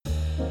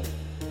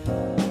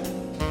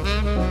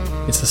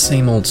It's the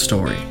same old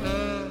story.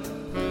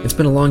 It's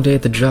been a long day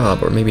at the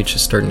job, or maybe it's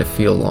just starting to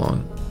feel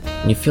long,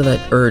 and you feel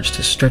that urge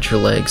to stretch your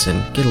legs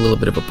and get a little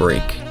bit of a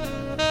break.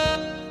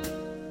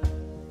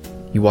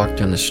 You walk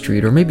down the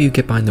street, or maybe you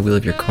get behind the wheel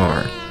of your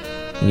car,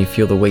 and you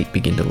feel the weight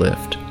begin to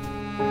lift.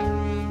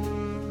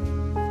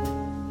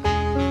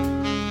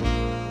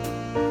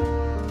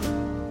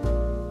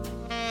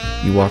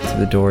 You walk through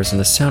the doors, and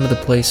the sound of the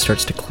place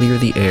starts to clear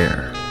the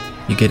air.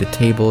 You get a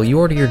table, you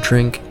order your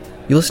drink,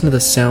 you listen to the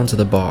sounds of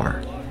the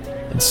bar,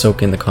 and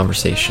soak in the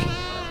conversation.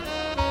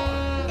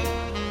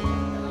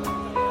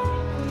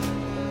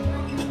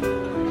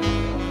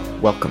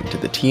 Welcome to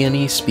the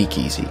TNE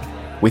Speakeasy,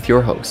 with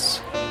your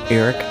hosts,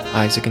 Eric,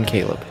 Isaac, and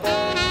Caleb.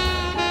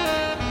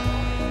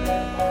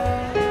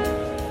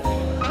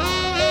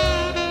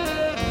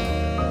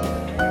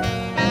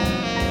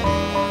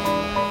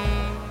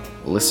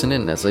 Listen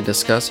in as I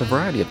discuss a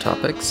variety of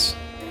topics,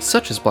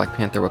 such as Black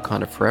Panther: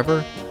 Wakanda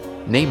Forever,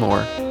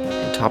 Namor,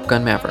 and Top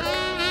Gun: Maverick.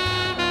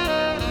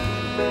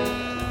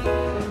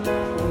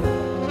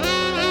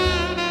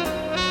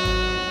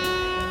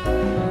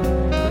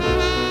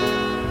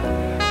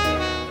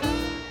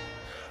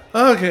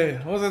 Okay,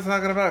 what was I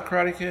talking about?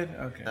 Karate Kid?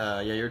 Okay.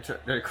 Yeah, you're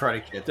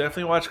Karate Kid.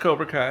 Definitely watch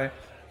Cobra Kai.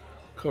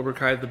 Cobra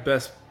Kai, the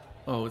best...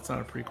 Oh, it's not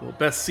a prequel.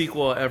 Best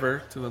sequel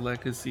ever to the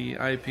Legacy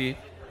IP.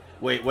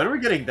 Wait, when are we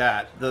getting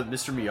that? The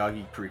Mr.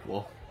 Miyagi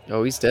prequel.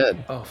 Oh, he's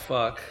dead. Oh,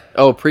 fuck.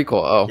 Oh,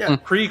 prequel. Oh. Yeah,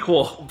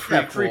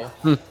 Prequel.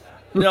 Yeah,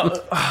 No,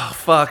 oh,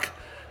 fuck.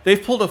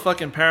 They've pulled a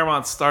fucking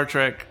Paramount Star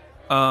Trek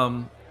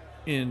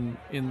in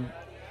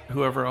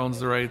whoever owns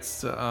the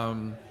rights to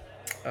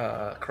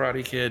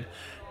Karate Kid,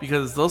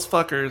 because those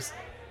fuckers,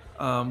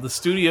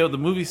 the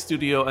movie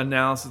studio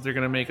announced that they're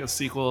going to make a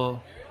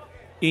sequel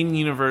in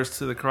universe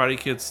to the Karate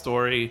Kid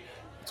story.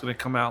 It's going to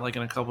come out like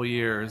in a couple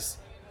years.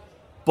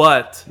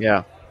 But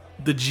Yeah.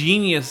 the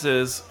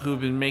geniuses who've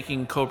been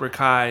making Cobra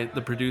Kai,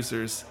 the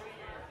producers,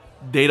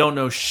 they don't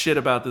know shit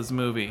about this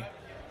movie.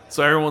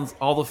 So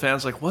all the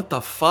fans are like, what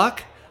the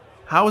fuck?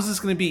 How is this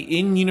going to be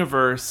in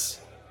universe?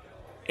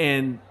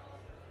 And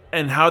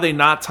how are they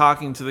not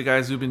talking to the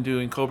guys who've been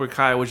doing Cobra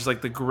Kai, which is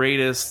like the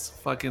greatest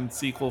fucking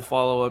sequel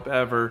follow-up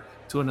ever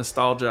to a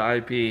nostalgia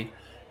IP?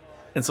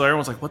 And so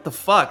everyone's like, what the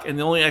fuck? And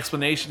the only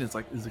explanation is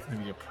like, is it going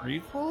to be a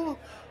prequel?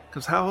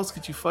 Because how else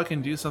could you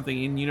fucking do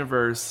something in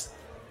universe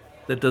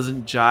that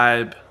doesn't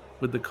jibe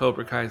with the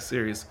Cobra Kai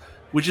series?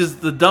 Which is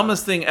the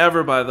dumbest thing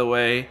ever, by the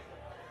way.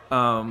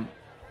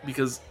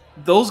 Because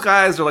those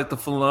guys are like the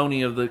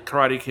Filoni of the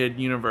Karate Kid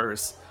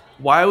universe.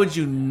 Why would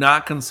you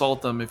not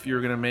consult them if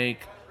you're going to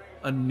make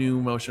a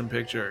new motion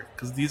picture?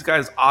 Because these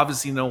guys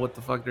obviously know what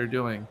the fuck they're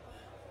doing.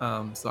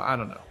 So I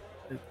don't know.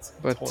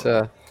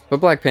 But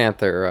Black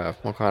Panther,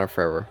 Wakanda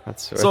Forever.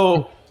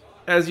 So,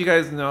 as you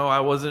guys know, I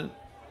wasn't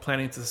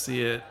planning to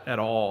see it at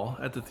all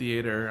at the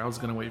theater. I was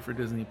going to wait for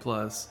Disney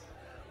Plus.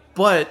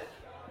 But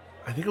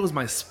I think it was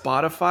my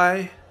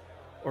Spotify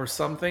or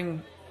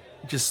something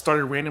just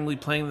started randomly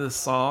playing this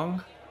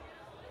song.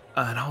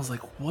 And I was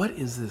like, what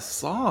is this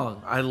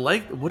song?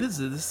 What is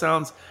it? This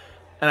sounds...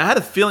 And I had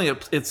a feeling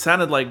it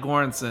sounded like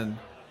Göransson.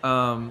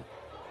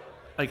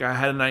 Like I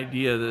had an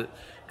idea that...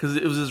 Because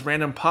it was this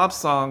random pop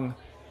song,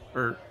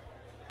 or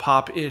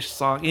pop-ish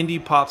song,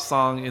 indie pop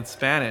song in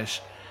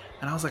Spanish.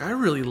 And I was like, I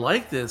really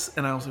like this.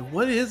 And I was like,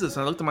 what is this?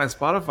 And I looked at my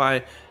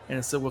Spotify and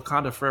it said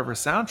Wakanda Forever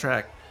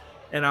soundtrack.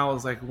 And I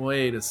was like,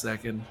 wait a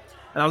second.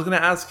 And I was going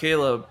to ask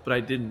Caleb, but I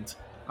didn't.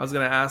 I was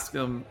going to ask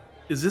him,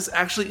 is this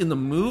actually in the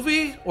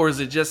movie or is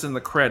it just in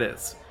the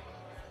credits?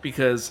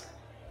 Because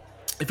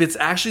if it's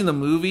actually in the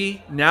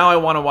movie, now I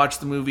want to watch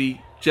the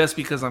movie just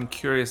because I'm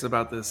curious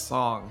about this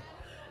song.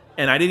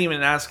 And I didn't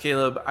even ask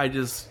Caleb. I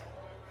just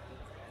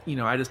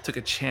took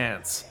a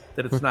chance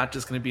that it's not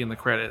just going to be in the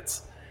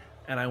credits.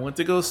 And I went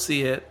to go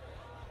see it.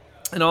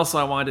 And also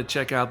I wanted to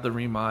check out the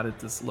remod at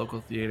this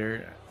local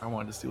theater. I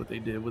wanted to see what they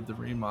did with the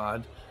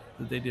remod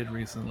that they did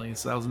recently.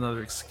 So that was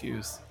another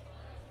excuse.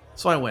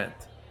 So I went.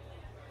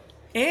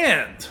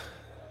 And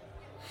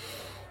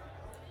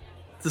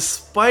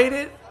despite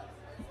it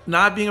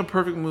not being a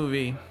perfect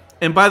movie,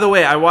 and by the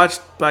way, I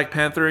watched Black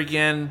Panther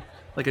again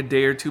like a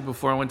day or two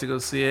before I went to go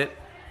see it.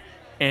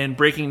 And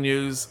breaking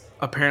news,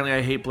 apparently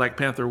I hate Black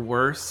Panther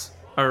worse.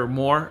 Or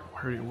more.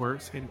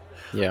 Worse?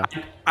 Yeah.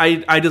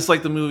 I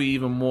dislike the movie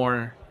even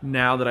more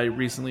now that I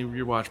recently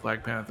rewatched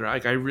Black Panther.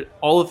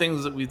 All the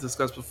things that we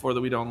discussed before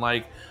that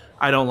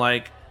I don't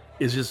like,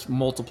 is just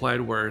multiplied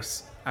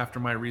worse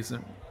after my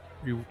recent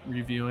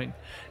reviewing.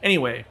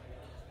 Anyway,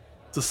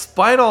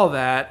 despite all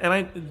that, and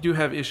I do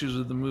have issues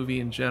with the movie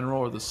in general,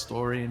 or the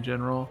story in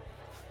general,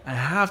 I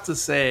have to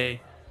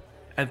say,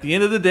 at the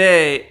end of the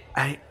day,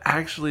 I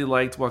actually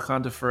liked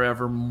Wakanda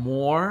Forever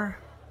more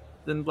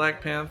than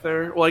Black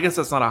Panther. Well, I guess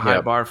that's not a high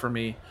bar for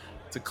me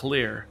to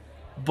clear,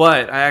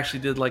 but I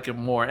actually did like it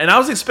more. And I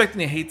was expecting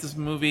to hate this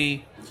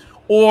movie,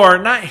 or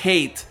not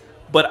hate,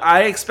 but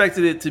I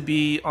expected it to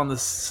be on the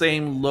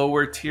same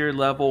lower tier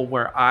level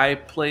where I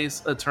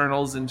place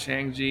Eternals and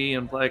Shang-Chi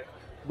and Black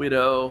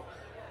Widow.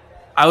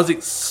 I was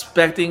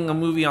expecting a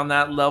movie on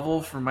that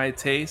level for my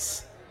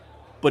tastes,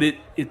 but it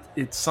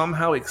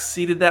somehow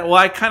exceeded that. Well,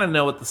 I kind of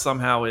know what the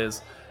somehow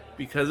is,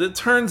 because it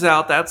turns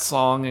out that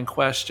song in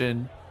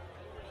question,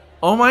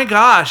 oh my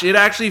gosh, it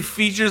actually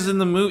features in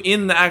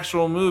the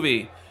actual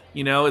movie.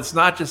 You know, it's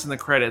not just in the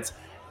credits.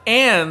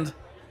 And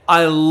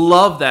I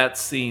love that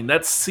scene.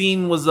 That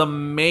scene was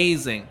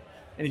amazing.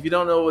 And if you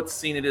don't know what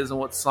scene it is and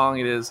what song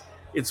it is,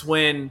 it's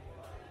when,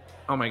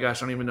 oh my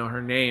gosh, I don't even know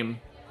her name,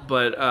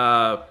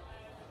 but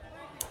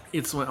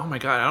it's when, oh my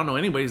god, I don't know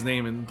anybody's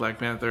name in Black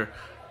Panther.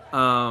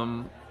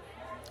 Oh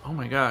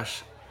my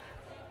gosh,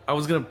 I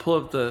was gonna pull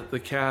up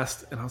the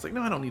cast, and I was like,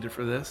 no, I don't need it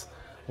for this.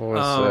 What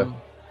was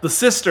The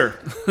sister,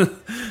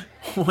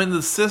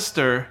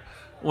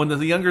 when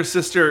the younger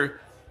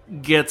sister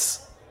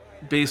gets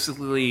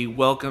basically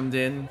welcomed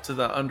into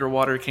the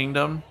underwater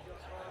kingdom.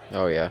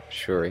 Oh yeah,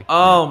 Shuri.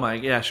 Oh my,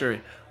 yeah,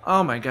 Shuri.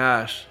 Oh my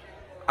gosh,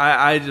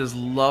 I just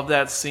love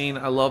that scene.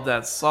 I love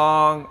that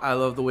song. I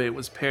love the way it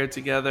was paired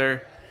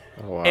together.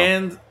 Oh, wow.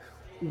 And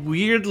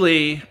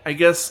weirdly, I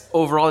guess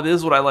overall it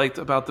is what I liked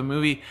about the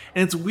movie.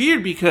 And it's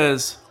weird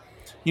because,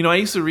 you know, I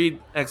used to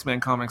read X-Men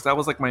comics. That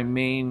was like my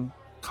main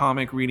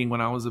comic reading when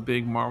I was a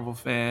big Marvel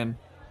fan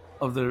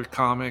of their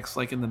comics,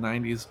 like in the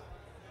 90s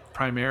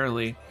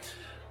primarily.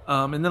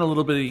 And then a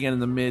little bit again in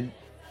the mid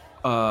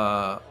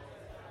 10s.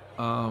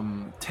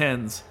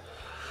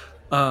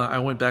 I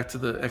went back to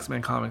the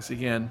X-Men comics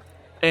again.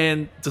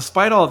 And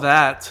despite all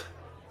that,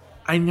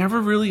 I never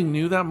really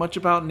knew that much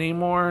about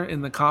Namor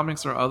in the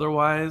comics or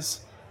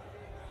otherwise.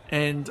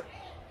 And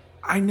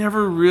I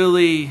never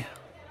really...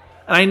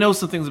 And I know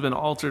some things have been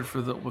altered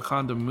for the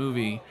Wakanda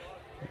movie,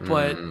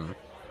 but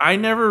I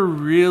never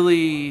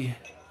really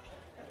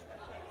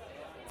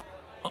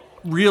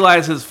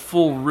realized his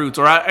full roots.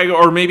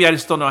 Or maybe I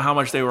just don't know how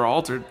much they were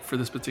altered for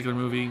this particular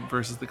movie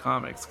versus the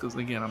comics. Because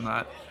again, I'm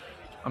not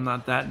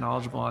that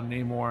knowledgeable on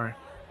Namor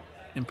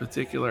in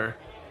particular.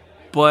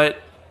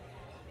 But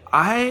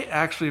I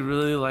actually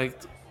really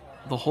liked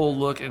the whole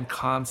look and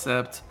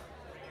concept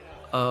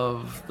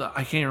of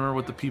I can't remember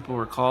what the people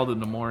were called, the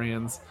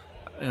Namorians,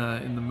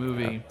 in the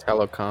movie.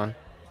 Telecon.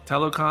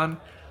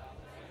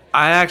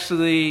 I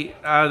actually,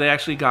 they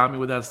actually got me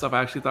with that stuff.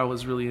 I actually thought it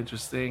was really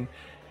interesting.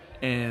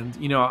 And,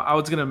 you know,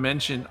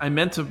 I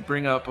meant to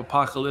bring up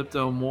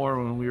Apocalypto more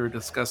when we were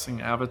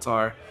discussing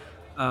Avatar.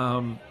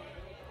 And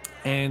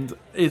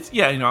it's,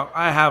 yeah, you know,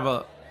 I have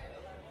a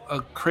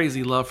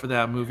crazy love for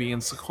that movie.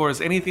 And of course,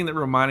 anything that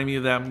reminded me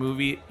of that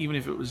movie, even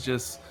if it was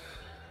just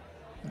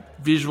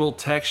visual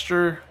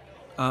texture,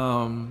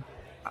 I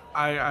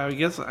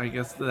guess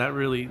that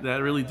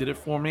really did it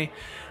for me.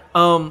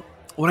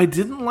 What I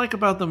didn't like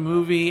about the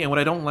movie, and what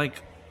I don't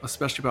like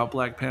especially about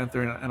Black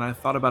Panther, and I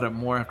thought about it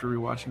more after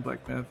rewatching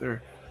Black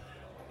Panther,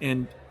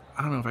 and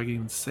I don't know if I can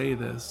even say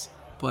this,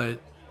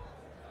 but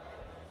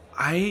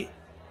the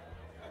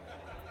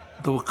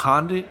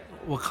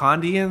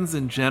Wakandians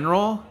in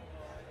general,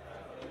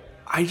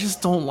 I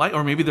just don't like,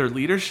 or maybe their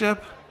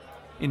leadership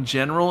in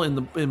general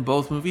in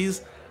both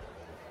movies,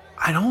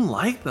 I don't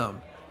like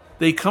them.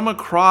 They come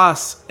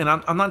across, and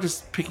I'm not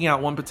just picking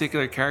out one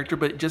particular character,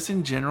 but just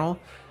in general,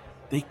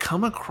 they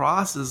come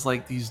across as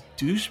like these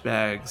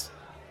douchebags.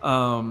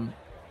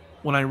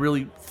 When I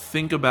really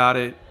think about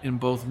it in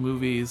both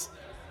movies,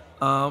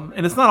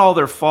 and it's not all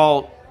their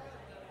fault,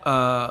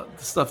 the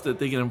stuff that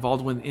they get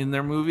involved with in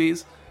their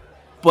movies,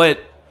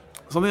 but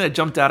something that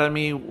jumped out at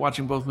me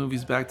watching both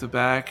movies back to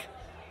back,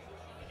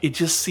 it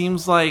just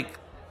seems like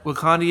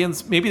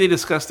Wakandians, maybe they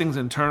discuss things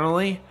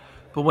internally,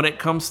 but when it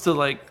comes to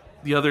like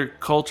the other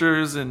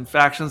cultures and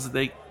factions that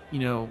they, you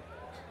know,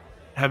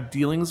 have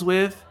dealings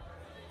with,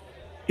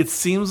 it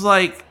seems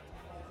like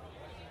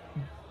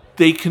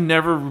they can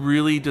never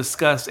really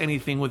discuss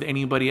anything with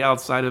anybody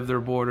outside of their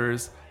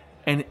borders,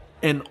 and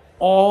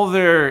all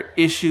their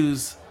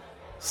issues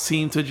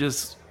seem to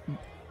just,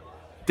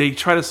 they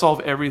try to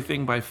solve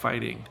everything by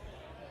fighting.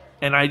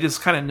 And I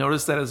just kind of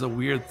noticed that as a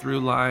weird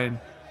through line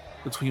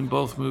between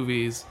both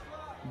movies,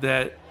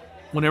 that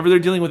whenever they're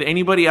dealing with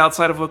anybody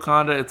outside of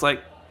Wakanda, it's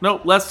like,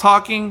 nope, less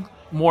talking,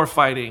 more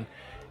fighting.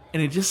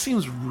 And it just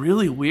seems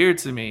really weird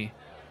to me,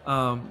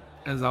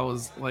 as I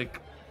was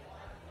like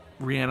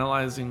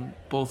reanalyzing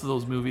both of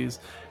those movies.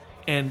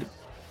 And,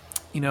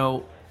 you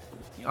know,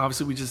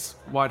 obviously we just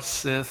watched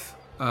Sith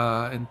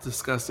and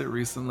discussed it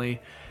recently.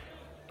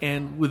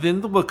 And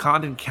within the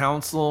Wakandan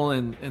Council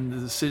and the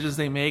decisions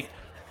they make,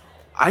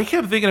 I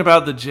kept thinking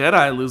about the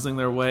Jedi losing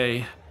their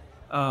way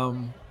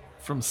from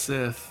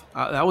Sith.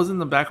 That was in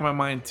the back of my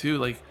mind too.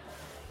 Like,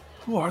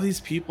 who are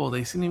these people?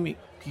 They seem to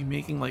be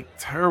making like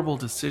terrible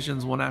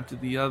decisions one after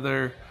the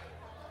other.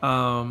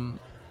 And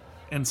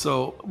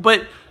so,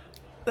 but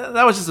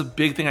that was just a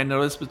big thing I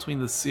noticed between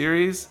the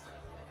series.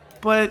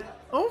 But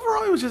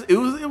overall, it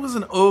was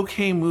an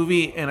okay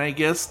movie, and I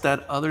guess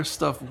that other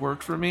stuff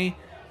worked for me.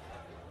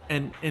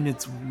 And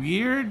it's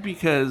weird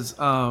because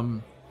back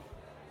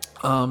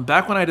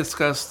when I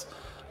discussed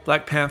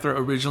Black Panther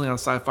originally on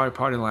Sci-Fi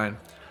Party Line,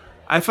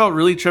 I felt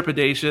really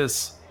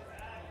trepidatious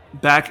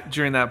back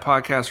during that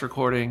podcast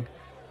recording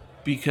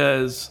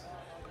because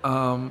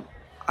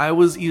I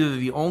was either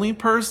the only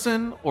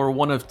person or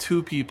one of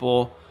two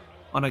people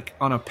on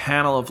a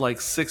panel of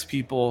like 6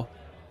 people.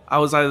 I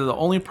was either the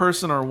only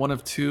person or one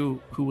of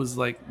two who was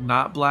like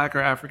not black or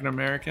African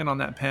American on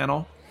that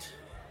panel.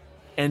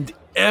 And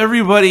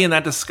everybody in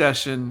that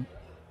discussion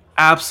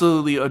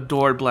absolutely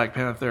adored Black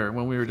Panther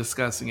when we were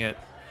discussing it.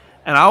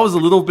 And I was a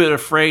little bit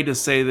afraid to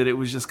say that it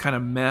was just kind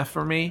of meh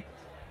for me.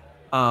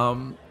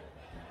 Um,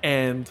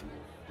 and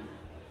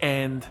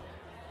and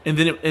and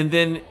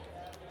then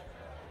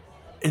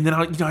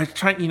I'm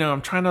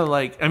trying to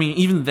like, I mean,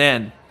 even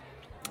then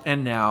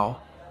and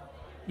now,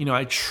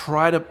 I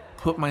try to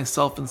put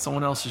myself in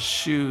someone else's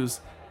shoes,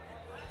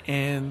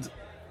 and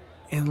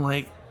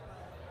like,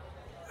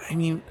 I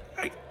mean,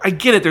 I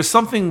get it. There's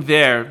something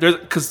there.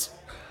 Because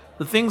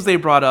the things they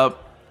brought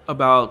up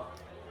about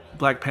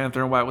Black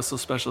Panther and why it was so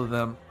special to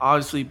them,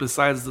 obviously,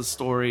 besides the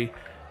story,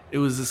 it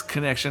was this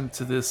connection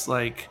to this,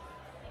 like,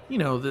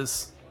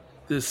 this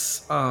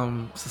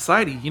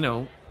society,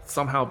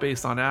 somehow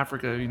based on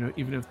Africa,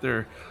 even if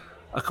they're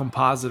a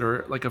composite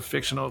or like a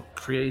fictional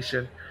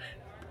creation.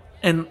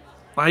 And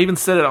I even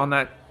said it on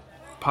that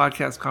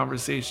podcast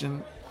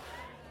conversation.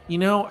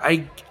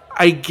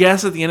 I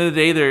guess at the end of the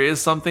day, there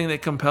is something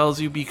that compels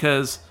you,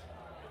 because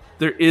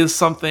there is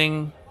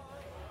something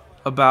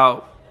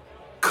about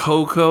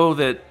Coco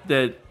that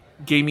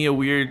gave me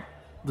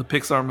the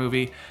Pixar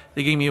movie,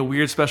 they gave me a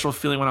weird special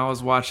feeling when I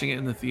was watching it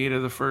in the theater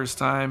the first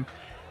time.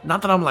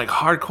 Not that I'm like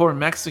hardcore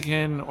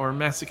Mexican or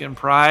Mexican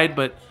pride,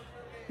 but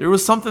there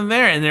was something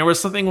there. And there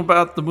was something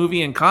about the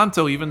movie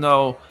Encanto, even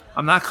though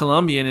I'm not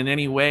Colombian in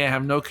any way, I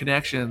have no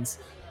connections,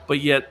 but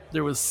yet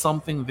there was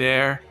something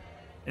there.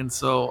 And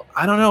so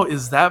I don't know,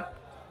 is that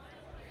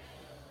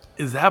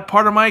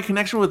part of my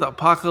connection with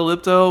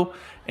Apocalypto?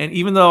 And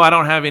even though I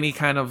don't have any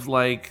kind of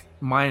like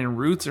Mayan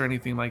roots or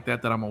anything like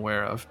that I'm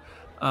aware of,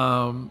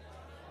 I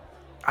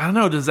don't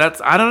know.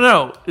 I don't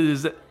know.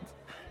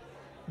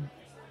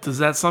 Does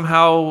that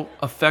somehow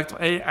affect?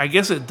 I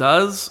guess it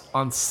does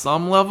on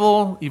some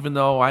level, even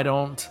though I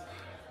don't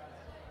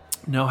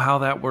know how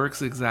that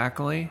works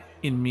exactly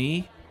in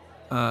me.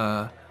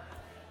 So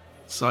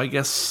I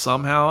guess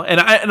somehow,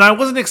 and I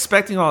wasn't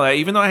expecting all that,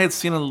 even though I had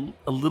seen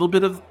a little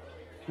bit of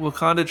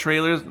Wakanda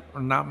trailers,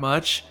 or not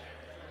much.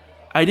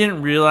 I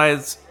didn't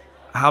realize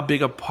how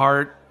big a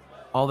part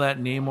all that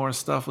Namor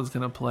stuff was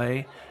going to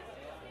play,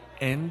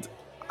 and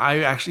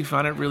I actually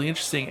found it really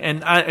interesting.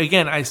 And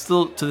I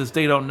still to this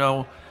day don't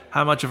know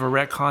how much of a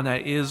retcon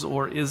that is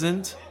or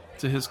isn't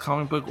to his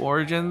comic book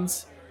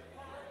origins.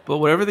 But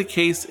whatever the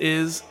case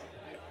is,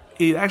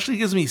 it actually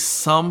gives me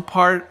some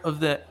part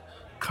of the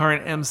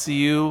current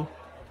MCU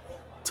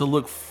to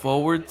look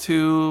forward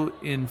to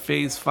in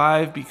Phase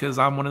 5, because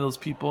I'm one of those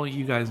people,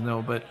 you guys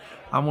know, but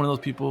I'm one of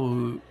those people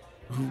who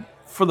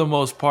for the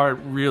most part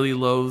really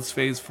loathes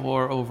Phase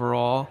 4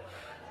 overall.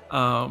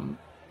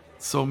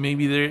 So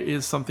maybe there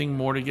is something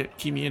more to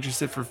keep me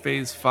interested for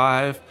Phase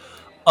 5.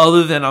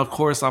 Other than, of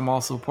course, I'm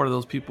also part of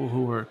those people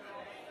who are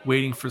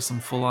waiting for some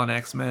full-on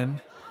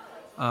X-Men.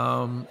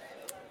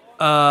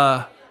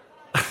 I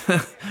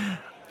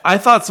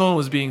thought someone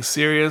was being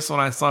serious when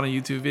I saw a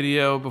YouTube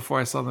video before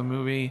I saw the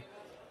movie.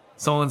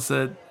 Someone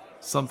said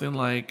something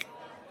like,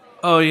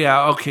 "Oh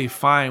yeah, okay,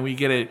 fine, we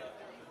get it.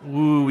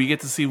 Woo, we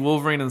get to see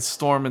Wolverine and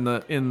Storm in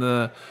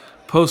the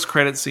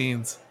post-credit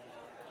scenes."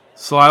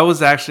 So I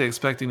was actually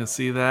expecting to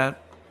see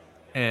that,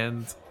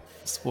 and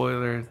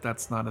spoiler,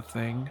 that's not a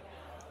thing.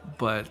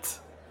 But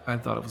I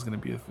thought it was going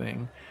to be a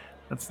thing.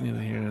 That's neither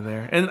here nor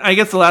there. And I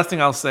guess the last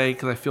thing I'll say,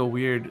 because I feel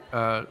weird,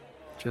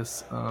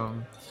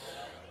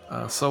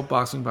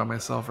 soapboxing by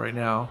myself right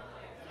now,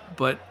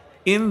 but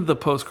in the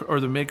post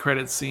or the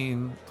mid-credit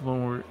scene,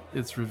 when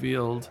it's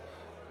revealed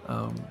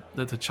that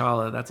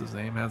T'Challa, that's his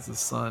name, has his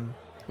son.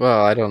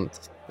 Well, I don't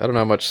know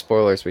how much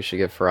spoilers we should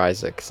give for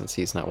Isaac since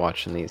he's not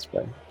watching these,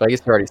 but I guess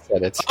you already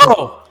said it.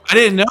 Oh, I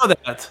didn't know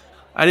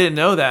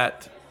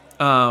that.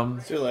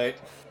 It's too late.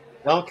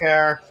 Don't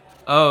care.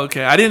 Oh,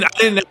 okay. I didn't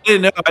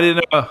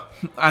know.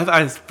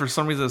 I for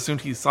some reason assumed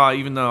he saw it,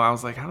 even though I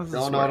was like, how does this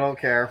work? No, don't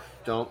care.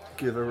 Don't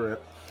give a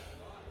rip.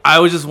 I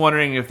was just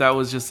wondering if that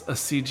was just a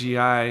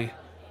CGI,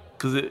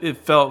 because it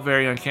felt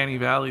very Uncanny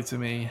Valley to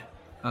me,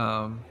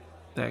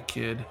 that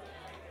kid.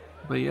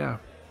 But yeah.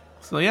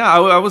 So yeah,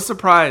 I was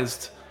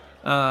surprised.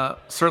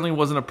 Certainly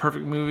wasn't a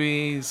perfect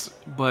movie,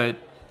 but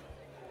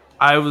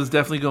I was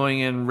definitely going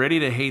in ready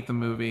to hate the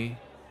movie.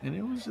 And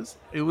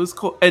it was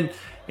cool. And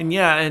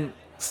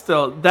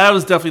still, that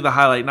was definitely the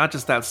highlight. Not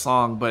just that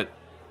song, but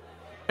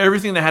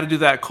everything that had to do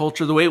with that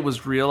culture, the way it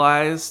was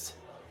realized,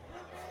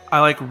 I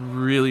like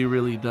really,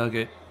 really dug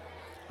it.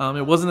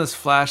 It wasn't as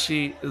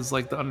flashy as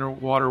like the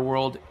underwater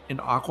world in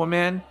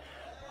Aquaman.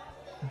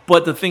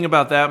 But the thing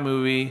about that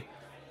movie,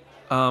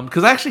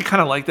 because I actually kind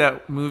of like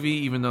that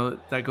movie, even though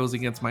that goes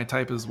against my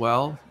type as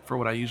well, for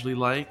what I usually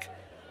like.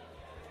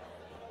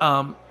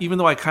 Even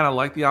though I kind of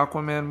like the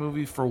Aquaman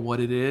movie for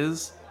what it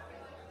is,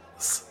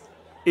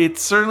 it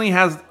certainly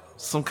has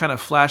some kind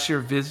of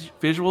flashier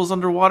visuals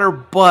underwater,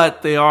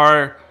 but they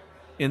are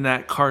in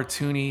that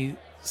cartoony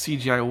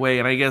CGI way.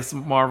 And I guess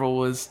Marvel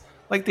was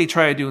like they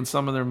try to do in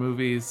some of their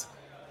movies,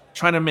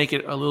 trying to make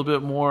it a little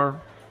bit more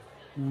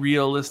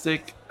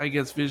realistic, I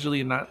guess,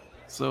 visually, and not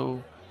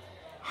so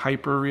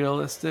hyper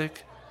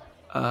realistic.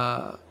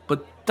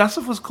 But that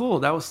stuff was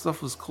cool.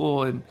 Stuff was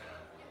cool, and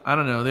I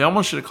don't know. They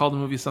almost should have called the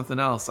movie something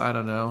else. I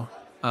don't know.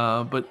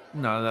 But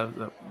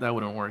no, that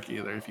wouldn't work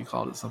either if you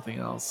called it something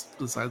else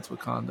besides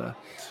Wakanda.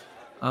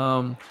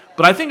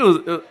 But I think it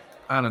was.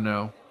 I don't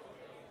know.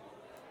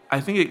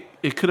 I think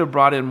it could have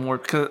brought in more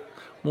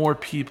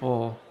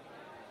people.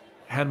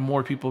 Had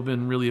more people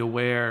been really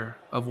aware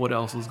of what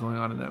else was going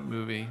on in that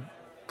movie.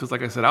 Because,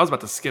 like I said, I was about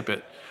to skip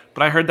it,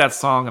 but I heard that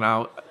song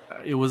and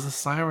it was a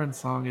siren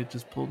song. It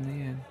just pulled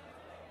me in.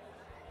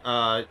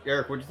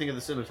 Eric, what do you think of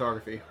the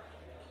cinematography?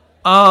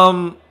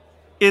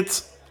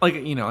 It's like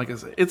I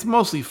said, it's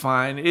mostly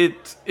fine.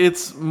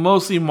 It's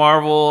mostly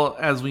Marvel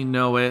as we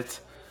know it.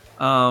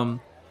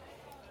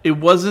 It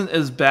wasn't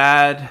as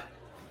bad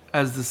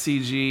as the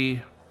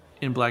CG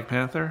in Black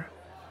Panther.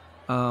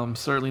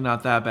 Certainly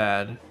not that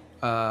bad.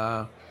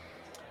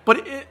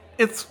 But it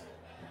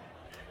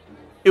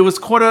was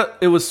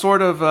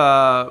sort of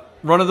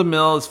run of the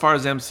mill as far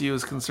as MCU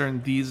is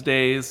concerned these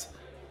days.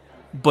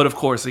 But of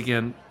course,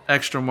 again,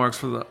 extra marks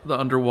for the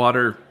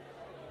underwater.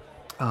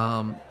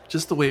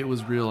 Just the way it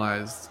was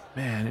realized,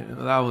 man,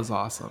 that was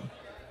awesome.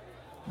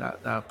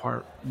 That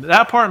part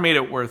made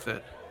it worth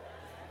it.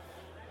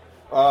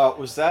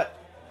 Was that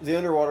the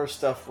underwater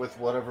stuff with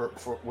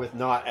with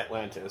not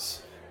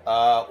Atlantis?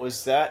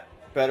 Was that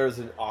better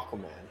than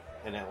Aquaman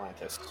and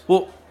Atlantis?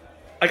 Well,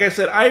 like I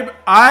said,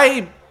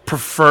 I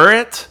prefer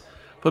it,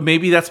 but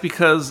maybe that's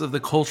because of the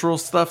cultural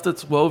stuff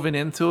that's woven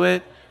into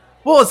it.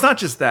 Well, it's not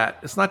just that.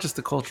 It's not just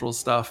the cultural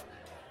stuff.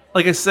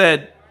 Like I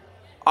said,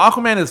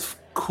 Aquaman is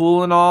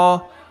cool and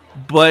all,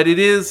 but it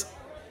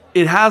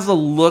has a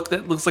look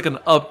that looks like an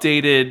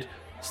updated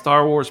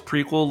Star Wars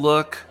prequel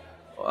look.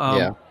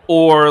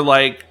 Or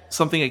like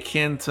something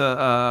akin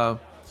to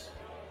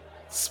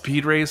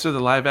Speed Racer, the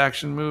live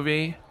action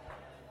movie.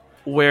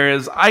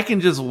 Whereas I can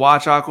just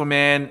watch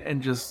Aquaman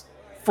and just,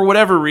 for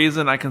whatever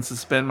reason, I can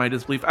suspend my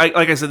disbelief. Like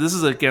I said, this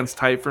is against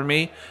type for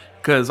me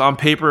because on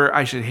paper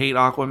I should hate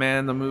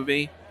Aquaman, the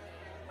movie.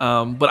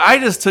 But I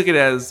just took it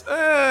as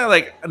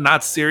like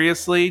not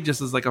seriously,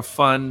 just as like a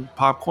fun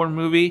popcorn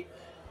movie.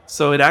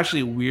 So it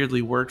actually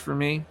weirdly worked for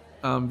me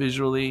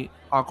visually,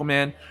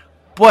 Aquaman.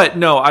 But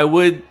no, I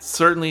would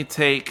certainly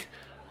take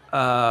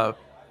Wakanda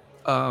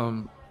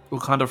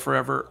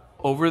Forever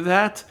over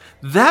that.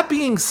 That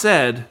being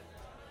said,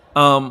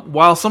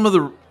 while some of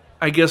the,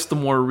 I guess, the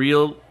more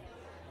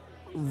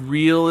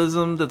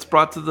realism that's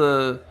brought to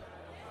the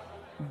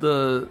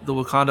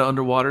Wakanda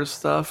underwater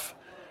stuff,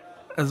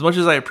 as much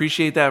as I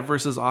appreciate that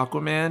versus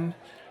Aquaman,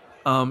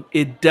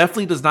 it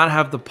definitely does not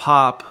have the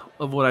pop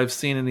of what I've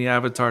seen in the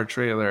Avatar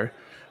trailer.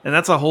 And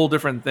that's a whole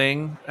different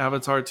thing.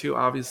 Avatar 2,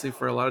 obviously,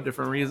 for a lot of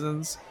different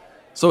reasons.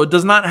 So it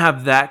does not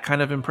have that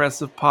kind of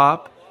impressive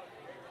pop,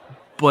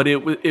 but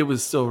it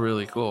was still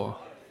really cool.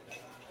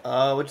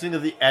 What do you think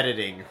of the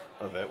editing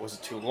of it? Was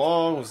it too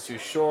long? Was it too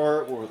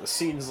short? What were the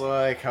scenes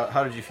like?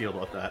 How did you feel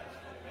about that?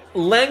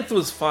 Length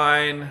was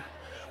fine.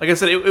 Like I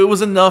said, it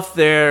was enough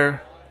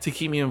there to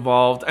keep me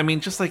involved. I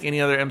mean, just like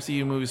any other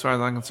MCU movie, as far as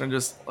I'm concerned,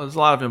 just there's a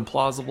lot of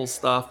implausible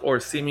stuff, or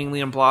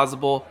seemingly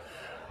implausible,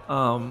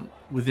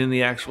 within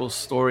the actual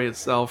story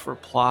itself or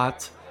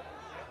plot.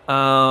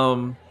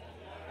 And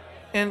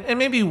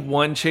maybe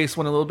one chase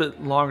went a little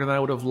bit longer than I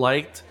would have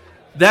liked.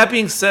 That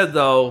being said,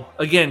 though,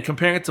 again,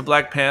 comparing it to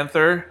Black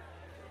Panther,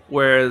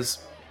 whereas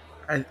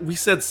we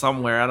said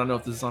somewhere, I don't know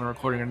if this is on a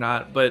recording or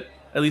not, but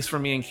at least for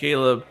me and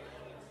Caleb,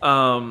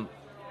 I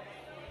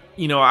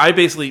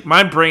basically,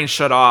 my brain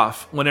shut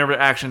off whenever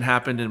action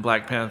happened in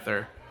Black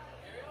Panther.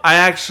 I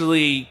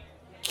actually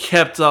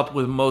kept up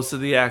with most of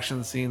the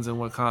action scenes in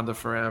Wakanda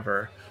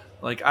Forever.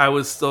 Like, I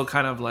was still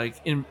kind of like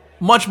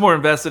much more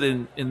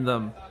invested in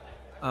them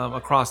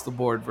across the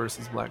board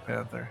versus Black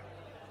Panther.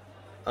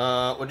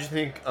 What do you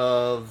think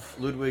of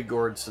Ludwig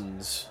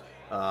Göransson's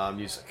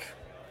music?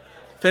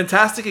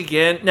 Fantastic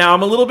again. Now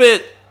I'm a little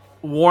bit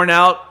worn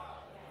out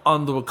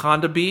on the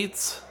Wakanda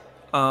beats.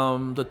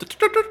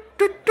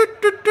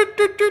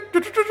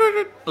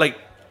 Like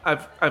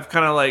I've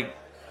kind of like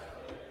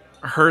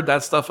heard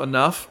that stuff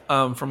enough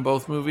from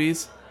both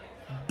movies,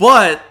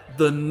 but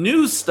the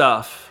new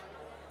stuff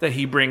that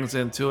he brings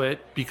into it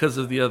because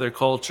of the other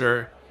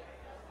culture,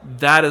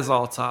 that is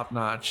all top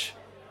notch.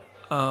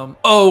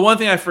 One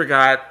thing I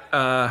forgot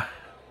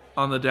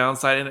on the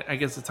downside, and I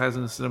guess it ties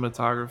into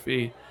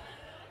cinematography.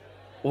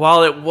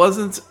 While it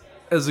wasn't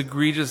as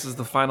egregious as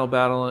the final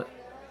battle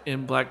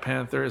in Black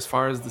Panther as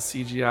far as the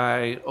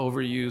CGI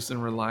overuse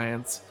and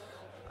reliance,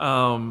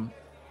 the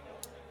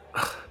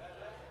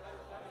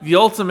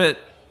ultimate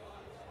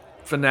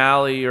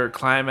finale or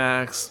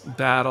climax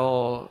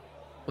battle,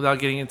 without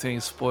getting into any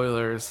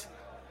spoilers,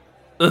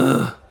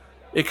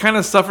 it kind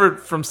of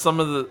suffered from some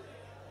of the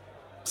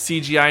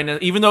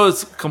CGI, even though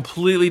it's a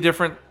completely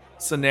different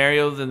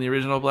scenario than the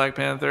original Black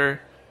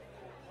Panther.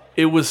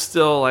 It was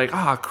still like,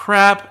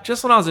 crap.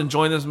 Just when I was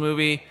enjoying this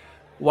movie,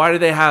 why do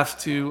they have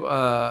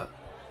to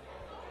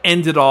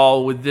end it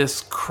all with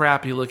this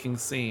crappy looking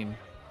scene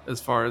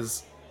as far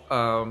as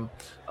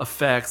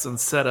effects and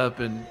setup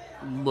and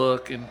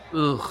look and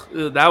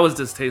that was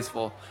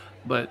distasteful.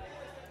 But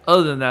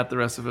other than that, the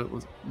rest of it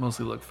was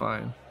mostly looked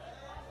fine.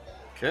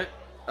 Okay.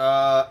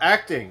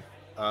 Acting.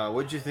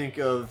 What did you think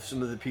of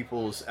some of the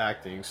people's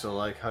acting? So,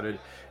 like, how did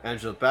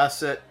Angela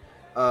Bassett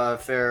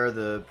fare?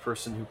 The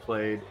person who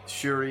played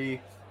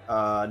Shuri,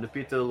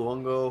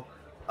 Lupita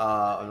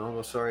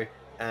Nyong'o, sorry,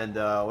 and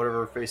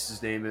whatever her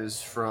face's name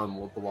is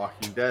from The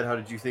Walking Dead. How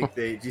did you think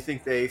they? Do you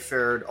think they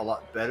fared a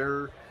lot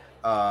better?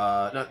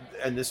 Not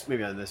and this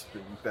maybe on this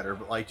better,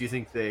 but like, do you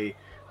think they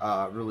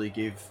really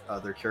gave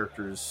their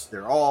characters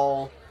their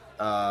all?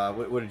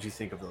 What did you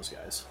think of those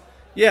guys?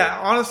 Yeah,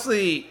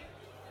 honestly,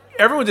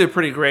 everyone did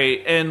pretty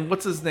great. And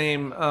what's his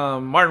name?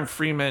 Martin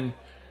Freeman.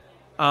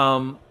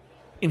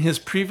 In his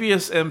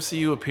previous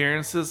MCU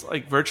appearances,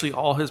 like virtually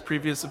all his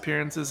previous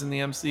appearances in the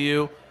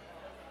MCU,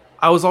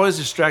 I was always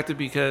distracted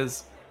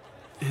because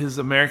his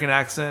American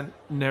accent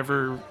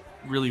never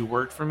really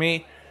worked for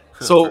me.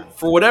 So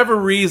for whatever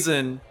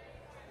reason,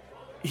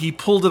 he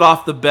pulled it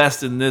off the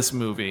best in this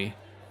movie.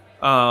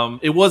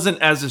 It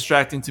wasn't as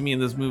distracting to me in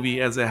this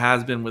movie as it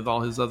has been with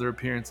all his other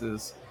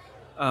appearances.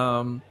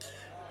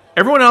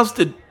 Everyone else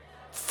did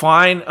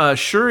fine.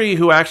 Shuri,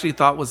 who I actually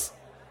thought was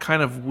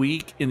kind of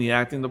weak in the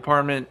acting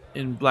department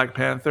in Black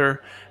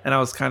Panther, and I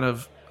was kind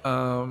of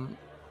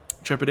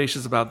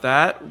trepidatious about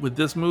that with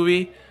this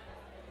movie.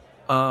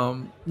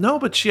 No,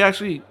 but she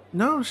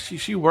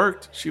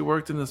worked. She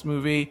worked in this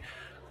movie.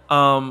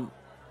 The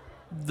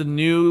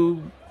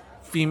new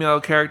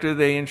female character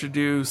they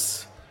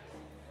introduce,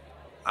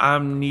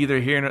 I'm neither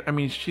here nor, I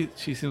mean, she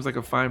seems like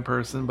a fine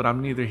person, but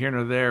I'm neither here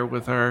nor there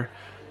with her.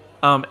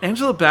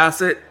 Angela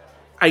Bassett,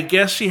 I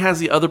guess she has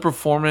the other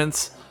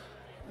performance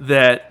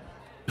that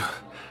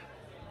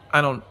I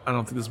don't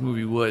think this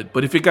movie would.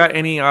 But if it got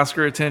any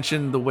Oscar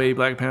attention the way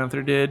Black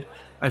Panther did,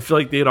 I feel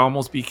like they'd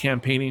almost be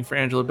campaigning for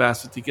Angela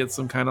Bassett to get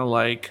some kind of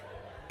like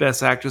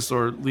Best Actress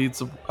or Lead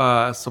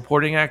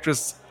Supporting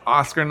Actress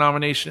Oscar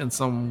nomination in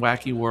some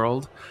wacky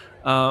world.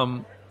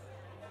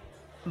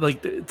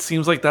 Like, it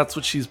seems like that's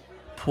what she's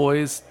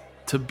poised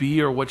to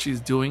be or what she's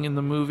doing in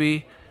the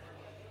movie.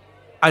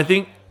 I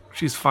think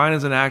she's fine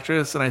as an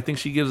actress, and I think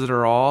she gives it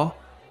her all.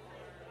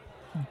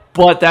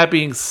 But that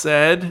being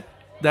said,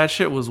 that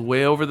shit was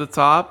way over the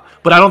top.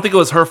 But I don't think it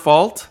was her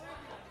fault.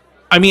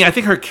 I mean, I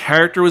think her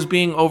character was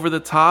being over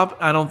the top.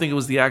 I don't think it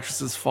was the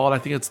actress's fault. I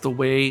think it's the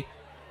way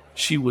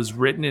she was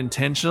written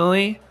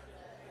intentionally.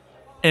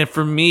 And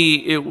for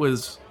me, it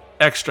was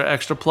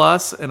extra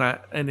plus,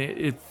 and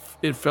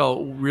it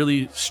felt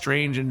really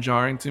strange and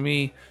jarring to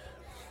me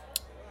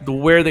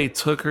where they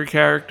took her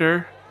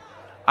character.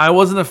 I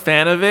wasn't a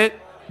fan of it,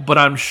 but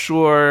I'm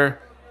sure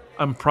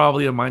I'm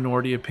probably a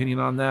minority opinion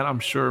on that. I'm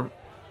sure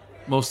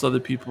most other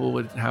people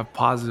would have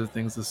positive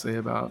things to say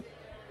about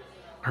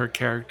her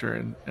character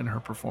and her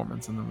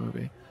performance in the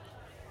movie.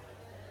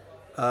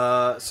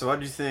 So how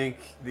do you think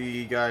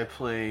the guy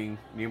playing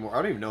Namor?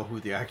 I don't even know who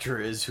the actor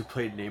is who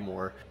played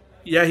Namor.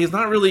 Yeah, he's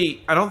not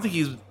really. I don't think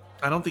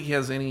he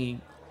has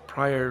any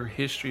prior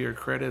history or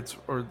credits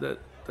or that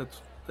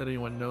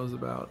anyone knows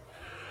about.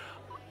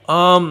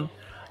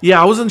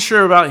 Yeah, I wasn't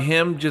sure about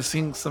him. Just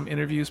seeing some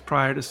interviews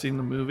prior to seeing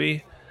the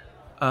movie,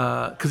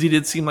 because he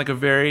did seem like a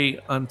very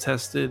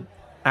untested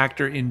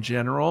actor in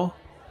general.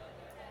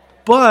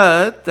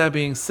 But that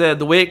being said,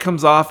 the way it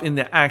comes off in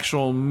the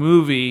actual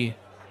movie,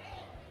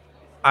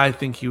 I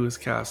think he was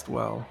cast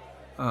well,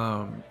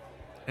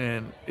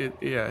 and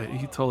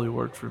he totally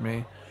worked for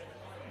me.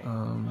 He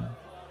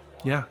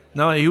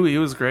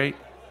was great.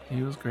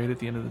 He was great at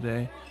the end of the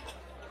day.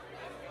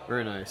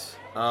 Very nice.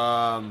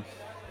 I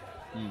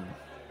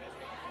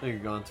think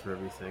you've gone through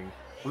everything.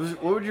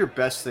 What would your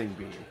best thing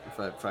be if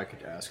I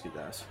could ask you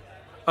this?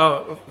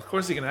 Oh, of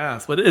course you can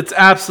ask, but it's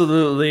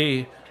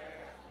absolutely,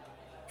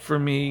 for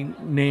me,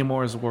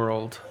 Namor's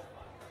world,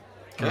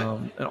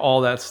 and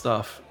all that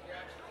stuff.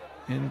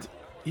 And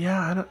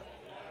yeah,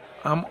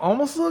 I'm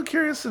almost a little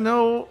curious to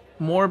know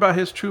more about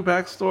his true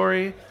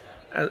backstory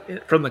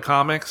from the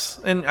comics,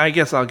 and I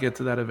guess I'll get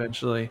to that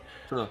eventually.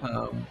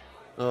 Huh.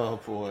 Oh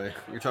boy,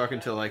 you're talking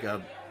to like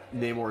a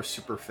Namor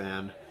super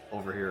fan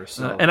over here.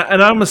 So, and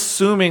I'm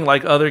assuming,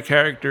 like other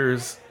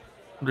characters,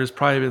 there's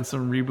probably been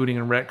some rebooting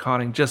and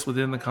retconning just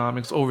within the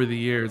comics over the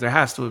years. There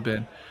has to have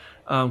been,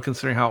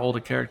 considering how old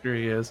a character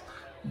he is.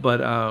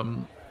 But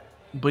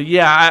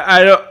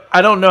yeah,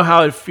 I don't know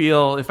how I'd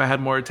feel if I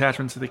had more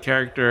attachment to the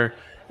character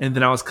and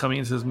then I was coming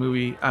into this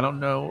movie. I don't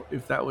know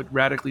if that would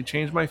radically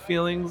change my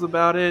feelings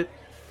about it.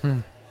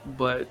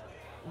 But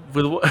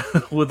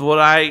with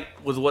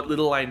what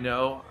little I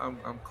know,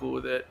 I'm cool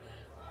with it.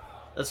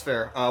 That's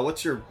fair.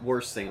 What's your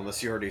worst thing?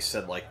 Unless you already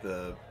said like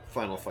the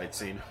final fight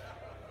scene.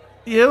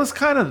 Yeah, it was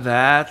kind of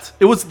that.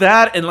 It was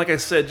that, and like I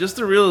said, just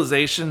the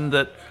realization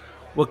that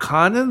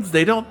Wakandans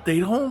they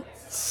don't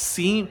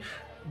seem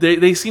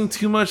they seem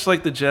too much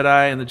like the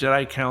Jedi and the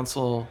Jedi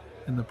Council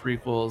in the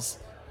prequels.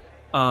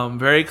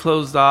 Very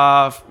closed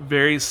off,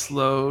 very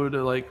slow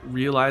to like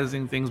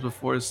realizing things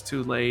before it's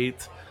too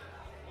late.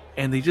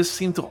 and they just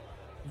seem to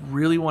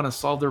really want to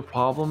solve their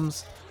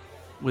problems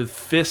with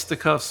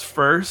fisticuffs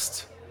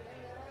first,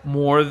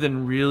 more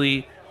than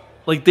really,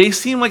 like, they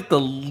seem like the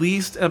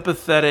least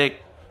empathetic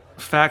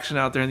faction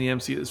out there in the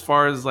MCU, as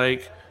far as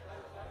like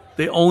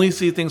they only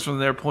see things from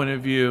their point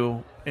of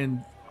view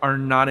and are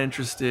not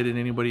interested in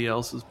anybody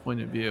else's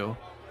point of view.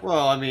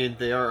 Well, I mean,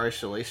 they are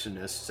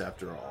isolationists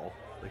after all.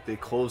 Like, they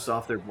closed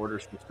off their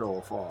borders for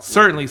so far.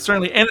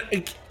 Certainly.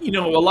 And, you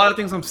know, a lot of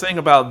things I'm saying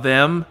about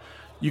them,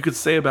 you could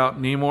say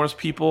about Namor's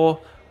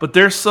people, but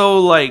they're so,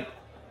 like,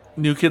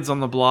 New Kids on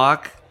the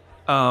Block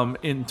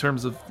in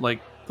terms of,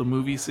 like, the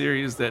movie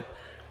series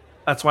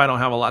that's why I don't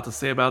have a lot to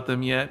say about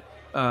them yet.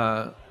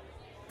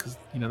 Because,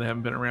 you know, they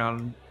haven't been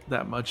around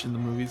that much in the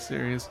movie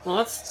series.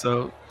 Well,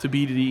 so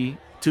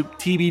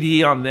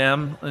TBD on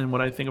them and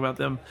what I think about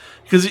them,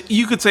 because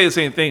you could say the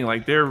same thing.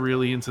 Like, they're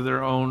really into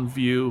their own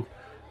view,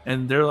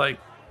 and they're like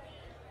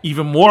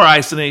even more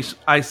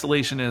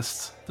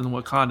isolationists than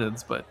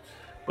Wakandans. But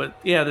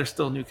yeah, they're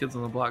still New Kids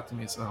on the Block to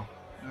me. So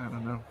I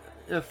don't know.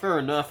 Yeah, fair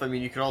enough. I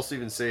mean, you could also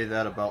even say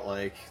that about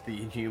like the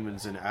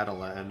Inhumans in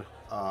Adelan,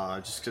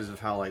 just because of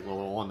how, like, well,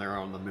 one, they're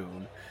on the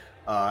moon,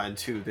 and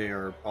two, they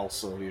are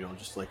also, you know,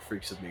 just like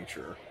freaks of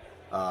nature.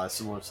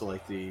 Similar to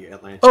like the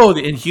Atlantean. Oh,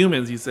 the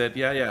Inhumans, you said.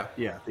 Yeah,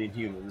 the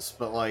Inhumans,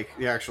 but like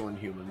the actual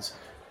Inhumans.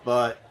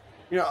 But,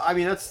 you know, I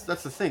mean, that's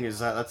the thing, is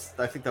that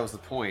I think that was the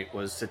point,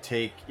 was to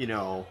take, you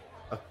know,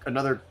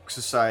 another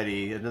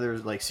society, another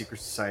like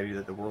secret society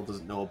that the world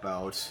doesn't know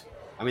about.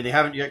 I mean, they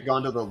haven't yet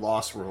gone to the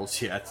Lost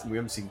Worlds yet. We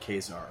haven't seen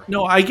Kazar.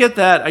 No, I get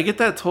that.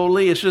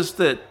 Totally. It's just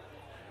that,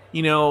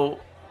 you know,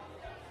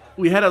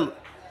 we had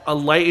a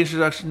light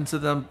introduction to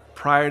them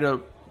prior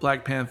to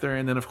Black Panther,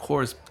 and then of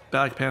course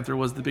Black Panther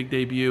was the big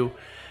debut.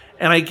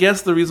 And I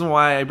guess the reason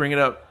why I bring it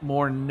up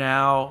more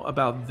now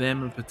about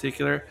them in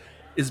particular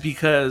is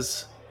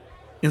because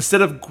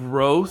instead of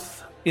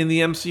growth in the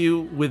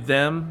MCU with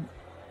them,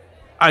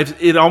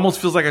 it almost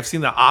feels like I've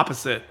seen the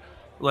opposite.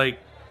 Like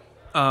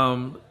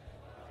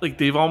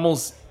they've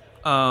almost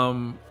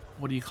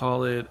what do you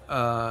call it?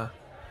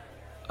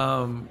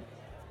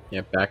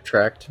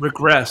 Backtracked.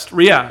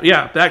 Regressed.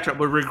 Yeah, backtracked.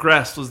 But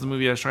Regressed was the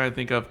movie I was trying to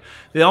think of.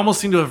 They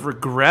almost seem to have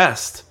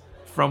regressed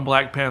from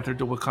Black Panther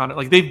to Wakanda.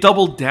 Like, they've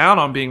doubled down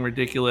on being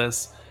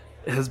ridiculous.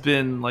 It has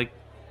been like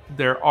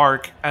their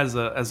arc as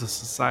a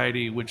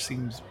society, which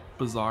seems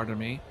bizarre to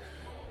me.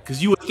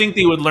 Because you would think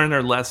they would learn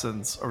their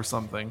lessons or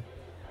something.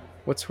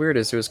 What's weird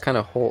is it was kind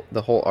of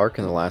the whole arc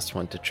in the last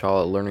one,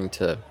 T'Challa learning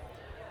to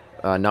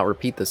not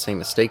repeat the same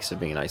mistakes of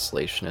being an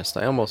isolationist.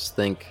 I almost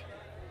think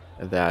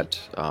that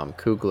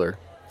Coogler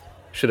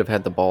should have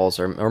had the balls,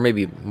 or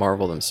maybe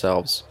Marvel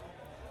themselves,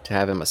 to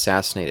have him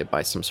assassinated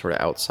by some sort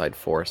of outside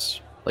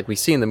force. Like, we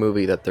see in the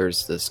movie that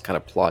there's this kind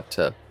of plot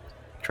to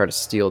try to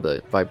steal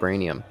the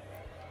vibranium.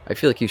 I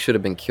feel like he should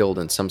have been killed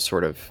in some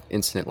sort of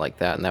incident like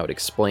that, and that would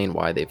explain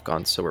why they've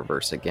gone so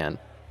reverse again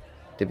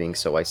to being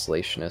so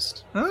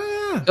isolationist.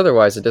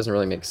 Otherwise, it doesn't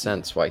really make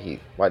sense why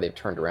they've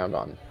turned around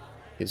on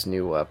his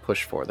new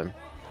push for them.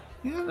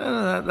 Yeah,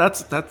 no,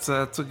 that's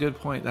a good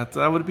point.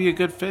 That would be a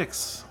good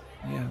fix.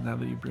 Yeah, now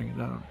that you bring it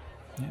up,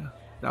 yeah,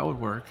 that would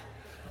work.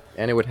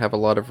 And it would have a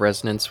lot of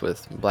resonance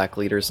with black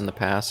leaders in the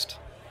past,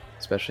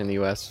 especially in the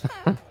U.S.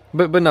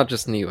 but not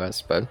just in the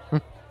U.S. But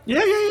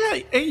yeah.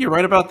 Hey, you're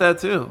right about that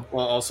too.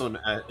 Well, also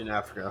in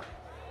Africa.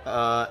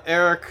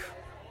 Eric,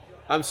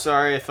 I'm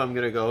sorry if I'm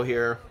gonna go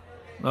here.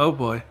 Oh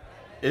boy,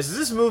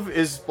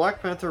 is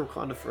Black Panther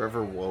Wakanda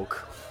Forever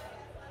woke?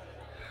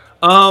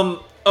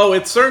 Oh,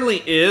 it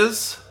certainly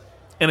is.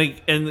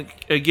 And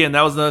again,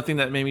 that was another thing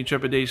that made me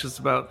trepidatious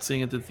about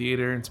seeing it at the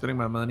theater and spending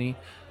my money,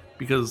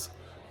 because,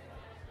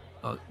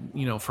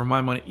 you know, for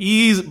my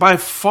money, by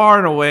far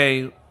and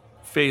away,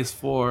 Phase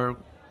 4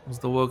 was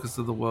the wokest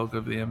of the woke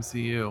of the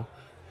MCU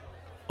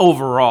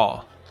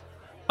overall.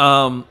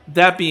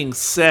 That being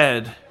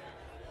said,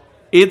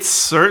 it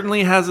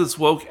certainly has its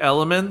woke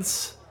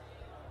elements,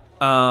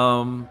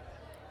 and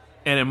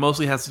it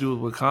mostly has to do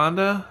with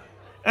Wakanda.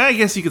 And I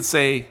guess you could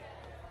say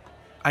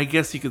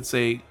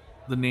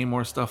the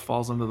Namor stuff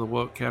falls under the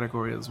woke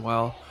category as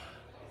well.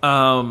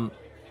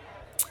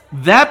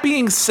 That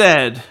being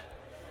said,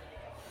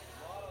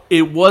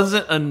 it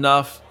wasn't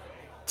enough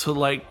to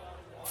like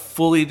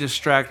fully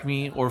distract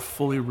me or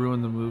fully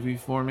ruin the movie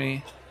for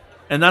me.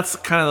 And that's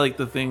kind of like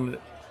the thing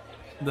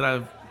that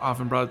I've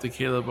often brought up to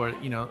Caleb, or,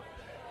 you know,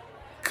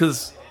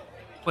 because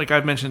like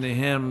I've mentioned to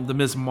him, the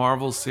Ms.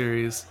 Marvel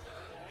series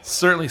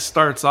certainly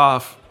starts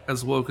off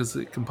as woke as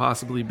it can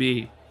possibly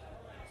be,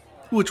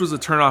 which was a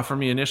turnoff for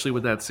me initially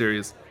with that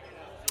series.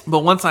 But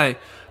once I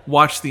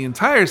watched the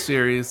entire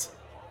series,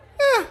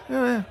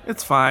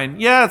 it's fine.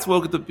 Yeah, it's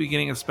woke at the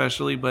beginning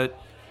especially, but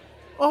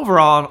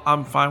overall,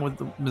 I'm fine with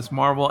the Ms.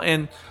 Marvel.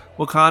 And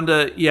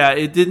Wakanda, yeah,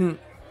 it didn't...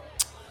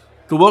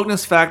 The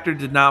wokeness factor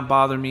did not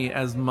bother me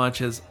as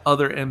much as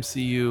other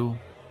MCU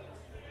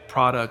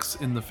products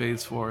in the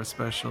Phase 4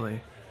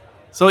 especially.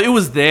 So it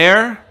was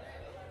there,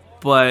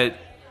 but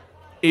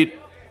it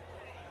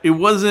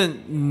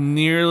wasn't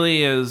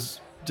nearly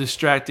as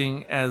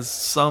distracting as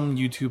some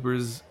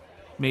YouTubers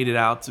made it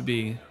out to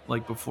be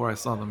like before I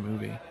saw the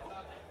movie.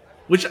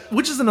 Which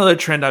is another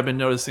trend I've been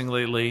noticing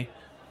lately,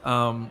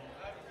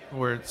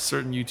 where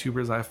certain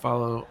YouTubers I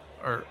follow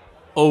are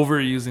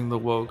overusing the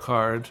woke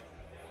card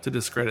to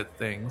discredit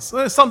things.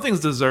 Some things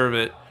deserve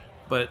it,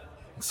 but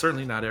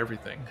certainly not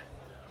everything.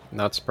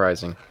 Not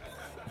surprising.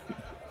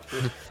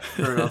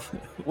 Fair enough.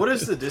 What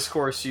is the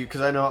discourse you?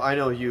 Because I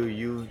know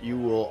you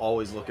will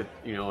always look at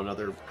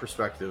another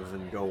perspective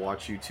and go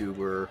watch YouTube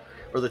or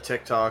the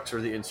TikToks or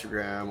the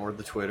Instagram or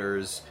the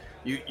Twitters.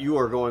 You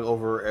are going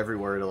over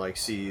everywhere to like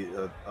see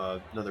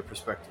another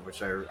perspective,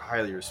 which I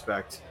highly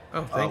respect.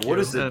 Oh, thank you.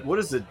 What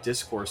is the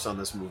discourse on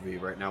this movie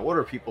right now? What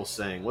are people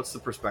saying? What's the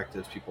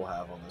perspectives people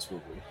have on this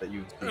movie that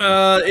you've seen?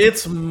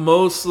 It's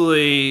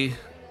mostly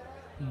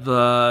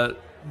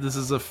this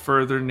is a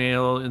further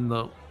nail in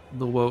the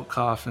woke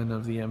coffin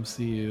of the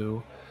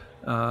MCU.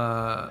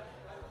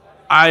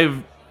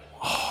 I've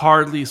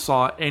hardly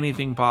saw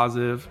anything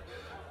positive.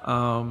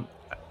 I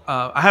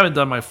haven't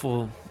done my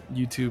full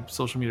YouTube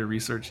social media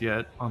research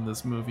yet on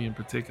this movie in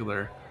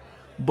particular,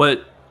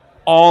 but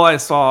all I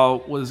saw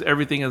was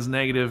everything as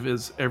negative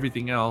as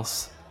everything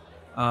else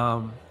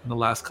in the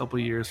last couple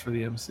of years for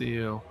the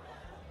MCU.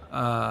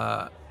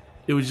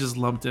 It was just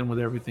lumped in with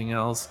everything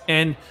else,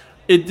 and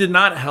it did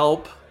not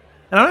help.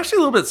 And I'm actually a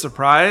little bit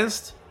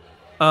surprised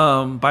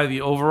by the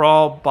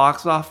overall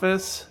box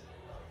office,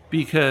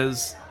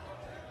 because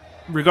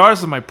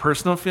regardless of my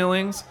personal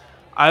feelings,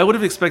 I would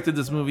have expected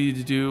this movie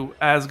to do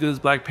as good as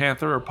Black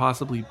Panther or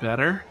possibly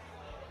better.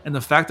 And the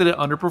fact that it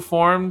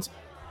underperformed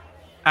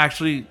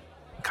actually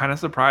kind of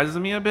surprises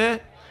me a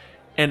bit.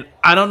 And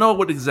I don't know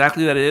what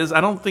exactly that is.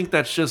 I don't think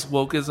that's just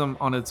wokeism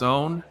on its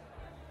own.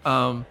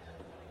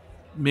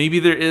 Maybe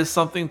there is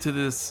something to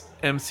this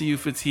MCU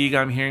fatigue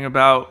I'm hearing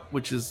about,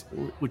 which is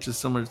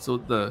similar to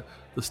the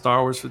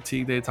Star Wars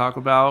fatigue they talk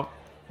about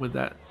with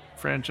that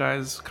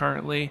franchise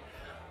currently.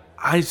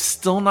 I'm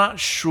still not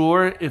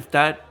sure if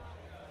that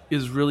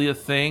is really a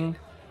thing,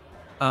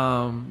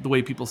 the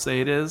way people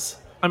say it is.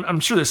 I'm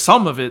sure there's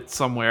some of it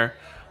somewhere,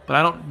 but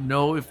I don't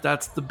know if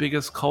that's the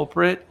biggest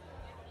culprit,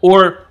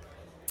 or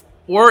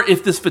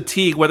if this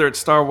fatigue, whether it's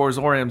Star Wars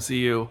or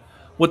MCU,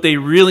 what they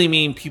really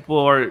mean, people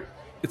are.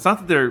 It's not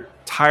that they're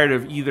tired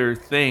of either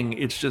thing.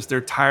 It's just they're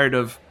tired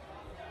of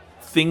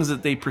things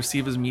that they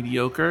perceive as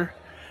mediocre.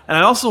 And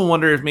I also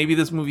wonder if maybe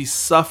this movie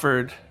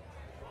suffered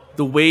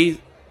the way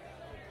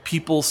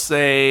people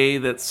say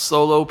that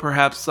Solo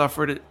perhaps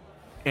suffered it,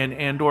 and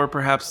Andor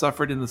perhaps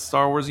suffered in the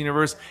Star Wars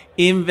universe,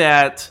 in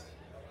that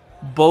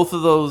both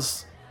of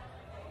those,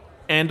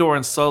 Andor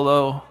and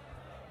Solo,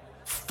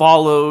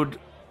 followed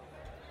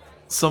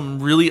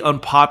some really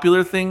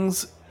unpopular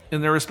things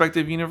in their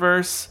respective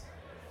universe.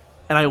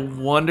 And I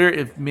wonder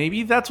if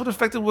maybe that's what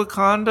affected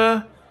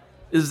Wakanda,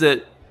 is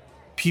that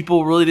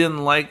people really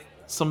didn't like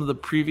some of the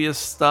previous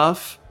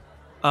stuff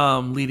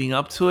leading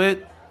up to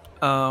it.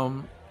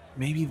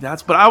 Maybe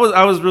that's. But I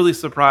was really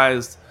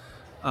surprised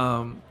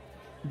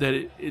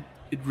that it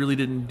really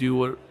didn't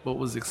do what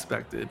was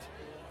expected,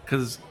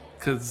 because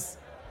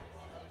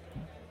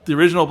the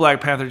original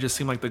Black Panther just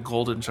seemed like the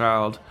golden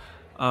child,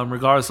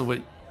 regardless of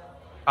what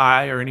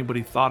I or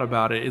anybody thought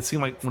about it. It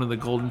seemed like one of the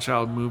golden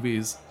child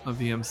movies of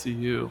the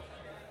MCU.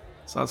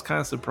 So I was kind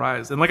of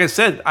surprised. And like I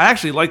said, I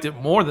actually liked it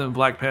more than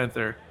Black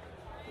Panther,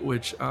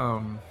 which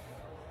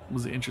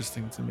was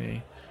interesting to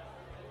me.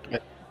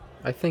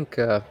 I think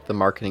the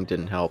marketing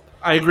didn't help.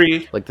 I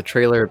agree. Like, the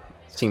trailer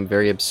seemed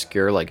very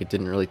obscure. Like, it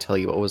didn't really tell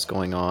you what was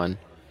going on.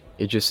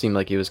 It just seemed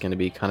like it was going to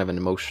be kind of an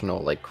emotional,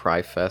 like,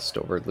 cry fest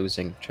over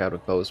losing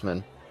Chadwick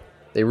Boseman.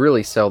 They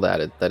really sell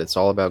that it's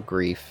all about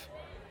grief.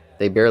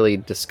 They barely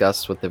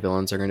discuss what the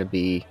villains are going to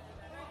be.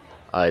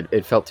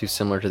 It felt too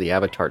similar to the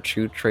Avatar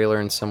 2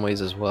 trailer in some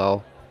ways as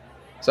well.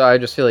 So I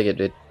just feel like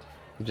it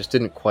just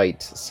didn't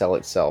quite sell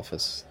itself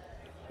as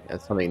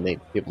something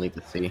people need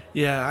to see.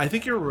 Yeah, I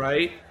think you're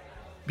right.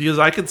 Because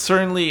I could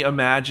certainly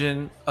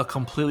imagine a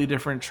completely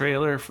different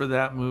trailer for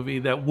that movie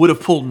that would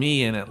have pulled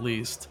me in, at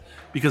least.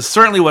 Because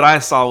certainly what I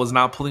saw was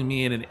not pulling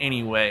me in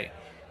any way.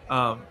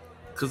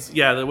 Because,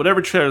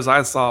 whatever trailers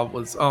I saw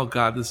was, oh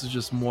god, this is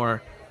just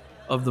more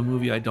of the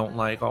movie I don't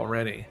like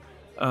already.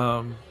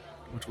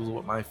 Which was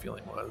what my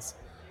feeling was.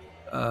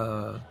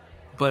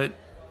 But,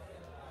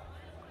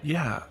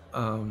 yeah.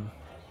 I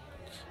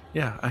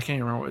can't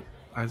even remember what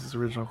Isaac's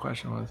original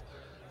question was.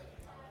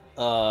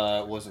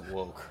 It wasn't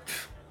woke.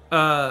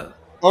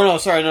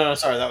 Sorry.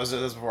 That was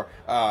before.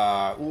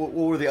 What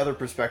were the other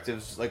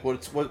perspectives? Like,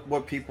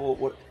 what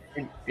people?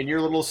 In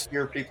your little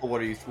sphere of people?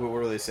 What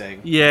are they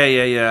saying?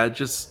 Yeah.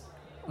 Just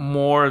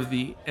more of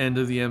the end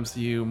of the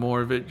MCU.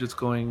 More of it just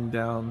going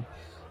down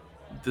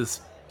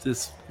this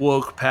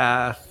woke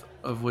path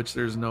of which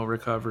there's no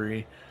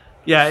recovery.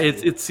 Yeah,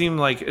 it seemed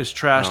like as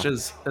trashed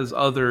as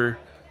other,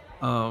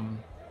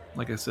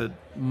 like I said,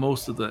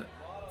 most of the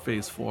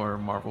Phase 4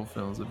 Marvel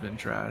films have been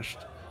trashed.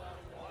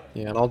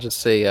 Yeah, and I'll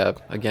just say,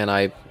 again,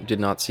 I did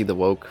not see the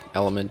woke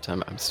element.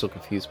 I'm still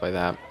confused by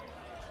that.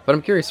 But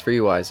I'm curious for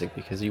you, Isaac,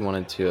 because you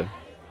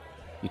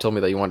told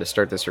me that you wanted to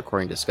start this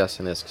recording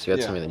discussing this because you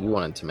had something that you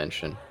wanted to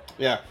mention.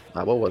 Yeah,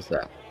 What was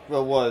that?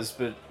 well, it was,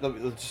 but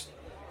let's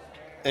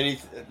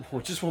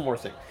just just one more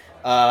thing.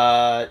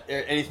 Oh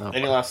Any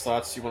boy. last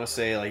thoughts you want to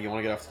say? Like you want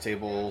to get off the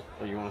table,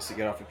 or you want to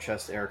get off your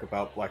chest, Eric,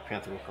 about Black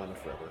Panther: Wakanda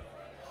Forever?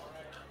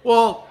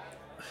 Well,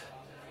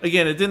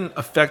 again, it didn't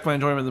affect my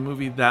enjoyment of the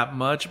movie that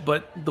much,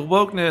 but the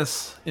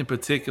wokeness in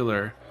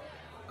particular,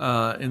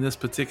 in this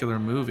particular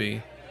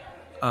movie,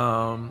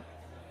 um,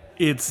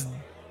 it's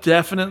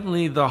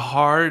definitely the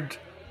hard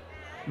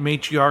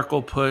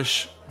matriarchal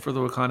push for the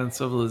Wakandan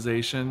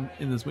civilization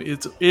in this movie.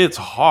 It's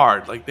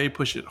hard. Like they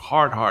push it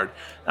hard.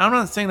 And I'm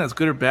not saying that's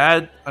good or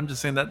bad. I'm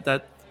just saying that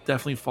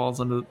definitely falls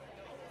under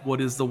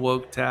what is the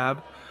woke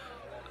tab.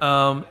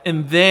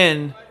 And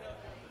then,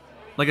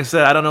 like I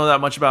said, I don't know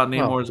that much about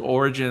Well, Namor's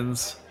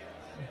origins,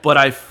 but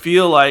I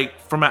feel like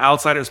from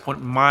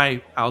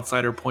my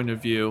outsider point of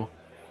view,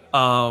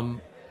 um,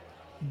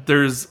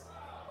 there's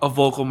a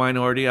vocal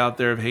minority out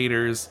there of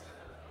haters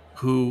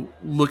who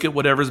look at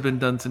whatever's been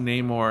done to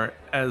Namor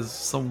as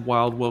some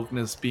wild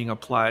wokeness being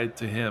applied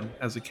to him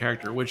as a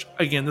character, which,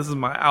 again, this is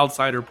my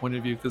outsider point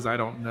of view because I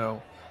don't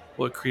know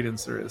what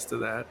credence there is to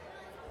that.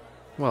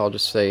 I'll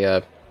just say,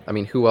 I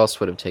mean, who else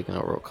would have taken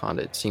over Wakanda?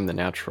 It seemed the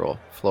natural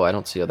flow. I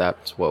don't see how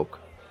that's woke.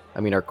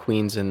 I mean, our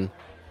queens and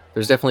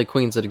there's definitely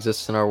queens that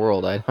exist in our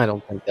world. I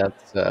don't think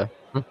that's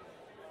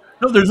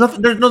No, there's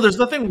nothing. There's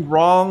nothing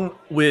wrong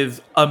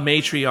with a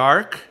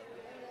matriarch.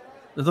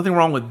 There's nothing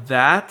wrong with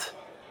that.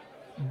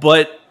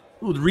 But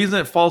the reason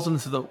it falls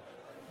into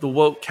the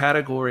woke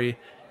category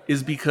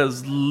is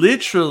because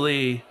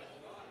literally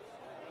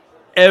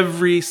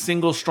every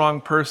single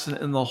strong person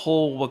in the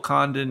whole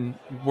Wakandan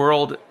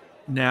world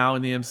now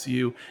in the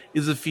MCU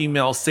is a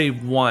female,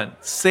 save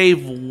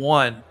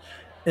one,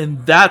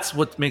 and that's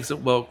what makes it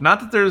woke. Not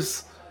that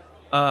there's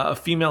a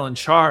female in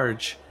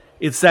charge;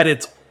 it's that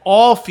it's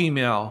all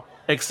female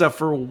except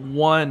for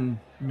one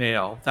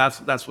male. That's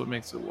what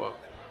makes it woke.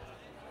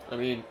 I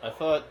mean, I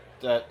thought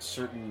that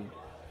certain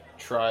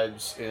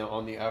tribes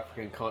on the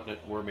African continent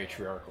were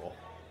matriarchal.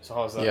 So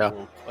how is that yeah.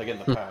 woke? Like in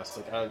the past,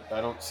 like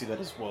I don't see that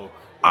as woke.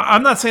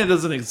 I'm not saying it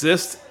doesn't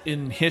exist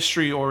in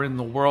history or in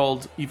the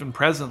world, even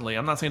presently.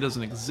 I'm not saying it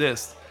doesn't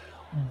exist,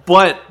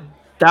 but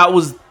that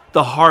was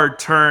the hard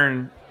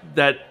turn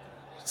that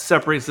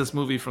separates this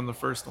movie from the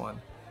first one.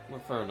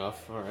 Well, fair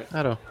enough. All right.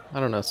 I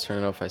don't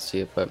necessarily know if I see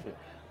it, but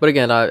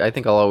again, I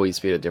think I'll always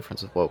be a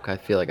difference with woke. I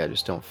feel like I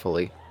just don't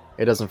fully.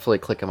 It doesn't fully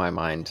click in my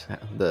mind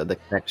the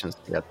connections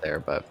to get there,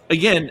 but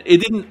Again, it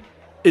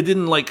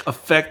didn't like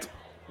affect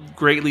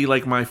greatly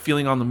like my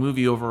feeling on the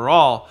movie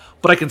overall,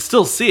 but I can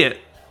still see it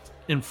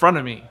in front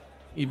of me,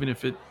 even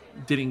if it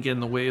didn't get in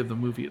the way of the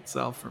movie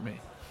itself for me.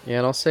 yeah,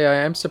 and I'll say I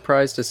am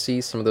surprised to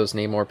see some of those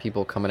Namor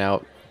people coming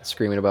out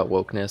screaming about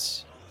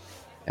wokeness.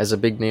 As a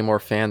big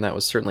Namor fan, that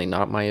was certainly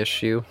not my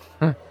issue.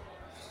 I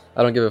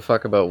don't give a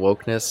fuck about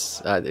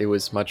wokeness. It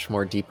was much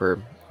more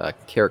deeper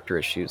character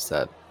issues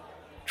that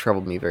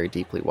troubled me very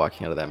deeply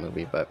walking out of that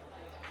movie. But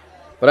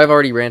I've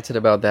already ranted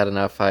about that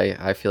enough.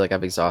 I feel like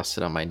I've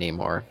exhausted on my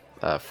Namor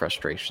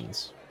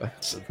frustrations.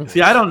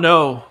 See, I don't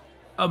know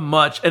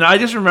much, and I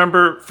just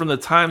remember from the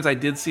times I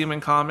did see him in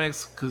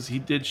comics because he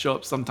did show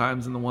up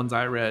sometimes in the ones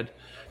I read,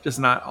 just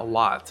not a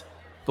lot.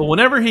 But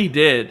whenever he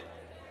did,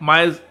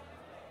 my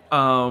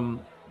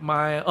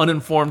my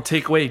uninformed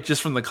takeaway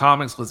just from the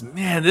comics was,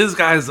 man, this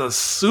guy's a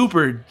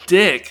super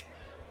dick.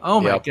 Oh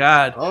my Yep.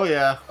 god. Oh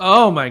yeah.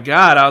 Oh my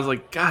god. I was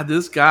like, God,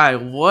 this guy,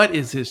 what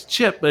is his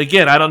chip? But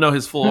again, I don't know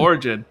his full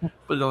origin.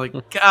 But they're like,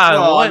 God,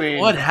 Well, I what mean-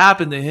 what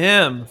happened to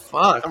him?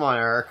 Fuck. Come on,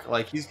 Eric.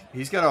 Like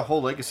he's got a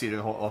whole legacy to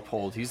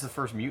uphold. He's the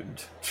first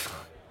mutant.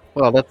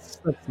 Well, that's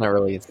not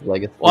really its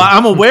legacy. Well,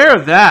 I'm aware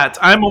of that.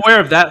 I'm aware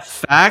of that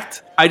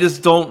fact. I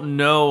just don't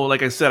know,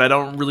 like I said, I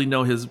don't really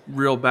know his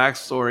real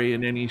backstory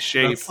in any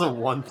shape. That's the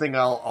one thing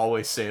I'll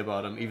always say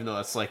about him, even though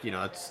that's like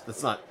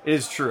that's not. It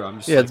is true. I'm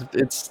just Yeah, like,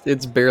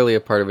 it's barely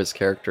a part of his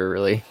character,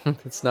 really.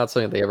 It's not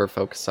something they ever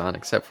focus on,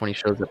 except when he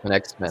shows up in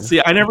X-Men.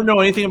 See, I never know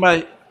anything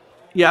about.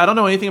 Yeah, I don't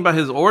know anything about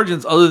his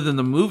origins other than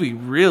the movie,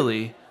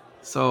 really.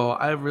 So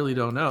I really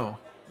don't know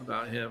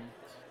about him.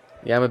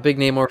 Yeah, I'm a big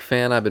Namor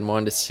fan. I've been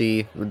wanting to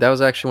see. That was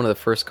actually one of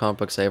the first comic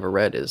books I ever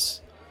read. Is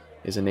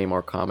a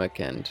Namor comic,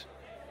 and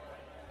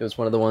it was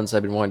one of the ones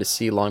I've been wanting to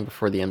see long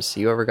before the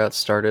MCU ever got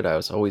started. I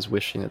was always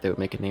wishing that they would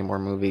make a Namor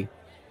movie,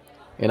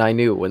 and I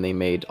knew when they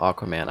made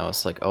Aquaman, I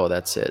was like, oh,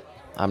 that's it.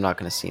 I'm not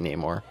going to see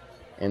Namor.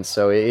 And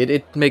so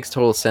it makes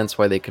total sense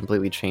why they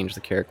completely changed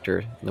the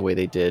character in the way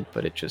they did,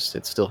 but it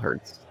still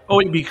hurts. Oh,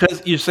 wait,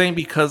 because you're saying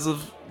because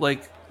of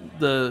like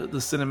the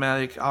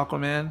cinematic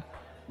Aquaman,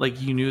 like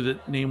you knew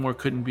that Namor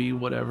couldn't be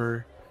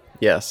whatever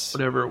Yes.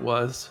 it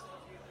was.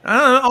 I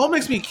don't know. It all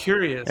makes me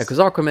curious. Yeah, because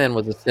Aquaman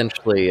was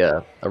essentially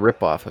a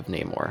ripoff of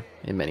Namor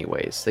in many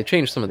ways. They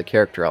changed some of the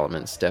character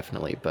elements,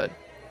 definitely, but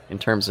in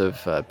terms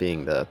of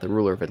being the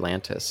ruler of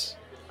Atlantis.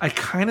 I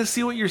kind of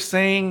see what you're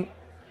saying.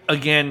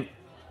 Again,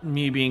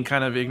 me being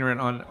kind of ignorant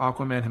on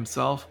Aquaman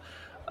himself,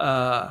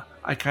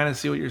 I kind of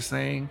see what you're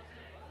saying,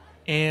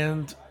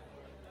 and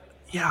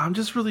yeah, I'm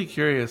just really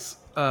curious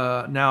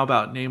now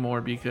about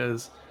Namor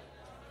because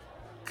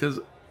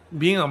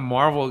being a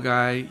Marvel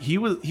guy,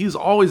 he's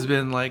always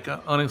been like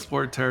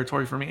unexplored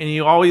territory for me, and he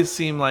always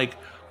seemed like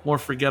more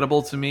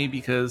forgettable to me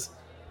because,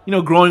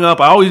 growing up,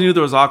 I always knew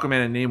there was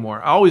Aquaman and Namor.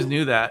 I always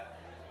knew that,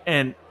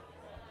 and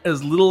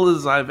as little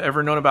as I've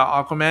ever known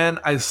about Aquaman,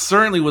 I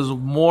certainly was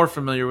more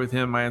familiar with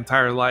him my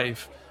entire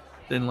life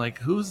than like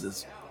who's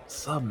this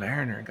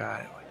Submariner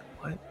guy?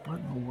 Like what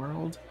in the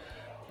world?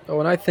 Oh,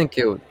 and I think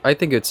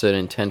it's an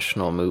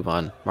intentional move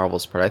on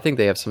Marvel's part. I think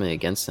they have something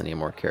against the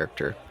Namor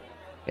character,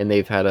 and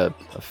they've had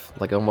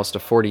like almost a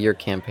 40-year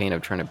campaign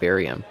of trying to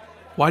bury him.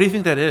 Why do you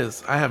think that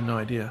is? I have no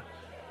idea.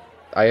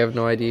 I have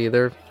no idea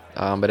either.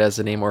 But as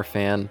a Namor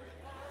fan,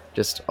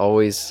 just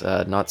always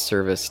not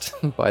serviced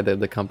by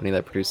the company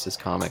that produces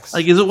comics.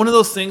 Like, is it one of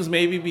those things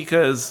maybe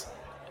because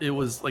it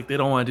was like they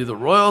don't want to do the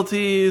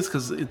royalties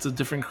because it's a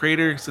different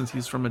creator since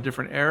he's from a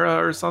different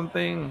era or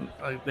something?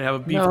 Like they have a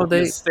beef with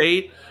the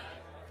estate.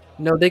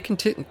 No,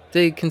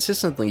 they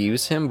consistently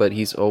use him, but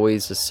he's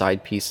always a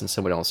side piece in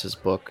someone else's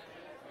book.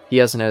 He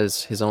hasn't had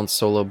his own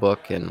solo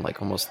book in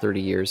like almost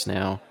 30 years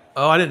now.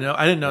 Oh, I didn't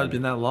know it'd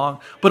been that long.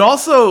 But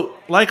also,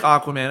 like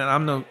Aquaman, and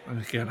I'm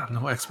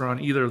no expert on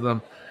either of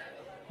them,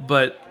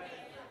 but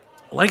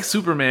like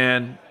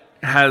Superman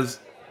has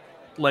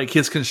like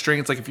his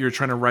constraints. Like if you're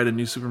trying to write a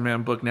new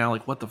Superman book now,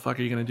 like what the fuck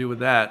are you going to do with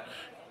that?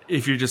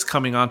 If you're just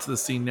coming onto the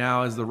scene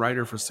now as the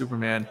writer for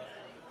Superman,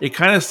 it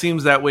kind of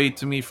seems that way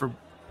to me for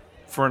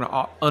an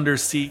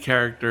undersea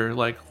character.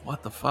 Like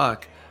what the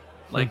fuck?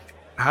 Like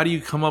how do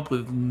you come up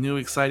with new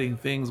exciting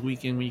things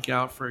week in week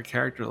out for a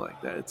character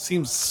like that? It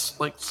seems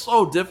like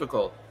so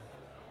difficult.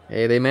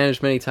 Hey, they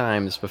managed many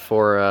times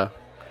before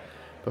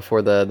the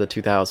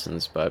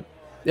 2000s, but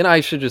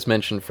I should just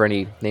mention for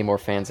any Namor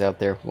fans out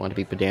there who want to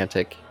be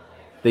pedantic,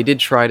 they did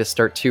try to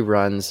start 2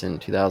 runs in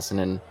 2000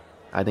 and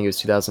I think it was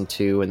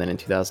 2002 and then in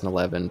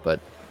 2011, but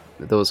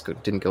those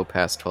didn't go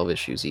past 12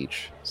 issues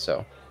each.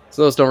 So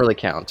those don't really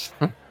count.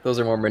 Those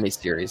are more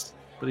miniseries.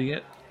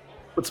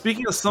 But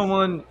speaking of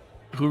someone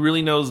who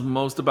really knows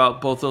most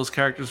about both those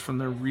characters from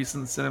their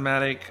recent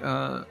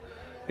cinematic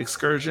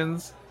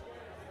excursions,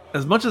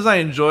 as much as I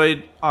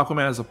enjoyed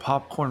Aquaman as a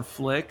popcorn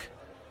flick,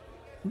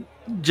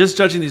 just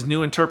judging these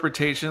new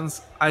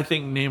interpretations, I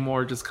think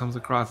Namor just comes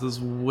across as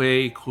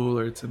way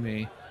cooler to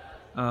me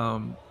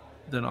than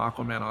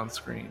Aquaman on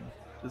screen.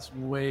 Just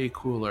way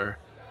cooler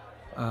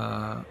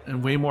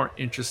and way more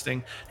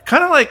interesting.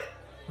 Kind of like,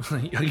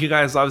 you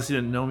guys obviously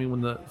didn't know me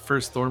when the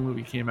first Thor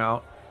movie came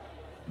out,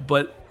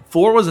 but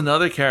Thor was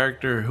another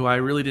character who I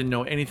really didn't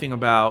know anything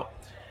about.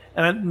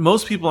 And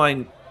most people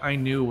I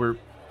knew were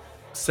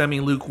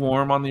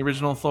semi-lukewarm on the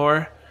original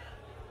Thor.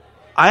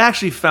 I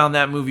actually found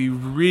that movie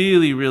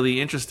really,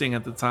 really interesting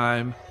at the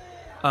time,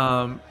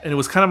 and it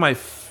was kind of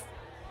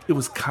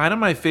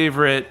my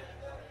favorite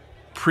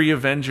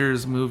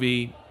pre-Avengers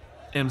movie,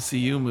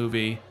 MCU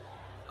movie.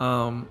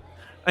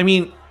 I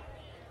mean,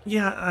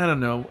 yeah, I don't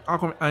know.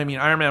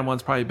 Iron Man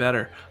 1's probably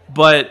better,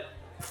 but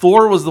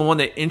Thor was the one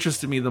that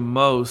interested me the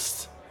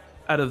most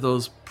out of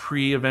those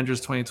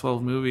pre-Avengers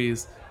 2012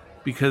 movies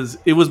because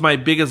it was my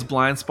biggest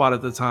blind spot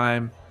at the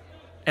time.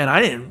 And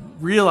I didn't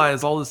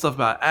realize all this stuff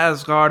about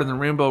Asgard and the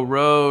Rainbow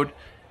Road.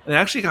 And it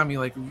actually got me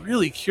like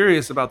really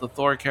curious about the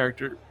Thor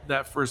character,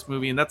 that first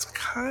movie. And that's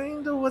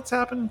kind of what's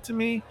happened to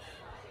me,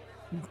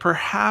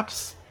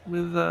 perhaps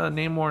with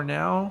Namor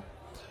now.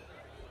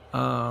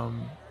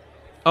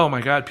 Oh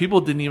my God, people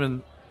in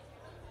the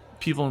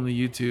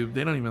YouTube,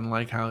 they don't even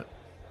like how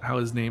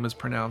his name is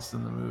pronounced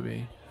in the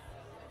movie.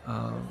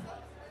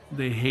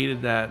 They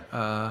hated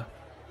that.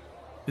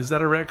 Is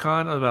that a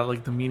retcon about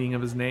like the meaning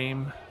of his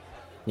name?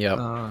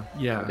 Yeah.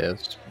 Yeah. It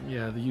is.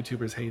 Yeah, the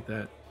YouTubers hate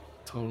that.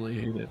 Totally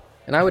hate it.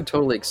 And I would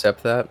totally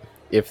accept that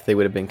if they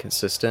would have been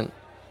consistent.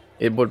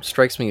 What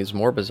strikes me as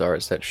more bizarre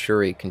is that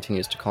Shuri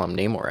continues to call him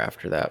Namor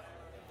after that.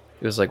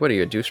 It was like, what are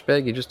you, a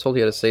douchebag? You just told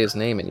you how to say his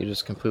name and you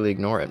just completely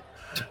ignore it.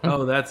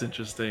 Oh, that's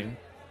interesting.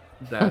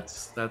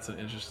 That's an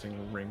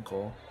interesting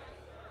wrinkle.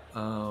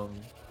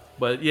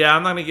 But yeah,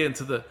 I'm not gonna get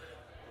into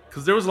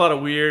because there was a lot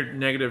of weird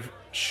negative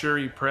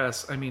Shuri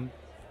press. I mean,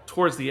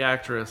 towards the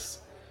actress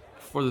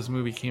before this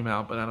movie came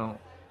out, but I don't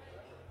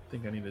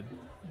think I need to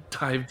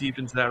dive deep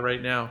into that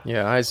right now.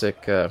 Yeah,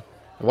 Isaac,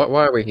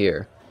 why are we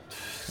here?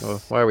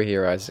 Well, why are we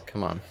here, Isaac?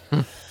 Come on.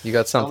 You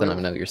got something I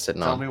know you're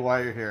sitting on. Tell me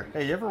why you're here.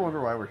 Hey, you ever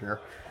wonder why we're here?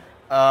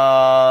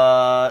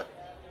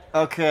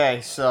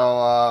 Okay,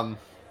 so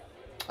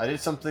I did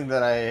something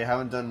that I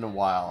haven't done in a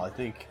while. I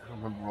think I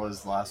don't remember what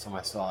was the last time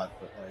I saw it,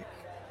 but like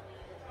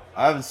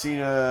I haven't seen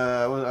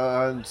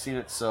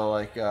it. So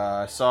like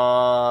I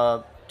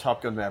saw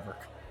Top Gun Maverick.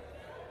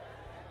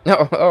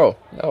 No,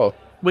 oh.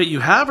 Wait, you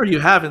have or you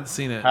haven't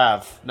seen it? I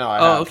have.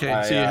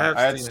 Okay, so you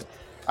have seen it.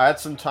 I had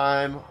some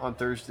time on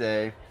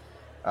Thursday,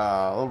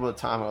 a little bit of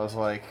time. I was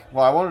like,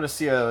 well, I wanted to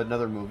see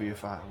another movie.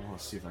 I want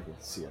to see if I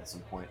could see it at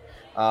some point.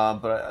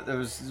 But there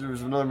was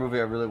another movie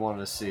I really wanted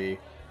to see,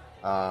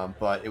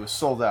 but it was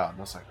sold out, and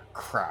I was like,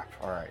 crap.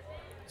 All right.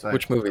 So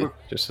which movie?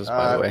 Just as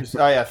by the way.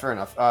 Oh yeah, fair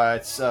enough.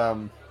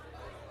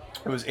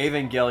 It was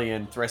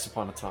Evangelion: Thrice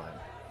Upon a Time.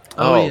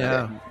 Oh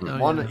yeah.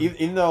 Okay.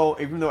 Even though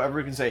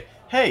everyone can say,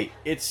 hey,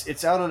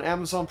 it's out on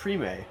Amazon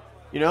Prime.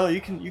 You know,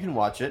 you can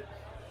watch it.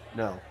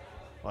 No,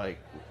 like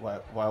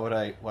why would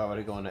I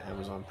go into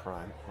Amazon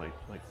Prime? Like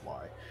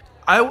why?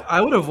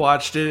 I would have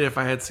watched it if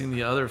I had seen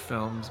the other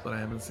films, but I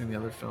haven't seen the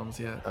other films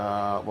yet.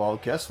 Well,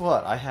 guess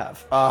what? I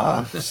have.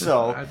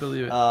 So, I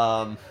believe it.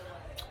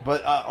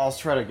 but I'll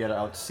try to get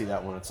out to see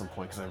that one at some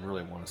point because I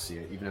really want to see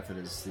it, even if it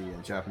is the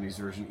Japanese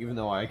version. Even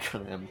though I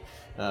kind of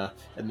am,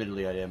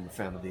 admittedly, I am a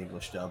fan of the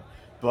English dub.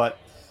 But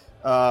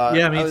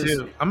Yeah, me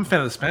too. I'm a fan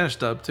of the Spanish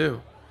dub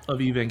too of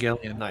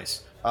Evangelion.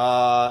 Nice.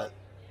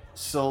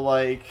 So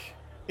like,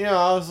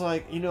 I was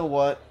like, you know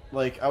what?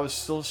 Like, I was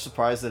still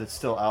surprised that it's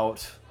still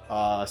out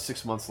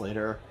 6 months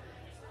later.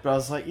 But I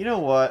was like, you know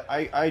what?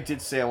 I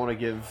did say I want to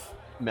give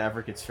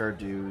Maverick its fair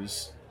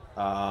dues.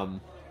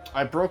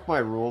 I broke my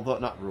rule, though,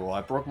 not rule.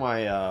 I broke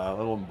my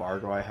little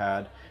embargo I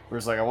had. Where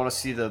it's like, I want to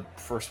see the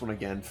first one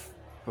again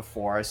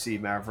before I see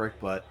Maverick,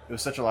 but it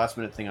was such a last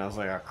minute thing. I was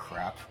like, oh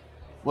crap,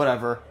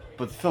 whatever.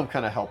 But the film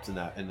kind of helped in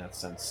that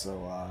sense.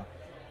 So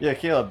yeah,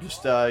 Caleb,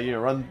 just go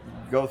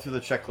through the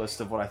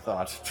checklist of what I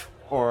thought,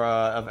 or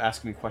of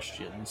asking me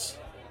questions.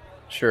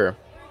 Sure.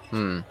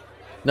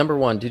 Number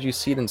one, did you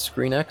see it in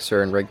Screen X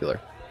or in regular?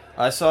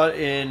 I saw it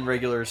in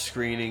regular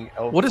screening.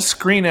 What is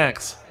Screen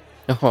X?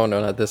 Oh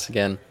no, not this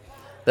again.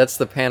 That's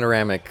the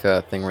panoramic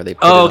thing where they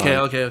put Oh, it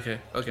on. okay.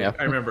 Yeah.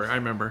 I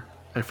remember.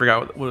 I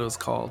forgot what it was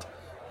called.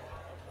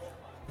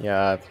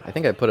 Yeah, I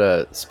think I put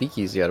a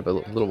Speakeasy out a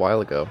little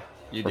while ago.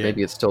 You Or did.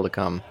 maybe it's still to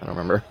come. I don't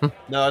remember.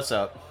 No, it's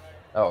out.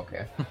 Oh,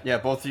 okay. Yeah,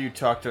 both of you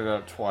talked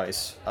about it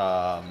twice.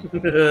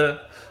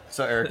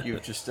 So Eric,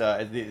 you've just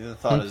the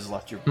thought has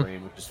left your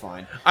brain, which is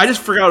fine. I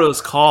just forgot what it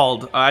was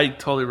called. I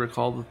totally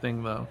recall the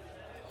thing though.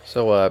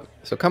 So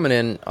coming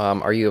in,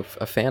 are you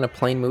a fan of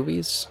plane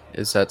movies?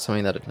 Is that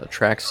something that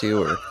attracts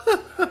you, or?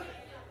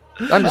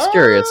 I'm just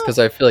curious because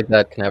I feel like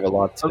that can have a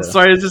lot to. I'm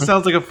sorry, it just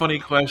sounds like a funny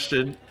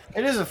question.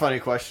 It is a funny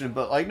question,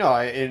 but like no,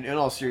 in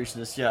all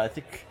seriousness, yeah, I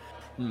think.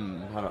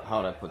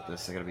 How do I put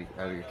this? I gotta be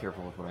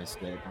careful with what I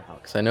say.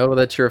 Because I know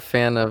that you're a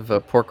fan of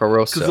Porco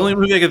Rosso. Because the only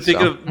movie I can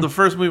think of, the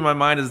first movie in my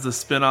mind is the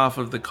spin-off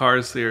of the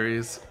Cars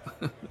series.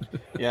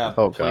 Yeah.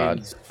 Oh, God.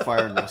 Planes,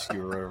 Fire and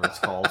Rescue, or whatever it's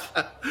called.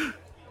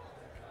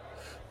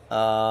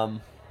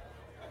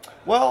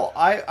 Well,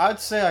 I'd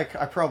say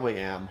I probably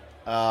am.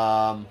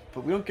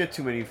 But we don't get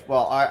too many.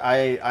 Well,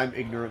 I'm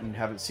ignorant and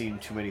haven't seen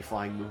too many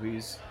flying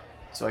movies,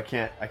 so I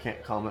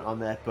can't comment on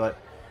that. But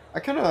I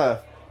kind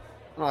of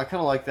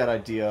like that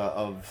idea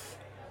of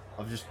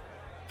just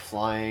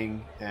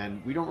flying,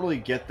 and we don't really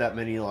get that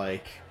many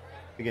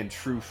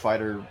true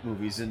fighter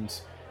movies. And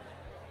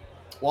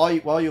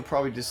while you'll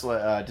probably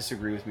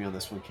disagree with me on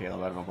this one,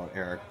 Caleb, I don't know about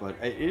Eric, but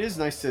it is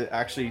nice to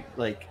actually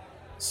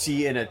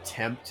see an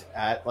attempt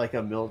at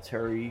a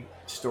military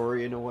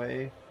story in a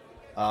way.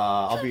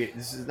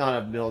 This is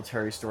not a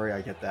military story,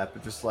 I get that,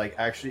 but just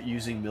actually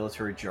using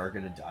military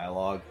jargon and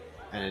dialogue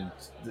and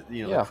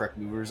the correct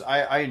maneuvers.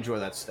 I enjoy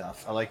that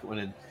stuff. I like it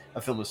when a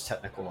film is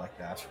technical like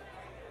that.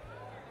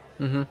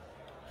 Mm-hmm.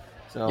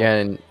 So yeah,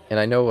 and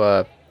I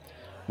know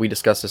we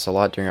discussed this a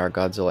lot during our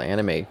Godzilla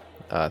anime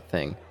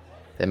thing.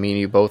 I mean,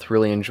 you both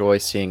really enjoy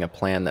seeing a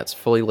plan that's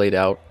fully laid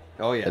out.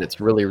 Oh yeah, that it's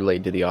really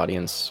relayed to the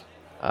audience.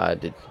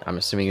 I'm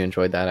assuming you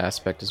enjoyed that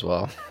aspect as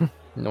well,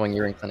 knowing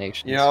your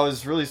inclinations. I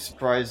was really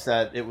surprised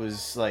that it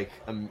was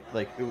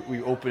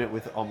we open it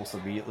with almost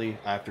immediately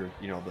after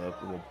the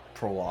little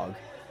prologue.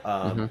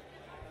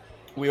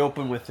 We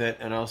open with it,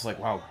 and I was like,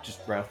 wow,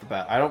 just right off the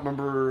bat. I don't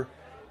remember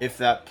if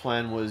that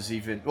plan was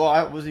even.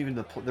 Well, it wasn't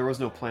even there was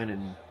no plan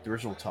in the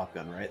original Top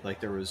Gun, right?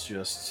 There was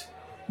just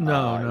it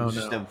was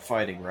just them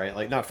fighting,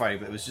 right? Not fighting,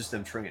 but it was just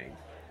them training,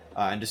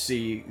 and to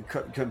see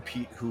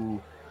compete who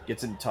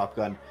gets into Top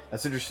Gun.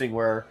 That's interesting.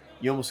 Where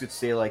you almost could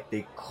say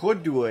they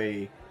could do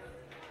a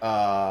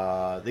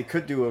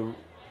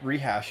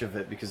rehash of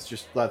it, because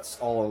just that's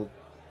all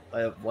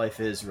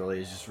life is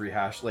just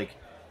rehash.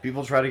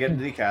 People try to get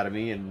into the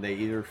academy and they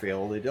either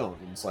fail or they don't.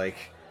 And it's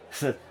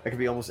that could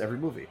be almost every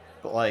movie.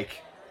 But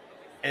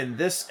in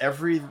this,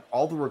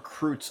 all the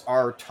recruits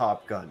are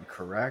Top Gun,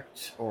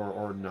 correct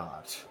or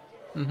not?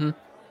 Mm-hmm.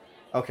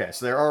 Okay,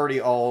 so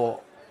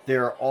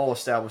they're all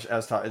established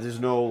as Top. There's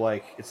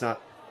no it's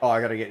not. Oh, I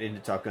gotta get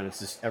into Top Gun. It's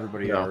just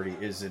everybody already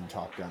is in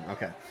Top Gun.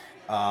 Okay.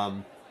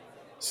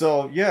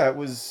 So yeah, it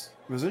was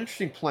an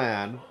interesting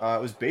plan.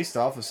 It was based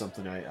off of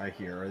something I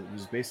hear. It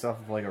was based off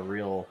of a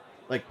real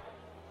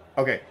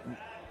okay,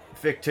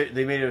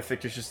 they made it a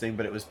fictitious thing,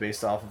 but it was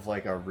based off of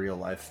a real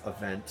life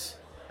event.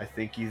 I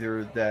think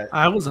either that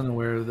I wasn't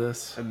aware of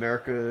this.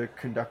 America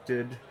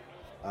conducted.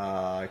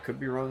 I could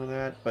be wrong on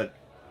that, but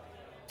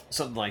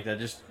something like that.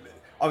 Just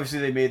obviously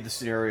they made the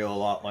scenario a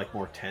lot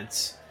more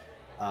tense.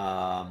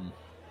 But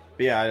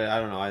yeah, I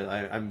don't know.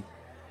 I'm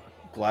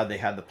glad they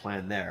had the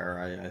plan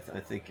there. I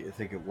think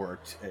it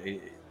worked.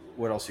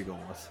 What else are you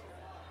going with?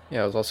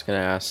 Yeah, I was also going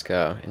to ask,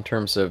 in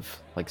terms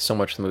of so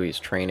much of the movie's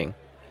training.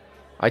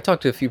 I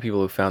talked to a few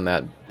people who found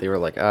that they were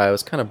like, it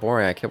was kind of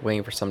boring. I kept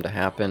waiting for something to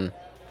happen.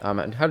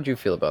 And how did you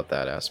feel about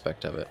that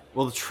aspect of it?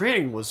 Well, the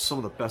training was some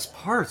of the best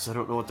parts. I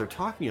don't know what they're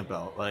talking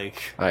about. I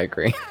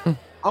agree.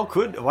 How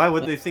could? Why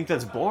would they think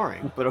that's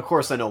boring? But of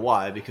course, I know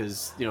why,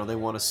 because they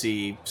want to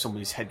see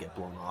somebody's head get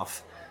blown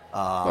off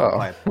Oh,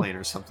 by a plane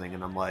or something,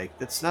 and I'm like,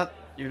 that's not.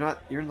 You're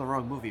not. You're in the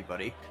wrong movie,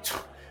 buddy.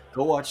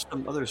 Go watch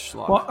some other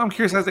schlock. Well, I'm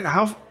curious, Isaac,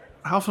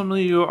 how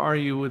familiar are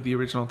you with the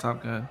original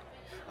Top Gun?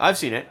 I've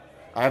seen it.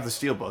 I have the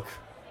steelbook.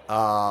 Oh,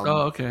 Um,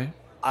 okay.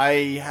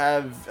 I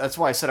have. That's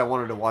why I said I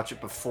wanted to watch it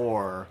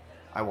before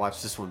I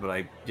watched this one, but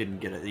I didn't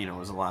get it. It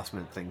was a last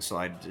minute thing, so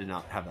I did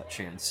not have that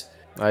chance.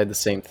 I had the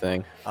same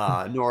thing.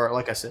 Nor,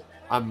 like I said,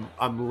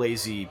 I'm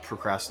lazy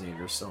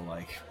procrastinator, so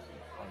like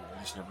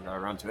I just never got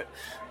around to it.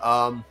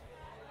 Um,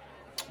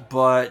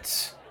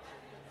 but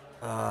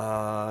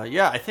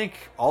yeah, I think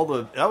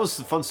that was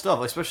the fun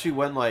stuff, especially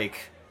when like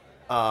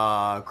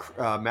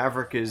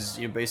Maverick is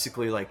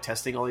basically like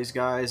testing all these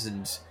guys,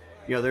 and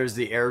there's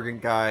the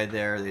arrogant guy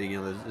there,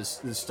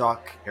 the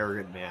stock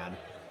arrogant man.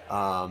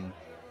 Um,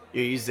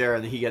 he's there,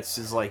 and he gets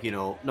his like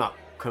not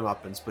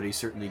comeuppance, but he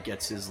certainly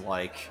gets his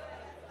like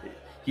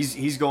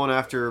he's going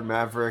after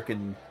Maverick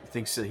and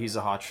thinks that he's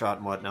a hotshot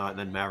and whatnot, and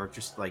then Maverick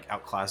just like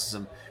outclasses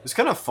him. It's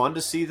kind of fun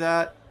to see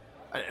that.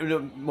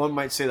 One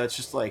might say that's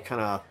just like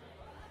kind of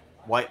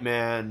white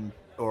man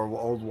or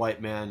old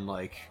white man,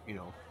 like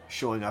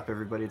showing up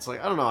everybody. It's like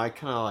I don't know. I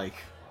kind of like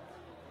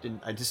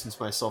didn't. I distanced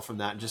myself from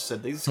that and just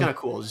said it's kind of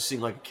cool. Just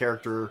seeing like a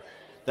character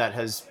that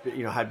has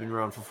had been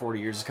around for 40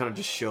 years. It kind of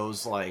just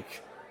shows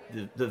like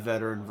the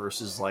veteran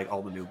versus like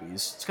all the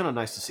newbies. It's kind of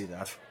nice to see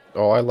that.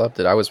 Oh, I loved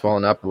it. I was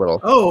welling up a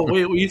little. Oh,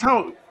 wait,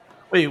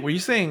 were you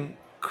saying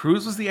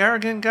Cruz was the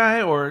arrogant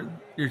guy, or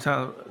you're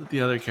talking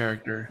the other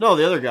character? No,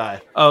 the other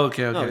guy. Oh,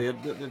 okay. No,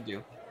 the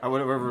dude.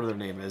 Whatever their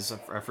name is,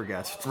 I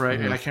forget. Right,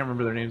 Mhm. I can't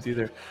remember their names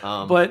either.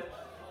 Um, But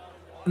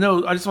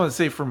no, I just want to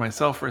say for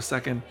myself for a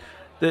second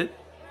that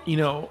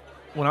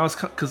when I was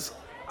because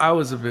I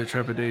was a bit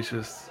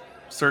trepidatious,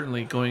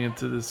 certainly going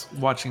into this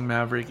watching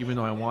Maverick, even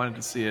though I wanted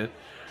to see it,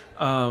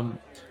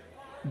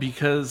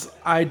 because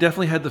I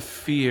definitely had the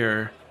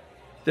fear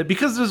that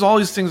because there's all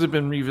these things that have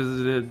been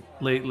revisited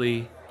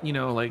lately,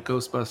 like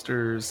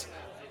Ghostbusters,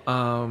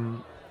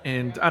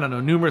 and I don't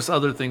know, numerous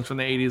other things from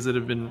the 80s that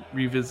have been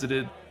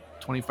revisited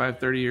 25,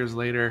 30 years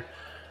later.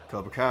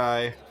 Cobra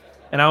Kai.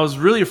 And I was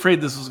really afraid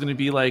this was going to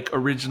be like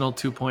original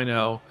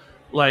 2.0,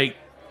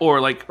 or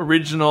like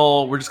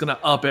original, we're just going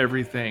to up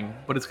everything,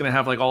 but it's going to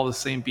have like all the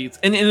same beats.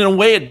 And in a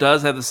way, it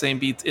does have the same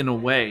beats in a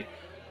way.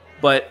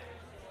 But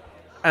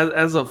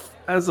as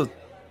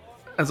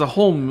a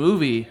whole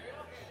movie,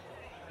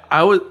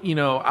 I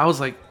was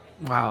like,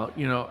 wow,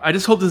 I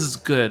just hope this is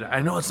good.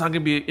 I know it's not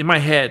going to be in my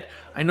head.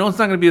 I know it's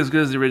not going to be as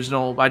good as the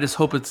original, but I just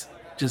hope it's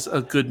just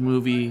a good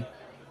movie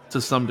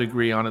to some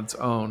degree on its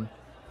own.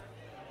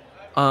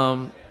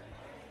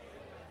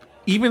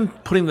 Even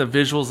putting the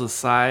visuals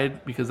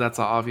aside, because that's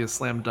an obvious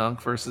slam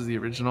dunk versus the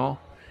original,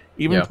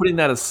 even Yeah. putting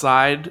that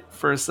aside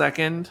for a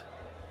second,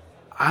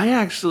 I'm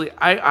actually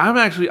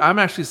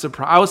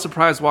surprised. I was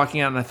surprised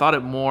walking out, and I thought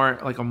it more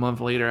like a month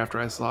later after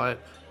I saw it.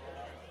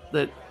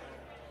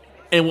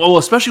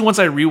 Especially once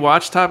I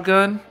rewatched Top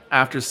Gun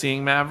after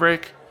seeing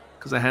Maverick,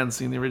 because I hadn't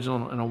seen the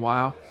original in a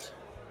while.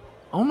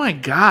 Oh my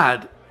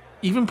god!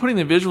 Even putting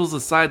the visuals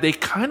aside, they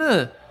kind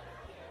of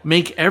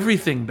make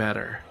everything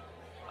better.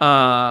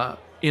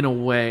 In a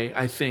way,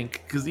 I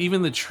think, because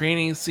even the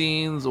training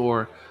scenes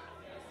or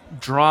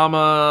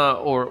drama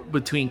or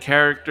between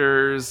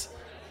characters,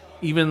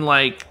 even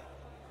like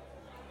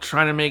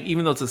trying to make,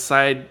 even though it's a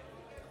side,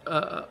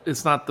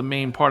 it's not the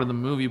main part of the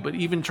movie, but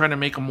even trying to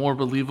make a more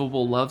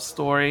believable love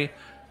story,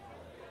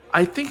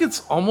 I think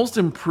it's almost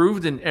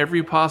improved in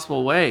every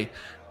possible way.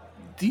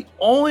 The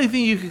only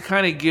thing you could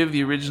kind of give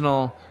the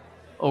original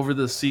over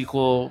the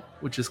sequel,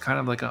 which is kind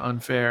of like an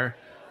unfair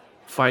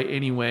fight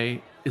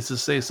anyway, is to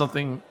say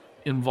something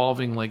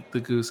involving like the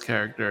Goose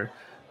character.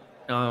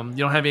 You don't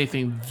have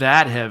anything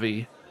that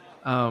heavy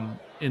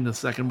in the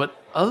second, but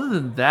other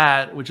than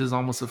that, which is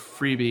almost a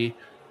freebie,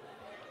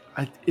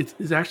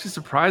 it actually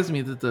surprised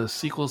me that the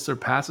sequel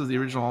surpasses the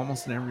original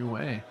almost in every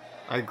way.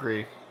 I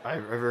agree. I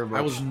very much.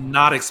 I was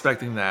not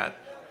expecting that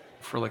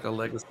for like a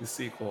legacy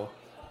sequel.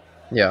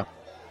 Yeah.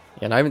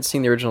 And I haven't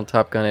seen the original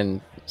Top Gun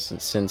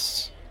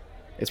since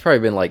it's probably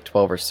been like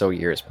 12 or so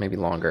years, maybe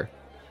longer.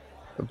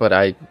 But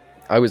I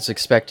was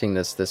expecting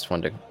this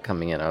one to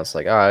coming in. I was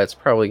like, it's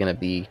probably going to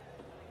be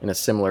in a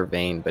similar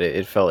vein, but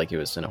it felt like it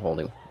was in a whole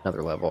new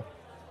another level.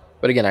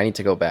 But again, I need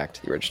to go back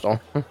to the original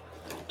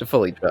to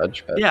fully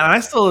judge. But Yeah, and I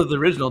still love the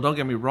original. Don't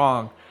get me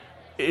wrong;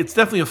 it's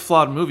definitely a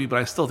flawed movie, but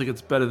I still think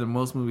it's better than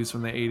most movies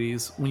from the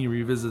 '80s when you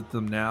revisit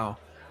them now.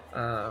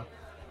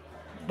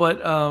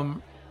 But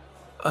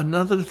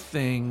another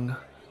thing,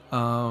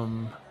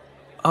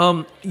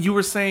 you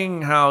were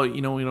saying how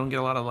we don't get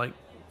a lot of like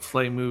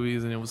flight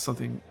movies, and it was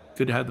something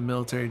good to have the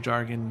military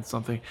jargon and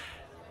something.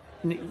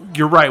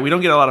 You're right. We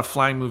don't get a lot of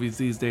flying movies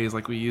these days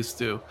like we used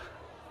to,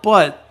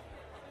 but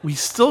we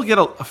still get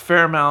a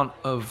fair amount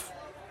of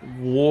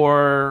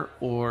war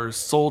or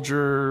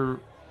soldier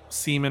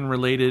seaman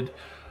related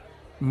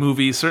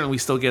movies. Certainly we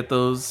still get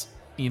those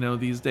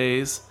these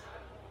days.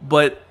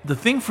 But the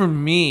thing for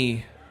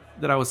me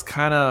that I was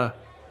kind of,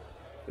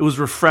 it was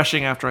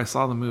refreshing after I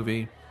saw the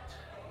movie.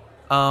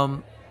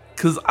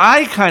 Because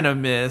I kind of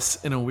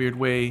miss, in a weird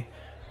way,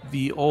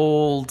 the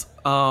old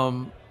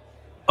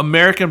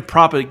American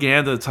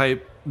propaganda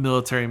type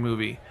military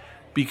movie,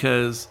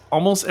 because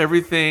almost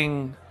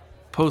everything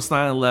post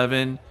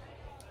 9/11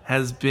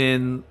 has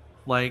been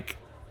like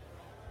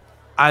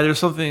either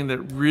something that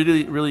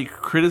really really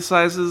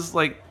criticizes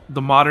like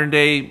the modern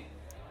day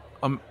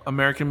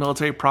American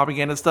military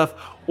propaganda stuff,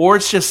 or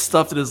it's just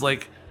stuff that is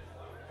like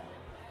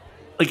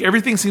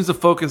everything seems to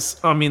focus.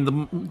 I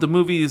mean, the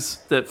movies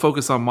that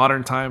focus on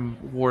modern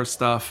time war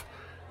stuff,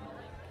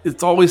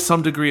 it's always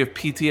some degree of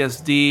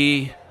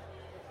PTSD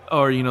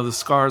or the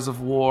scars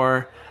of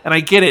war. And I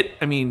get it.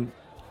 I mean,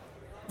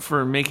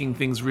 for making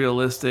things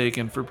realistic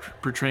and for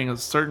portraying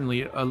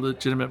certainly a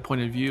legitimate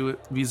point of view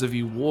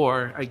vis-a-vis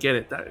war, I get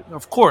it, that,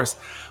 of course.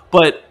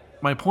 But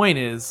my point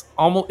is,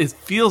 it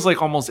feels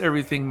like almost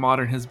everything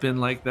modern has been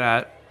like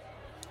that,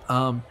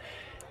 and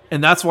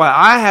that's why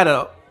I had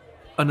a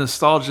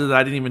nostalgia that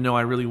I didn't even know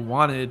I really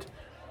wanted.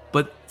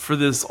 But for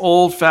this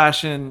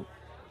old-fashioned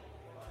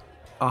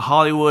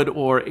Hollywood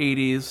or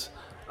 80s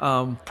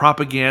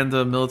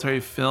propaganda military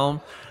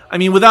film, I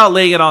mean, without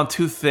laying it on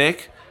too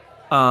thick,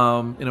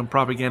 in a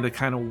propaganda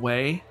kind of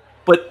way.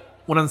 But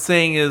what I'm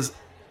saying is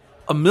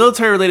a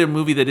military-related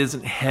movie that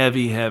isn't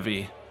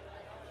heavy.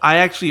 I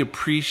actually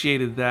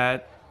appreciated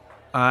that.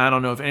 I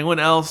don't know if anyone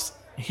else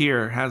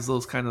here has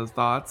those kind of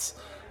thoughts,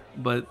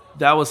 but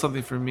that was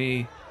something for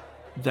me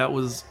that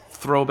was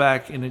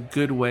throwback in a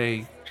good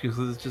way, because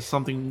it's just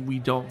something we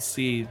don't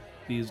see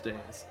these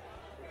days.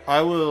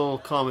 I will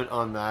comment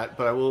on that,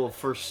 but I will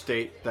first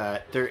state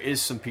that there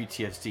is some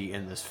PTSD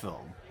in this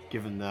film,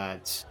 given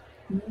that...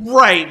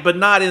 Right, but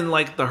not in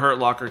like the Hurt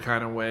Locker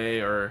kind of way,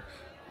 or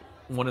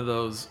one of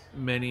those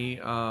many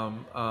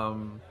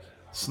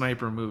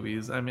sniper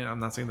movies. I mean, I'm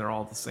not saying they're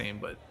all the same,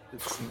 but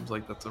it seems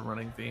like that's a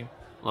running theme.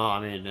 Well,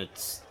 I mean,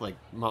 it's like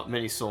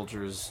many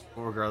soldiers,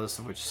 regardless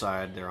of which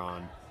side they're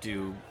on,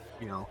 do,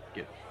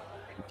 get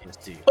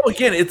PTSD. Oh,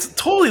 again, it's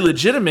totally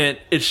legitimate.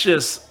 It's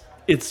just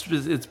it's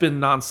been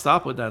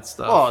nonstop with that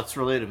stuff. Oh, it's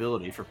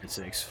relatability, for Pete's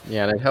sakes.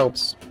 Yeah, and it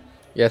helps.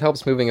 Yeah, it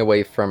helps moving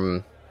away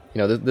from,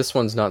 this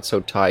one's not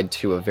so tied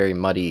to a very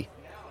muddy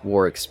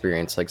war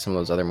experience like some of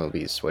those other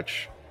movies,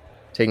 which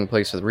taking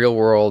place with real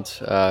world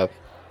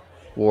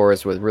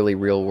wars with really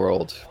real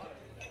world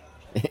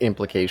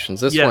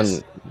implications. This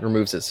one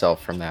removes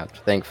itself from that,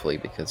 thankfully,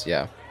 because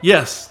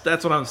Yes,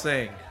 that's what I'm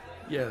saying.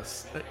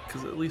 Yes,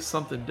 because at least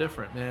something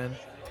different, man.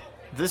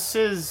 This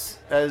is,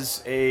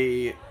 as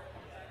a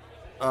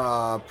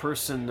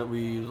person that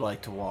we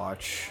like to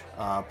watch,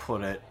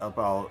 put it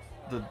about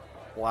the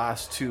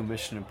last two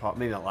Mission Impossible,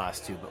 maybe not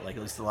last two, but like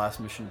at least the last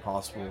Mission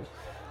Impossible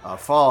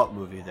Fallout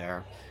movie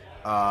there,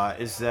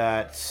 is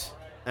that,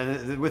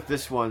 and with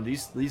this one,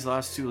 these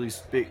last two,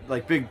 these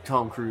big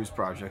Tom Cruise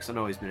projects, I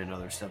know he's been in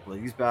other stuff, but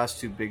like these last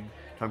two big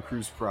Tom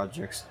Cruise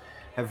projects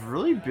have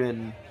really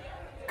been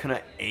kind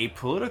of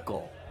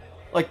apolitical.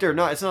 Like they're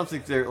not, it's not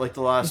like they're like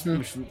the last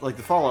Mission, like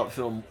the Fallout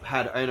film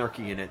had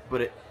anarchy in it,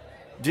 but it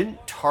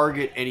didn't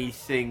target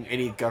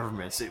any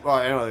governments. Well,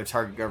 I know they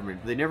target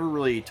government, but they never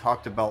really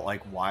talked about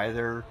like why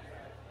they're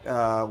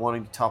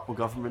wanting to topple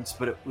governments,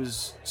 but it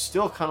was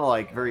still kind of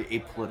like very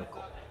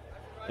apolitical.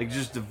 Like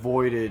just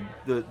avoided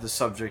the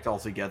subject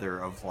altogether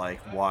of like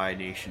why a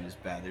nation is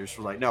bad. They just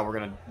were like, no, we're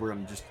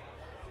gonna just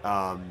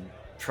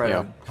try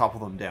to topple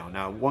them down.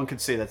 Now one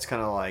could say that's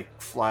kind of like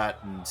flat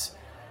and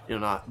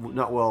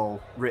not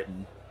well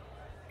written,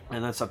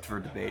 and that's up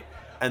for debate.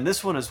 And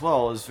this one as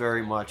well is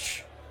very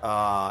much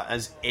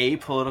as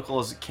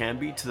apolitical as it can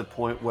be, to the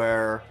point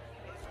where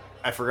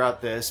I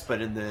forgot this,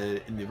 but in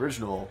the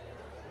original,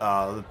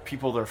 the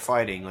people they're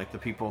fighting, like the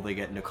people they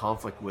get into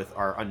conflict with,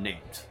 are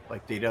unnamed.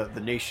 Like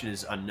the nation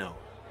is unknown.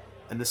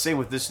 And the same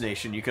with this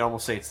nation. You can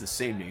almost say it's the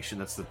same nation.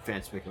 That's the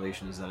fan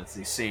speculation, is that it's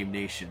the same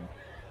nation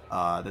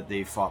that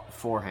they fought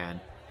beforehand.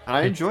 And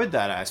I enjoyed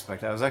that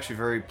aspect. I was actually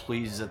very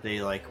pleased that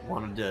they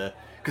wanted to,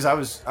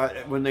 because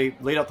when they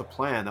laid out the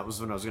plan, that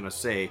was when I was going to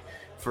say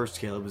first,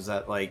 Caleb, was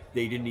that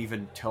they didn't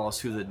even tell us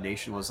who the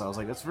nation was. I was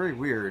like, that's very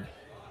weird.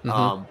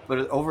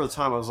 But over the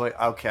time, I was like,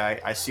 okay,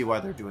 I see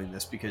why they're doing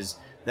this, because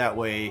that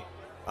way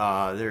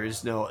there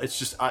is no, it's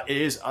just it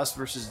is us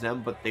versus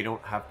them, but they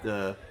don't have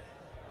to.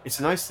 It's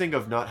a nice thing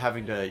of not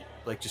having to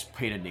just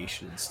paint a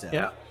nation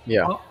instead.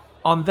 Yeah.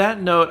 On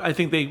that note, I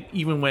think they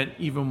went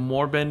even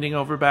more bending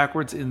over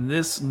backwards in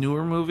this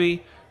newer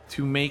movie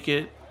to make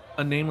it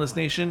a nameless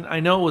nation.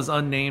 I know it was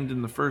unnamed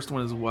in the first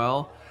one as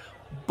well,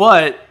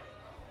 but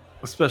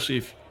especially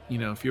if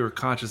you were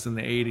conscious in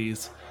the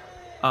 80s,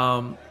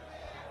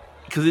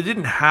 because it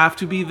didn't have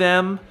to be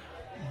them,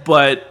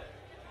 but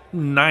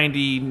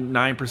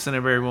 99% of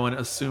everyone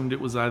assumed it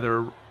was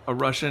either a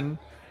Russian,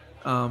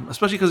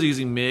 especially because they're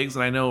using MiGs,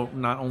 and I know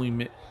not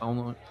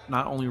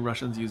only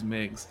Russians use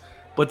MiGs,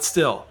 but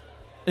still,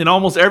 in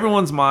almost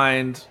everyone's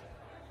mind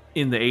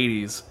in the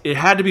 80s, it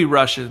had to be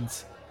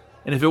Russians,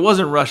 and if it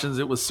wasn't Russians,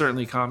 it was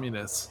certainly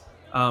communists,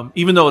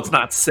 even though it's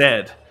not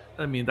said.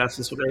 I mean, that's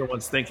just what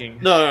everyone's thinking.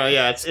 No,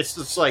 yeah, it's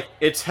just like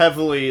it's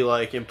heavily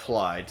like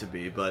implied to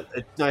be, but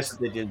it's nice that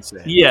they didn't say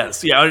it.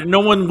 Yes, yeah. No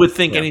one would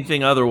think Yeah.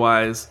 anything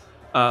otherwise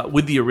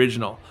with the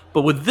original,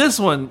 but with this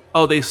one,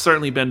 oh, they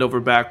certainly bend over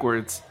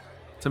backwards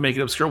to make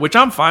it obscure, which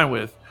I'm fine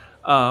with.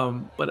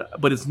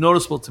 But it's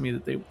noticeable to me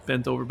that they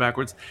bent over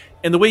backwards,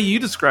 and the way you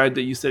described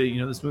it, you said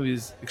this movie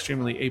is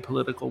extremely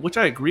apolitical, which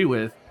I agree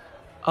with.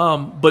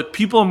 But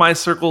people in my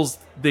circles,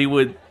 they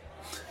would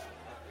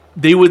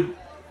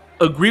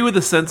agree with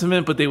the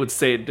sentiment, but they would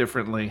say it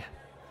differently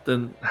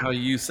than how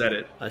you said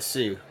it. I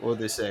see. What would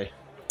they say?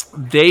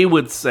 They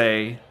would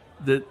say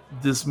that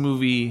this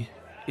movie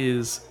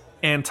is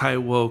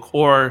anti-woke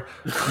or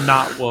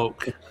not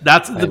woke.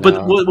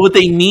 But what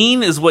they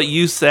mean is what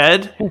you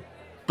said,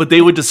 but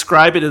they would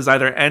describe it as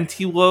either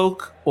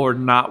anti-woke or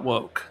not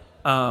woke.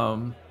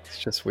 It's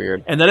just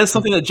weird. And that is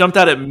something that jumped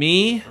out at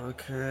me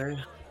Okay.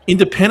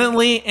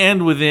 independently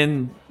and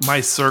within my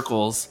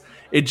circles.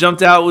 It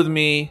jumped out with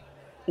me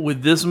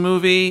with this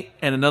movie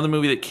and another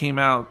movie that came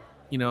out,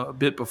 a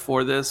bit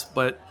before this,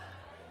 but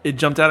it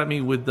jumped out at me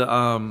with the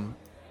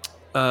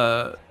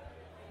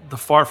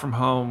Far From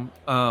Home.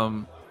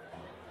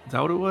 Is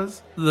that what it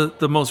was?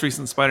 The most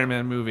recent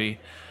Spider-Man movie.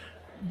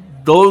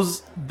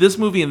 This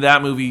movie and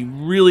that movie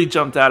really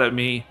jumped out at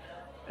me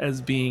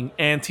as being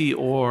anti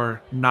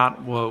or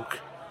not woke,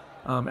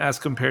 as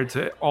compared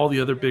to all the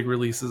other big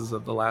releases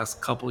of the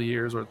last couple of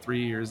years or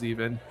 3 years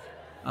even.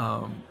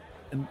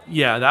 And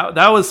yeah,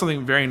 that was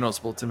something very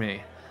noticeable to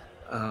me,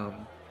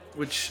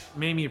 which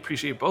made me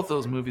appreciate both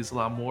those movies a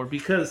lot more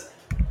because,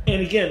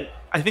 and again,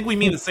 I think we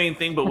mean the same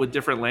thing but with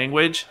different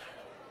language.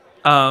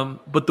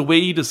 But the way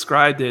you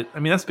described it, I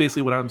mean, that's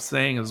basically what I'm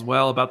saying as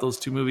well about those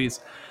two movies,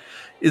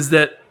 is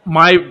that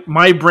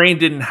my brain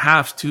didn't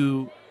have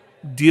to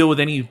deal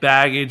with any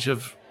baggage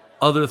of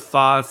other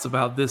thoughts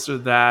about this or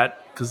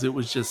that because it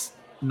was just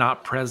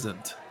not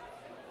present.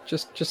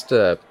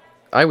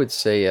 I would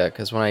say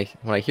because when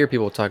I hear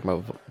people talking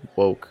about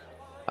woke,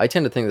 I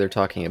tend to think they're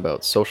talking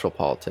about social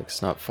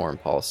politics, not foreign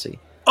policy.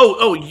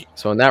 Oh,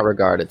 So in that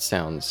regard, it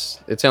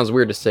sounds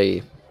weird to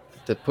say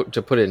to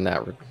put it in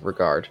that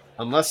regard.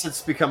 Unless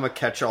it's become a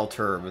catch-all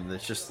term and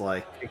it's just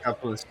like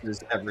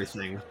encompasses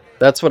everything.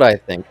 That's what I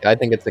think. I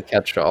think it's a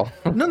catch-all.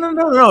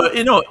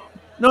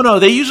 no.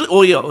 They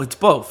usually, it's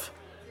both,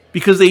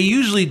 because they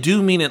usually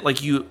do mean it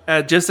like you,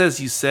 just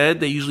as you said.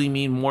 They usually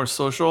mean more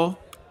social.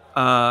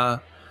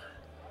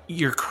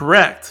 You're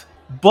correct,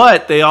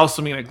 but they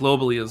also mean it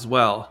globally as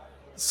well.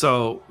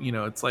 So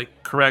it's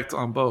like correct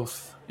on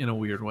both in a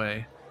weird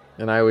way.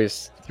 And I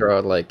always throw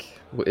out like,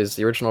 is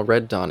the original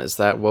Red Dawn, is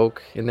that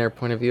woke in their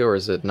point of view, or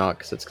is it not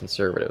because it's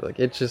conservative? Like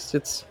it's a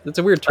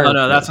weird term. Oh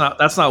no,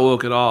 that's not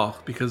woke at all,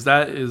 because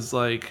that is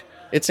like,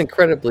 it's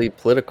incredibly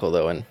political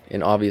though, and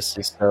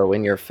obviously so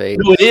in your face.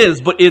 no, it is,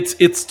 but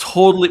it's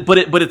totally, but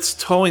it's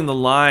towing the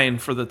line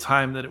for the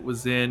time that it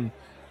was in.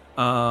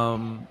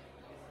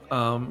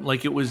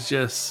 Like it was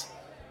just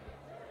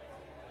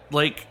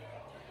like,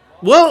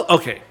 well,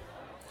 okay.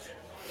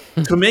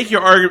 To make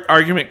your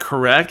argument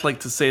correct, like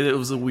to say that it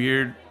was a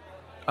weird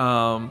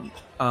funhouse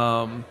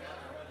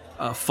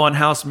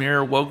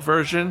mirror woke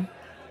version,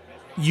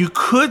 you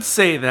could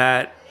say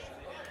that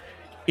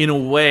in a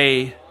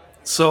way.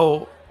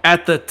 So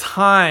at the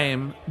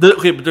time,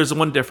 but there's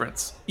one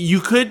difference.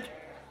 You could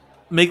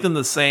make them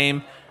the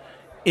same.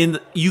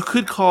 You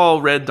could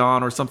call Red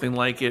Dawn or something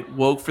like it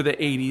woke for the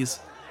 80s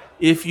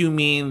if you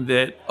mean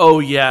that,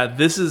 oh yeah,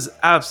 this is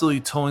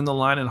absolutely towing the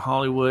line in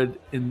Hollywood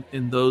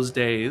in those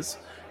days.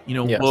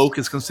 Yes. Woke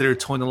is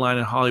considered towing the line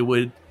in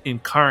Hollywood in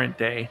current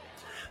day.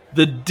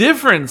 The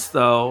difference,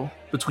 though,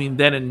 between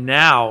then and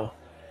now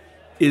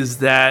is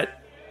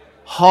that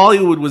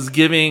Hollywood was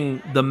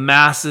giving the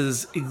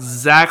masses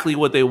exactly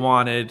what they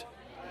wanted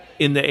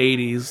in the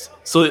 80s.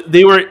 So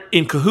they were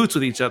in cahoots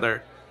with each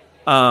other.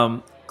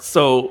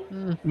 So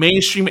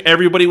mainstream,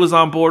 everybody was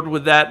on board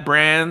with that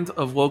brand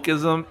of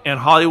wokeism, and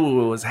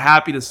Hollywood was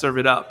happy to serve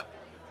it up.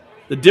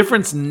 The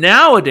difference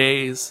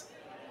nowadays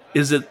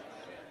is that,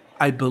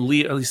 I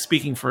believe, at least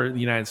speaking for the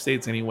United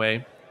States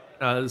anyway,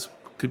 this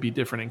could be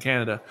different in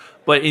Canada,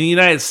 but in the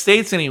United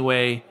States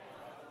anyway,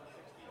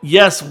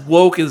 yes,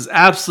 woke is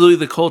absolutely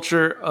the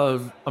culture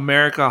of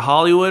America,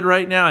 Hollywood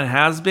right now, and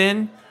has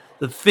been.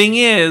 The thing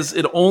is,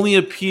 it only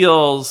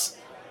appeals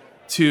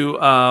to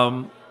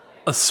a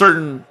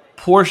certain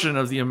portion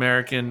of the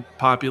American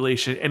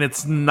population, and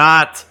it's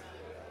not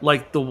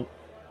like the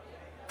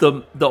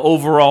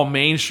overall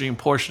mainstream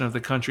portion of the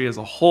country as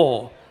a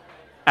whole,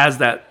 as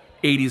that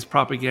 80s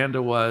propaganda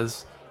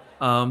was.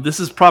 This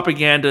is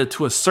propaganda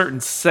to a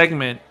certain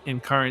segment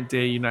in current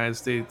day United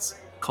States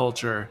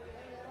culture,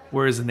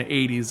 whereas in the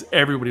 80s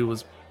everybody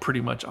was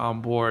pretty much on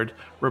board,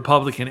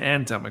 Republican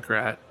and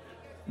Democrat.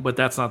 But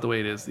that's not the way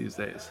it is these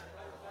days.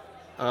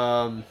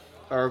 Okay.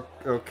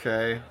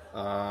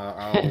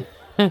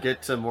 I'll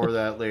get to more of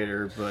that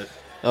later, but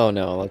Oh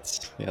no,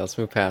 let's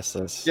move past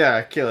this.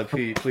 yeah, Caleb,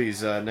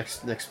 please,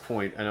 next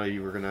point. I know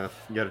you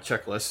got a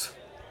checklist.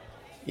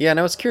 Yeah, and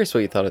I was curious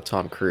what you thought of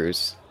Tom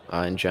Cruise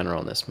in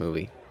general in this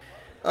movie.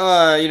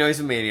 He's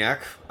a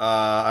maniac.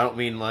 I don't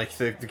mean like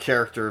the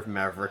character of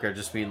Maverick. I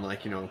just mean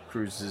like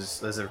Cruz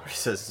is, as everybody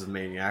says, is a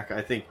maniac.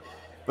 I think,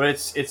 but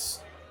it's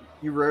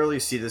you rarely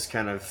see this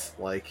kind of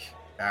like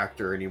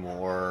actor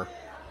anymore,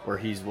 where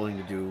he's willing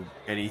to do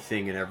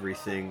anything and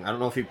everything. I don't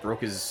know if he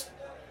broke his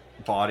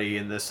body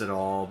in this at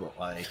all, but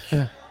like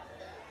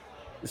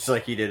it's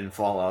like he did in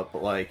Fallout.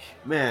 But like,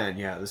 man,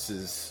 yeah, this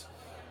is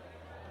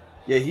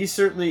yeah. He's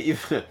certainly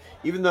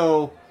even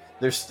though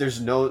there's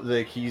no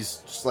like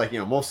he's just like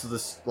most of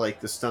this like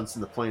the stunts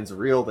in the planes are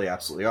real. They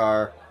absolutely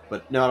are,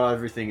 but not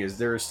everything is.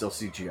 There is still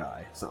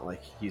CGI. It's not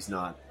like he's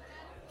not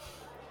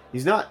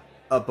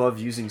above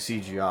using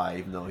CGI,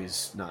 even though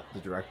he's not the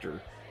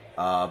director.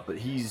 But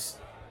he's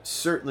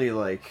certainly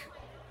like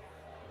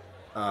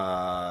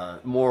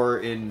more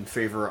in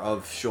favor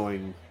of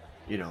showing,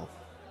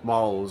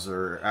 models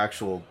or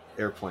actual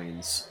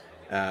airplanes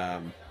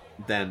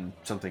than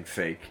something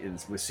fake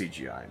with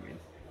CGI. I mean,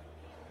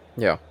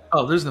 Yeah.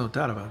 Oh, there's no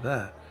doubt about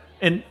that.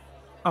 And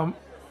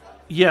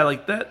yeah,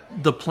 like that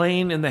the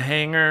plane in the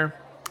hangar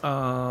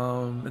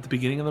at the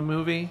beginning of the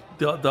movie,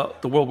 the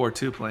World War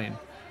II plane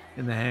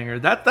in the hangar,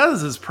 that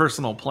is his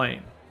personal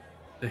plane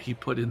that he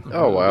put in the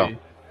Oh, wow. movie.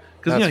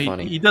 Because That's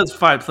funny. he does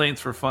fly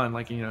planes for fun,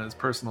 like his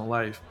personal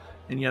life,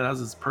 and yeah, that was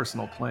his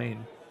personal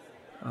plane.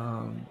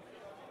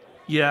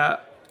 Yeah,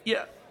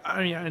 yeah.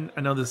 I mean,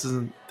 I know this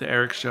isn't the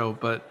Eric show,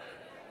 but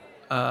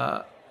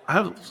I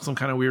have some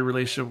kind of weird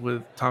relationship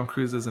with Tom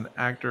Cruise as an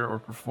actor or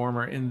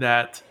performer in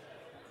that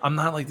I'm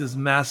not like this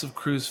massive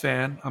Cruise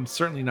fan. I'm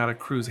certainly not a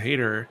Cruise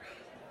hater,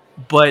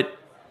 but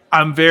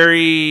I'm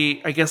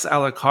very, I guess, a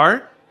la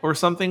carte or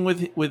something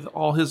with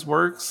all his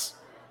works,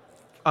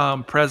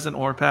 present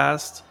or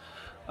past.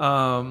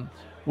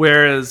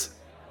 Whereas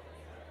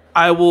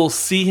I will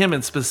see him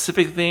in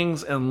specific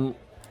things and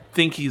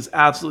think he's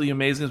absolutely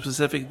amazing in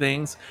specific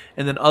things,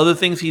 and then other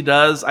things he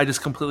does, I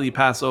just completely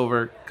pass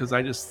over because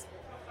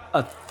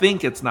I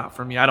think it's not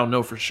for me. I don't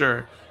know for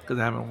sure because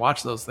I haven't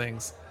watched those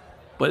things.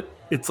 But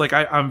it's like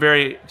I'm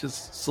very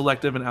just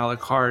selective and a la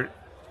carte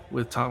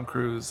with Tom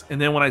Cruise.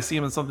 And then when I see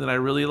him in something I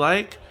really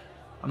like,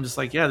 I'm just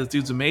like, yeah, this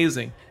dude's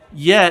amazing.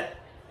 Yet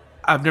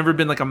I've never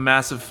been like a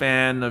massive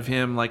fan of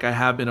him like I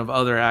have been of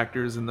other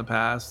actors in the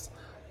past.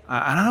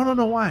 And I don't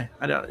know why.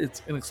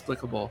 It's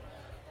inexplicable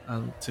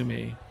to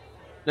me.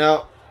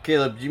 now,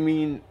 Caleb, do you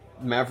mean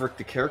Maverick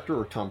the character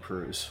or Tom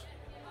Cruise?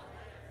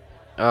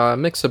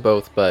 Mix of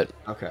both, but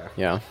Okay.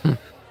 yeah.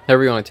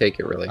 However you want to take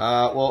it, really.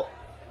 Well,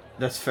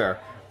 that's fair.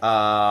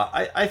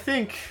 I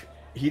think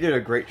he did a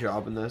great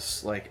job in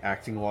this, like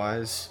acting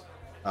wise.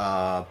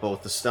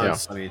 Both the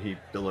stunts. I mean, he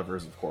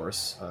delivers, of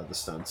course. The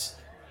stunts.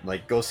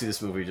 Like, go see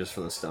this movie just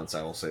for the stunts.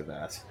 I will say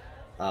that.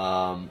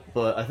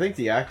 But I think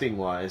the acting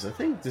wise, I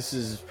think this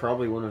is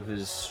probably one of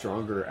his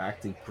stronger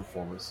acting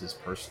performances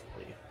personally.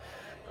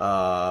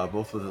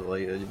 Both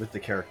with the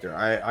character.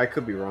 I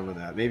could be wrong on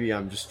that. Maybe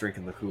I'm just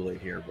drinking the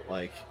Kool-Aid here, but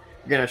like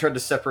again, I tried to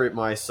separate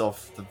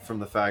myself from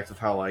the fact of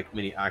how like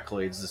many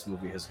accolades this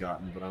movie has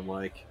gotten, but I'm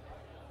like,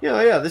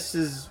 yeah, this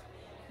is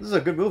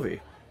a good movie,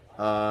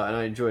 and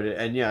I enjoyed it.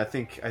 And yeah,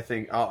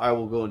 I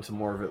will go into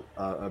more of it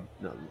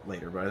no,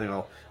 later, but I think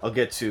I'll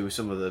get to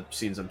some of the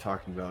scenes I'm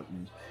talking about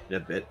in a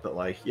bit. But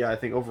like, yeah, I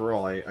think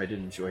overall I did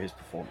enjoy his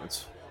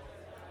performance.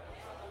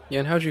 Yeah,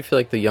 and how did you feel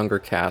like the younger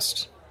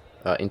cast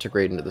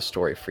integrated into the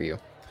story for you?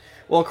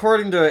 Well,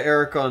 according to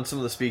Eric on some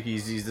of the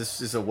speakeasies,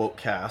 this is a woke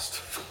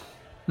cast.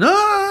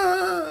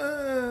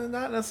 No,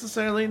 not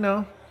necessarily.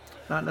 No,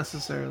 not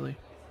necessarily.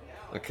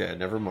 Okay,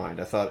 never mind.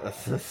 I thought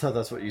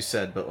that's what you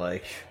said, but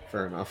like,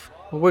 fair enough.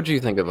 Well, what did you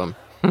think of them?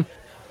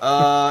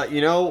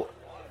 You know,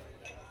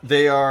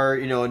 they are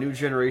a new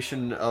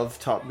generation of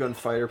Top Gun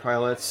fighter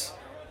pilots,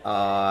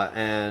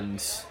 and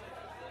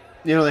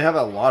they have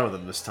a lot of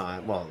them this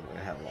time. Well,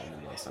 they had a lot of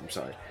them last time.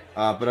 Sorry,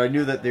 but I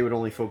knew that they would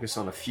only focus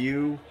on a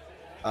few,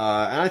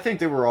 and I think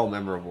they were all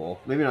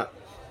memorable. Maybe not.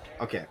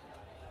 Okay,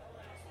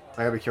 I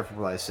gotta be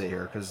careful what I say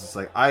here because it's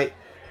like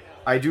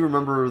I do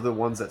remember the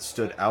ones that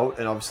stood out,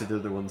 and obviously they're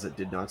the ones that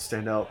did not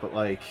stand out. But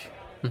like,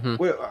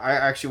 I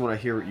actually want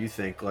to hear what you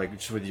think. Like,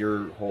 just with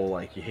your whole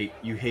like,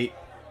 you hate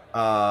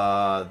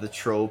the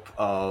trope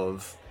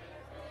of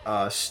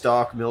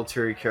stock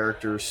military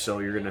characters, so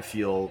you're gonna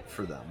feel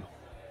for them.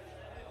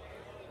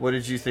 What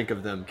did you think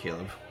of them,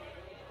 Caleb?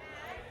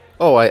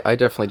 Oh, I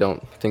definitely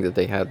don't think that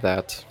they had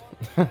that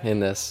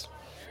in this.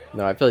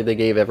 No, I feel like they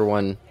gave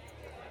everyone.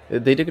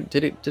 They did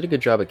a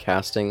good job of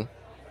casting,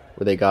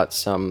 where they got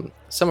some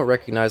somewhat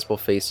recognizable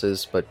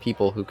faces, but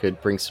people who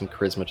could bring some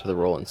charisma to the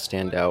role and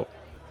stand out,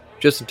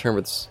 just in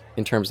terms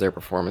of their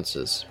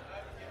performances.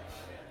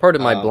 Part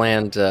of my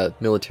bland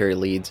military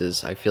leads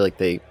is I feel like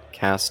they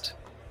cast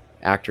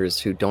actors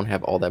who don't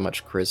have all that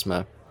much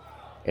charisma,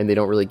 and they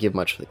don't really give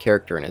much for the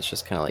character, and it's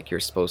just kind of like you're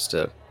supposed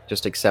to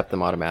just accept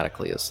them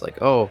automatically. It's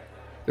like, oh,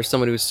 there's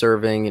someone who's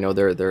serving,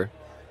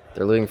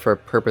 they're living for a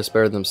purpose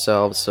better than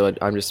themselves, so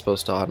I'm just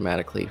supposed to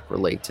automatically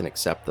relate and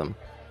accept them.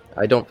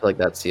 I don't feel like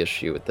that's the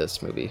issue with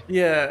this movie.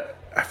 Yeah,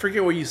 I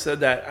forget where you said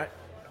that.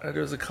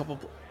 There was a couple.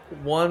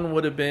 One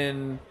would have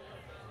been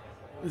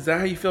Is that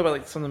how you feel about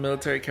like some of the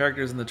military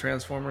characters in the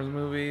Transformers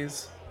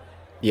movies?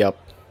 Yep,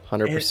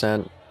 And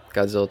 100%.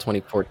 Godzilla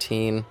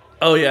 2014,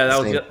 oh yeah, that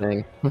was same it.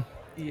 thing.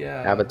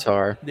 Yeah,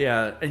 Avatar.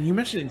 yeah. And you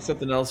mentioned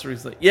something else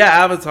recently. Yeah,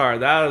 Avatar.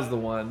 That was the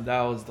one.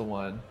 That was the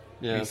one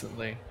Yeah.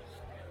 recently.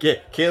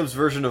 Caleb's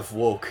version of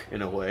woke,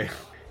 in a way.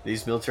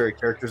 These military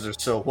characters are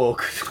so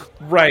woke.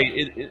 Right.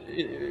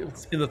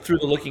 It's in the Through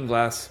the Looking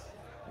Glass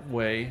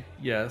way.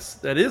 Yes,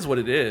 that is what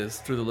it is.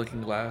 Through the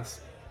Looking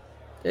Glass.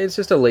 It's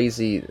just a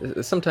lazy.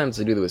 Sometimes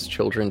they do this with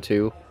children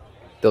too.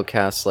 They'll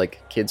cast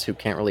like kids who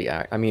can't really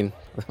act. I mean,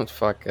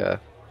 fuck.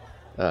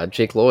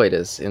 Jake Lloyd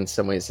is in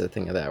some ways a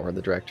thing of that, where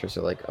the directors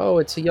are like, "Oh,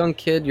 it's a young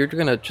kid. You're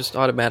gonna just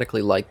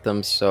automatically like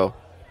them." So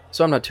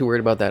I'm not too worried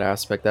about that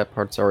aspect. That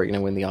part's already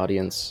gonna win the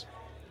audience.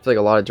 I feel like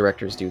a lot of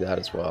directors do that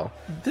as well.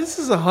 This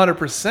is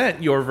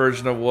 100% your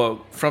version of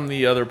woke from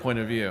the other point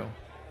of view.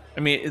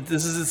 I mean,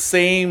 this is the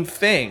same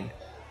thing,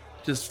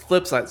 just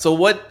flip side. So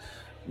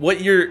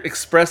what you're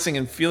expressing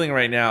and feeling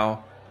right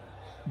now,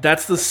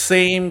 that's the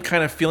same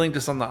kind of feeling,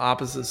 just on the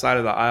opposite side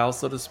of the aisle,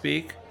 so to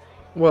speak.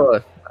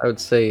 Well, I would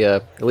say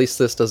at least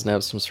this doesn't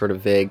have some sort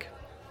of vague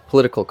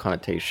political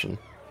connotation.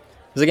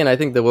 Because again, I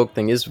think the woke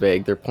thing is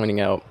vague. They're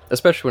pointing out,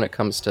 especially when it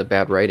comes to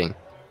bad writing.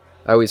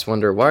 I always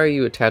wonder, why are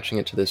you attaching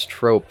it to this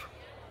trope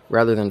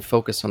rather than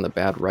focus on the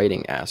bad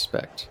writing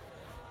aspect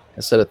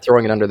instead of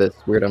throwing it under this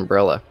weird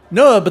umbrella?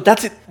 No, but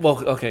that's it.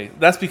 Well, okay,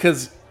 that's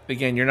because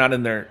again, you're not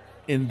in their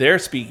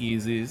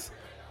speakeasies,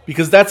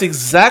 because that's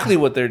exactly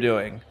what they're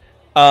doing.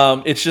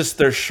 It's just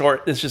their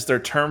short. It's just their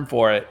term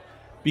for it.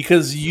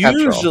 Because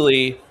Catch-all.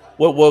 usually,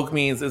 what woke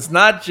means, it's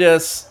not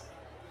just,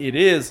 it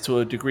is to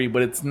a degree,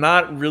 but it's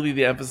not really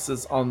the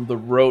emphasis on the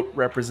rote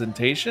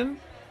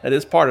representation. That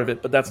is part of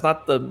it, but that's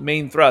not the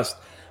main thrust.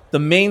 The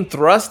main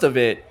thrust of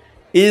it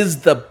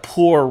is the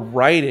poor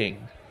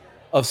writing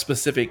of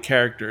specific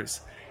characters.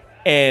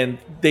 And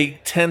they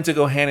tend to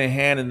go hand in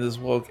hand in this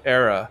woke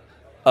era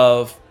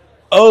of,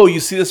 oh, you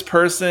see this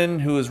person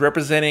who is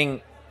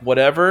representing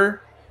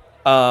whatever,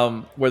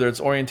 whether it's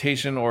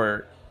orientation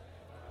or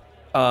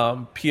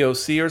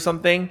POC or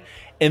something,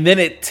 and then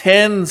it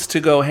tends to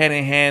go hand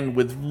in hand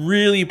with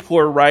really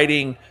poor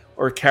writing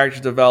or character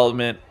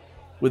development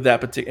with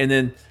that particular, and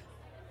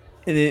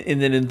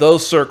then in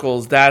those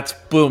circles, that's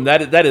boom,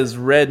 that is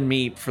red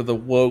meat for the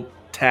woke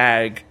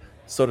tag,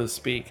 so to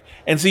speak.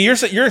 And so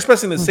you're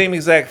expressing the same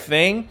exact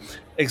thing,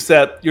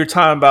 except you're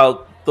talking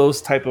about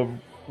those type of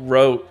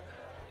rote,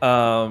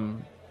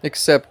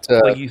 Except,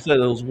 like you said,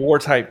 those war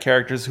type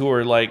characters who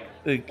are like,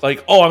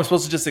 oh, I'm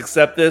supposed to just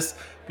accept this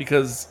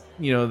because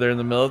they're in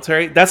the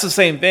military. That's the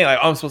same thing. Like,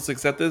 oh, I'm supposed to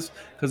accept this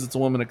because it's a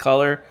woman of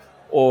color,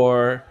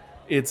 or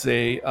it's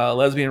a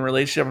lesbian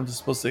relationship. I'm just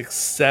supposed to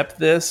accept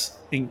this,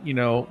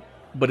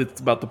 but it's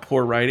about the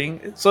poor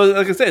writing. So,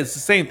 like I said, it's the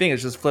same thing.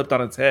 It's just flipped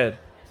on its head.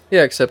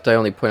 yeah, except I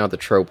only point out the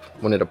trope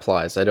when it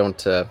applies. I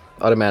don't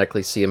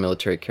automatically see a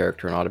military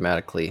character and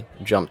automatically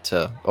jump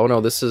to, oh no,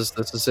 this is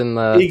in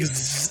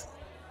the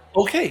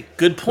Okay,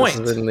 good point.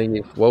 This is in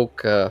the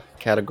woke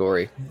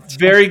category.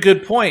 Very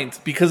good point.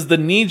 Because the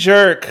knee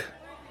jerk,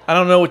 I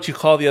don't know what you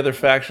call the other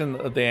faction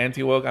of the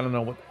anti woke. I don't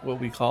know what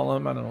we call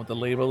them. I don't know what the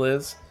label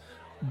is,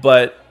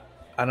 but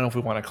I don't know if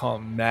we want to call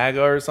them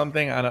MAGA or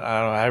something. I don't know.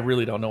 I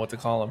really don't know what to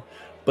call them.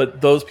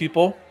 But those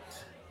people,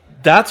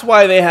 that's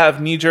why they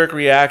have knee jerk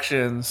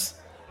reactions.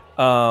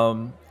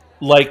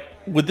 Like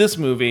with this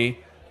movie,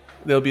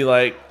 they'll be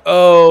like,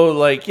 "Oh,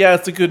 like yeah,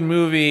 it's a good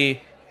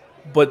movie."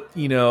 But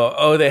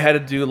oh, they had to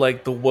do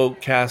like the woke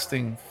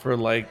casting for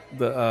like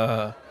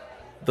the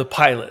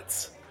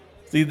pilots.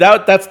 See,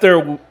 that's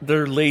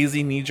their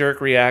lazy knee jerk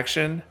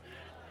reaction.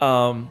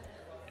 But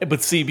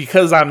see,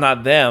 because I'm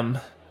not them,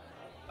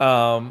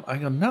 I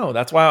go no.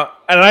 That's why,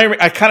 and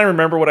I kind of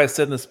remember what I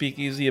said in the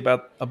speakeasy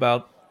about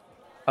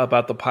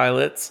the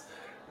pilots,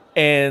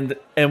 and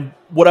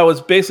what I was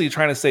basically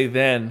trying to say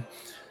then.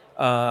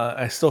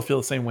 I still feel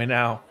the same way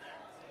now.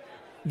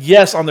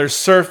 Yes, on their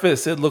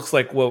surface, it looks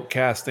like woke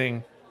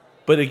casting.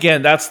 But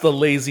again, that's the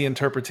lazy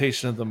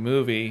interpretation of the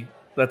movie.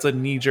 That's a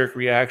knee-jerk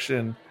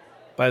reaction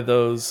by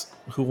those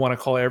who want to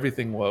call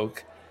everything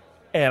woke.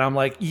 And I'm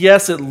like,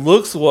 yes, it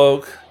looks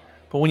woke,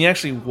 but when you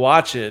actually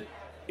watch it,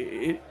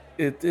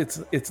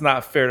 it's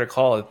not fair to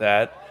call it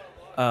that.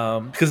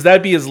 Because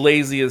that'd be as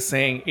lazy as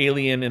saying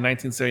Alien in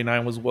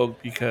 1979 was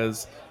woke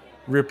because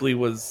Ripley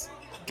was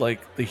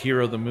like the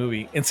hero of the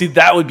movie. And see,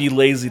 that would be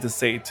lazy to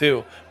say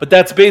too. But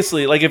that's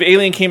basically like if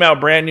Alien came out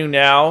brand new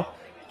now,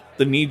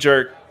 the knee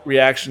jerk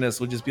reactionist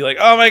would just be like,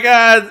 "Oh my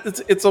god,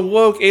 it's a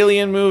woke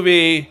alien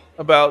movie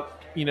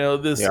about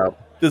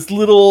this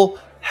little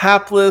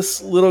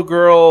hapless little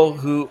girl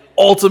who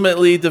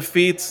ultimately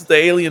defeats the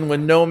alien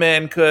when no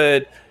man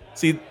could."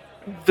 See,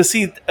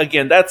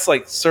 again, that's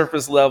like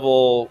surface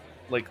level,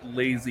 like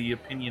lazy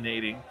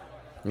opinionating.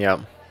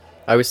 Yeah,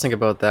 I always think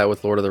about that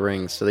with Lord of the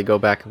Rings. So they go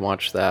back and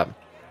watch that.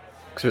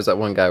 Because there's that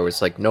one guy where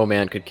it's like, no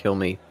man could kill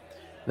me.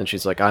 And then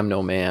she's like, I'm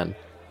no man.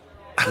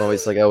 I'm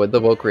always like, oh, with the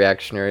woke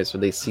reactionaries,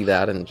 would they see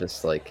that and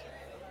just like,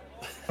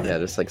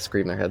 just like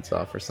scream their heads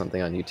off or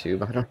something on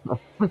YouTube? I don't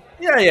know.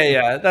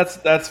 Yeah.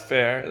 That's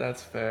fair.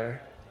 That's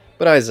fair.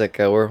 But Isaac,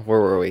 where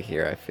were we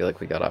here? I feel like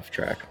we got off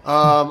track.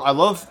 I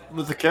love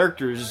with the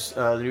characters,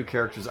 the new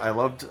characters. I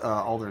loved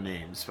all their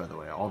names, by the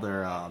way, all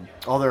their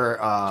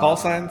Call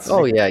signs?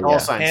 Oh yeah, call yeah.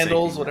 signs.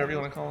 Handles, thank whatever you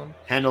want to call them.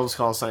 Handles,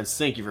 call signs.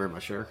 Thank you very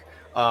much, Eric.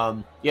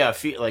 Yeah,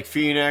 like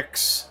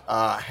Phoenix,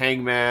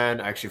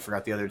 Hangman. I actually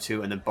forgot the other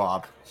two, and then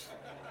Bob.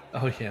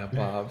 Oh yeah,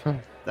 Bob.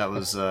 That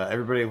was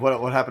everybody.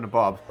 What happened to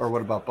Bob? Or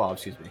what about Bob?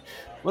 Excuse me.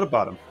 What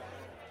about him?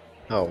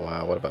 Oh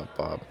wow, what about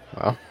Bob?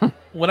 Wow.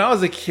 When I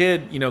was a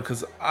kid,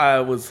 because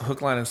I was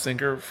hook, line, and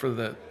sinker for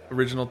the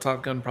original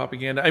Top Gun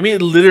propaganda. I mean,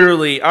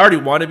 literally, I already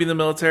wanted to be in the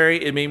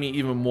military. It made me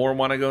even more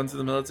want to go into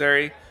the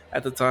military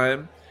at the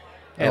time.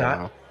 And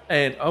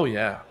Oh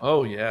wow.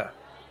 oh yeah,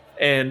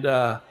 and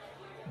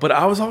but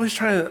I was always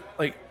trying to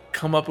like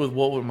come up with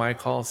what would my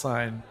call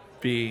sign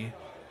be,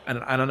 and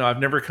I don't know. I've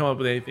never come up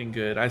with anything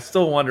good. I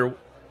still wonder,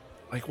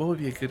 like, what would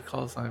be a good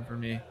call sign for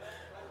me?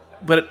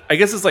 But I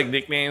guess it's like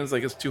nicknames.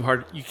 Like it's too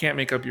hard. You can't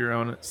make up your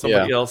own.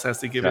 Somebody else has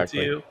to give it to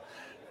exactly. you.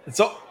 And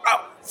so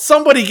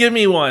somebody give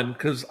me one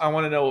because I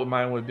want to know what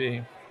mine would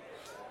be.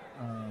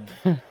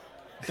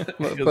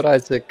 But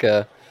Isaac,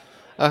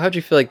 how'd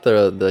you feel like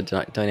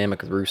the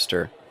dynamic with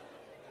Rooster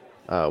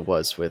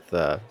was with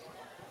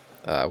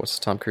what's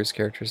Tom Cruise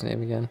character's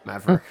name again?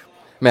 Maverick.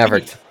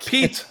 Maverick.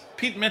 Pete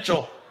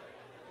Mitchell.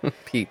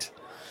 Pete.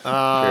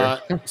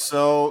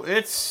 So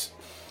this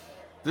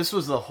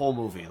was the whole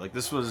movie. Like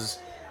this was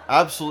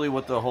absolutely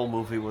what the whole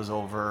movie was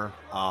over.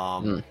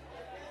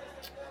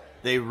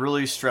 They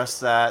really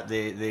stressed that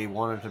they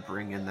wanted to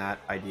bring in that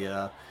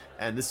idea,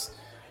 and this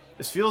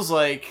feels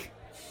like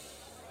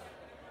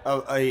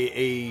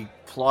a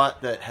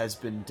plot that has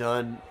been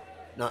done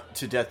not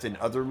to death in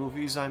other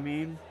movies. I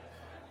mean,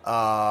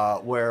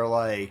 where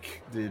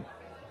like the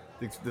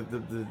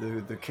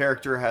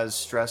character has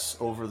stress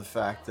over the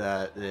fact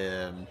that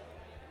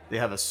they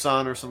have a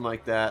son or something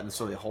like that, and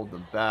so they hold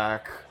them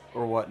back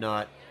or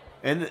whatnot.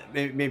 And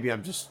maybe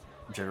I'm just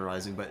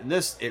generalizing, but in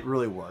this, it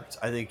really worked.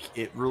 I think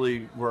it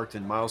really worked,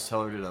 and Miles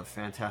Teller did a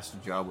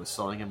fantastic job with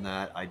selling him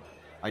that.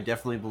 I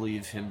definitely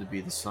believe him to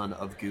be the son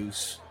of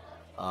Goose.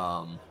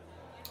 I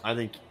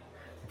think he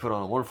put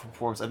on a wonderful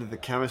performance. I think the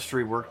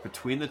chemistry worked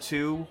between the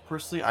two.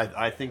 Personally,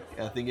 I think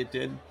it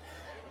did,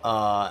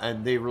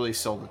 and they really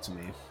sold it to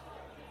me.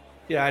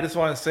 Yeah, I just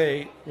want to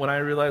say when I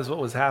realized what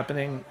was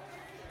happening,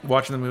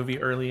 watching the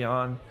movie early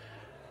on,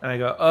 and I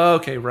go, oh,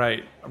 okay,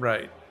 right,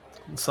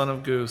 son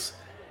of Goose.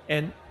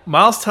 And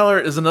Miles Teller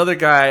is another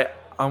guy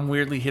I'm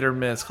weirdly hit or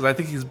miss because I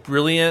think he's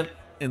brilliant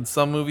in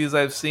some movies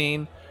I've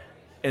seen,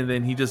 and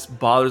then he just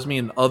bothers me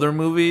in other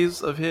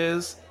movies of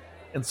his.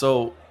 And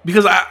so,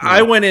 because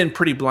I went in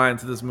pretty blind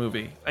to this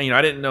movie, I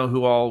didn't know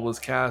who all was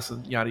cast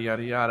and yada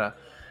yada yada.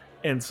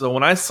 And so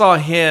when I saw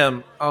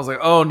him, I was like,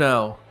 oh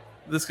no,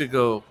 this could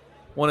go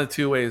one of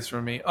two ways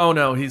for me. Oh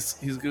no, he's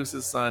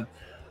Goose's son.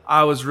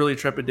 I was really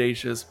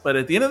trepidatious, but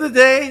at the end of the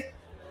day,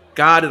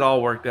 God, it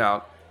all worked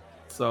out.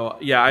 So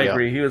yeah, I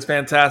agree. He was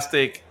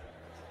fantastic.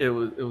 It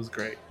was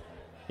great.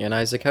 Yeah, and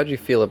Isaac, how'd you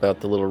feel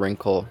about the little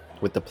wrinkle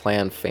with the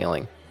plan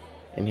failing,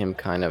 and him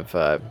kind of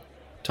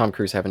Tom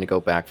Cruise having to go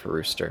back for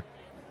Rooster?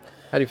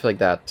 How do you feel like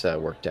that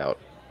worked out?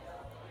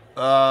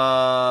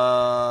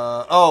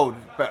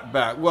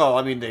 Back. Well,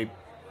 I mean, they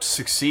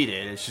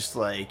succeeded. It's just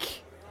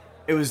like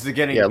it was the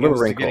getting. Yeah, a little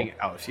the wrinkle. getting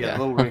out. Yeah, a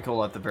little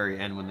wrinkle at the very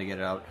end when they get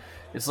it out.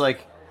 It's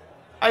like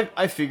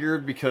I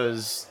figured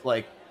because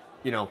like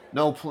no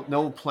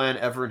plan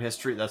ever in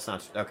history. That's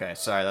not okay.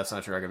 Sorry, that's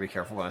not true. I gotta be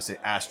careful when I say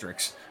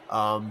asterisks.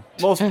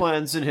 Most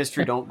plans in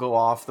history don't go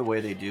off the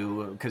way they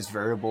do because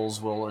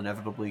variables will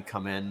inevitably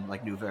come in,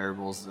 like new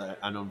variables, that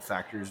unknown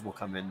factors will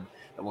come in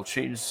that will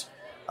change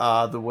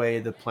the way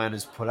the plan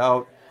is put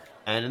out.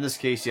 And in this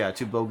case, yeah,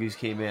 two bogeys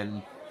came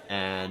in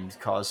and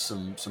caused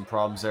some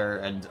problems there.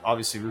 And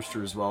obviously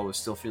Rooster as well was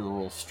still feeling a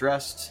little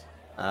stressed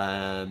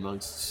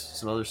amongst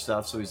some other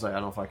stuff. So he's like, I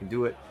don't know if I can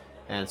do it.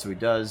 And so he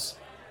does.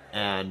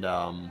 And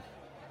I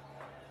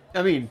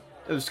mean,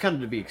 it was kind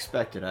of to be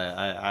expected.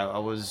 I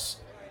was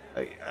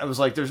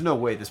like, there's no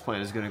way this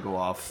plan is going to go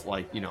off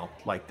like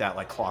like that,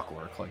 like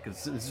clockwork. Like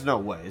there's no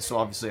way. So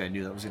obviously I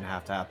knew that was going to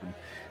have to happen.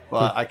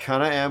 But I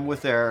kind of am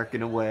with Eric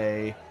in a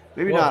way.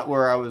 Maybe not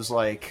where I was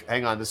like,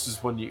 hang on, this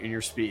is when you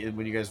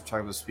when you guys were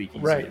talking about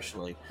Speakeasy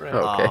initially. Right.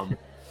 Okay.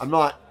 I'm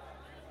not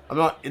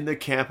in the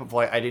camp of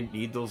like I didn't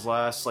need those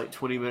last like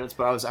 20 minutes,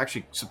 but I was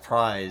actually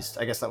surprised.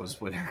 I guess that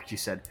was what Eric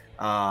said.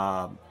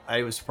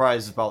 I was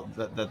surprised about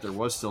that there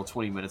was still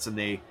 20 minutes and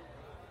they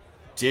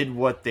did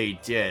what they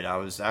did. I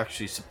was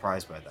actually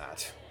surprised by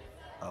that.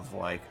 Of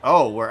like,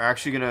 oh, we're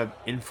actually gonna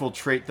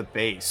infiltrate the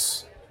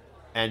base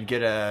and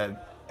get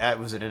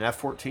was it an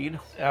F-14?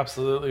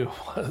 Absolutely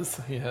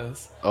was.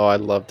 Yes. Oh, I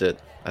loved it.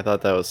 I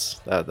thought that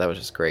was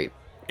just great.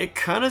 It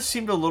kind of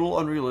seemed a little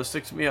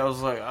unrealistic to me. I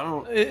was like, I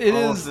don't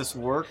know if this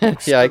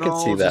works. Yeah, I could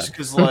see that. Just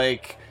because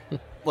like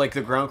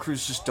the ground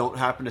crews just don't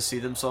happen to see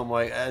them, so I'm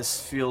like, this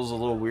feels a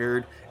little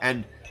weird.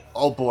 And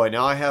oh boy,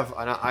 now I have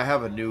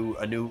a new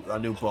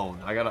bone.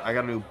 I got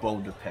a new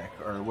bone to pick,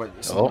 or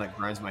something that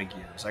grinds my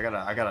gears. I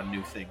got a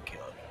new thing,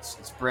 Caleb.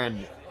 It's brand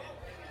new.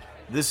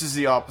 this is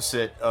the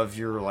opposite of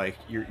your like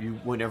you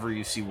whenever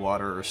you see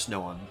water or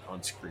snow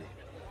on screen.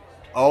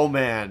 Oh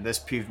man, this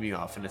peeved me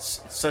off, and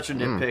it's such a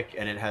Mm. nitpick,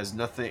 and it has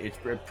nothing.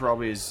 It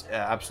probably is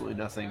absolutely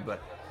nothing,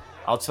 but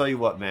I'll tell you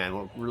what, man.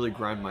 What really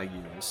grind my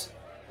gears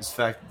is the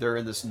fact that they're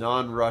in this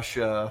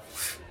non-Russia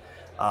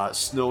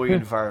snowy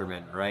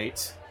environment,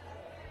 right?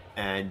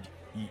 And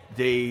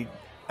they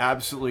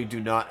absolutely do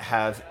not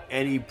have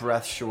any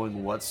breath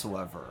showing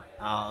whatsoever.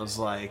 I was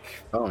like,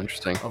 Oh,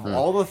 interesting. of Mm.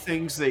 all the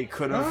things they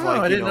could have Oh,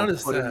 I didn't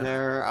notice put in that.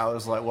 there, I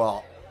was like,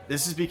 well,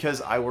 this is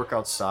because I work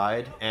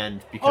outside,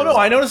 and Oh no, because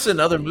I noticed it in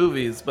other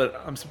movies,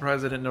 but I'm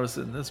surprised I didn't notice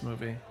it in this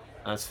movie.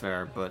 that's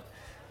fair, but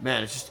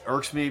man, it just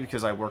irks me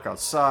because I work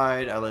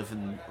outside. I live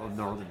in the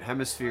northern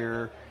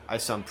hemisphere. I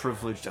sound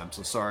privileged. I'm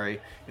so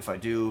sorry if I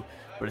do,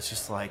 but it's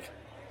just like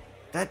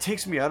that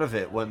takes me out of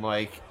it when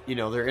like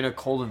they're in a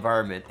cold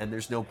environment and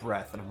there's no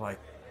breath, and I'm like,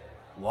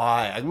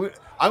 why?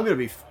 I'm gonna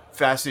be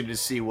fascinated to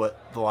see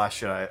what the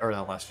Last Jedi or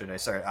not Last Jedi,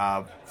 sorry,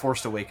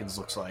 Force Awakens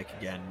looks like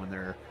again when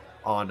they're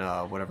on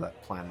whatever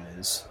that planet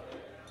is,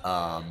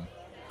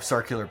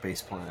 Starkiller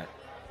base planet.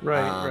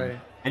 Right, Um, right.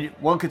 And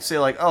one could say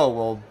like, oh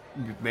well,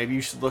 maybe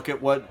you should look at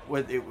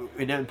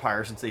in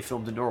Empire since they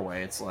filmed in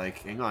Norway. It's like,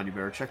 hang on, you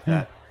better check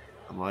that.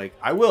 I'm like,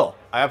 I will,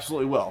 I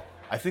absolutely will.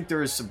 I think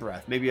there is some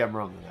breath. Maybe I'm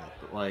wrong on that,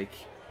 but like,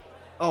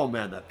 oh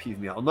man, that peeved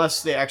me out.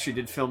 Unless they actually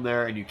did film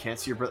there and you can't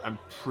see your breath, I'm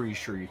pretty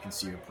sure you can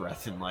see your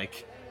breath in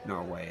like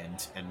Norway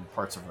and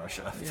parts of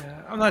Russia.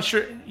 Yeah, I'm not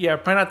sure. Yeah,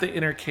 probably not the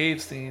inner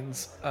cave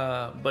scenes,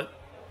 but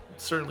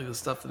certainly the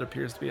stuff that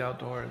appears to be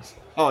outdoors.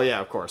 Oh yeah,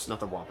 of course, not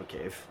the Wampa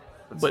Cave.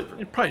 That's But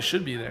different. it probably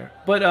should be there.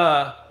 But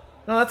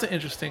no, that's an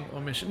interesting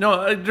omission.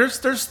 No, there's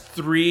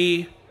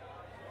three,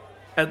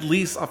 at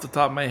least off the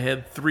top of my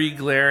head, three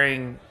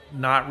glaring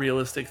not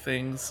realistic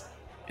things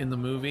in the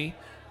movie.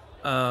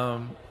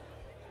 Um,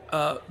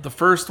 the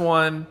first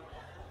one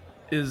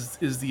is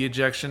the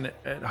ejection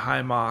at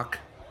high Mach.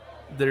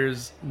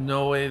 There's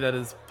no way that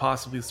is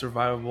possibly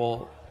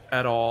survivable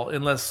at all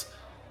unless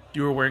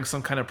you were wearing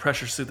some kind of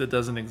pressure suit that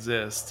doesn't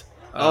exist.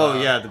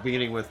 Oh yeah, the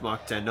beginning with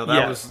Mach 10. No,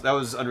 yeah. that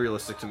was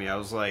unrealistic to me. I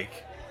was like,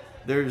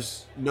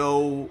 there's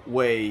no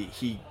way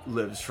he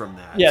lives from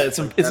that. Yeah, it's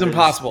Like, it's that is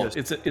impossible.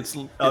 just It's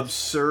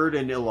absurd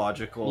and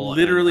illogical.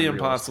 literally and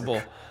unrealistic.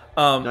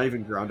 impossible. Not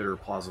even grounded or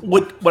plausible.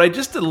 What I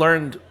just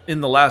learned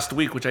in the last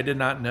week, which I did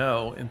not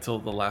know until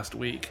the last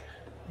week,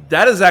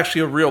 that is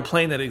actually a real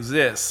plane that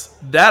exists.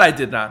 That I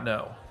did not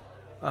know.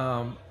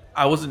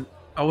 I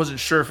wasn't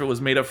sure if it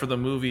was made up for the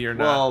movie or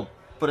not. Well,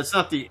 but it's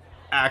not the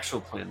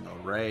actual plane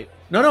though, right?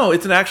 No,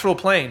 it's an actual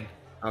plane.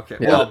 Okay.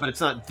 Yeah. Well, but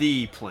it's not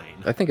the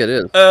plane. I think it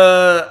is.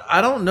 I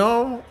don't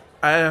know.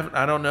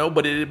 I don't know,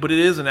 but it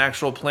is an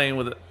actual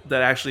plane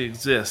that actually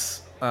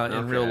exists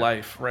in real Okay.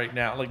 life right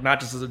now. Like not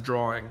just as a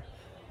drawing,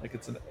 like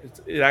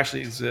it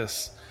actually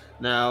exists.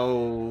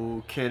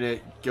 Now, can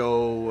it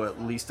go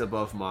at least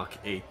above Mach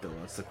 8 though?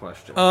 That's the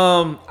question.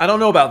 I don't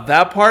know about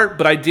that part,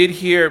 but I did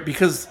hear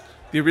because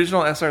the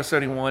original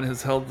SR-71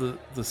 has held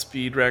the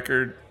speed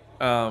record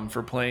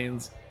for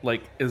planes,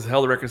 like has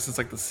held the record since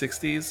like the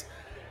 60s,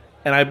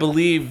 and I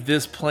believe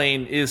this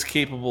plane is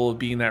capable of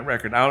being that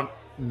record. I don't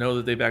know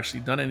that they've actually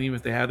done it. And even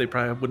if they have, they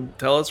probably wouldn't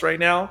tell us right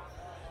now.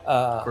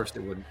 Of course they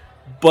wouldn't.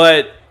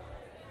 But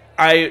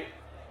I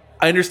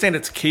understand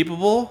it's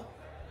capable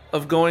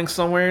of going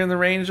somewhere in the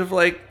range of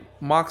like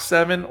Mach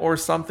 7 or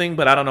something,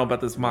 but I don't know about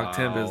this Mach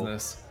 10 Wow.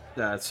 business.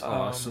 That's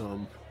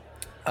awesome.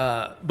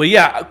 But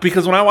yeah,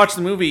 because when I watched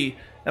the movie,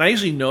 and I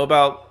usually know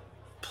about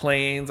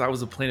planes, I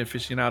was a plane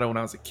aficionado when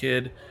I was a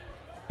kid,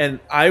 and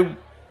I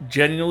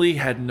genuinely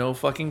had no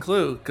fucking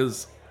clue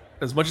because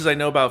as much as I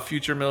know about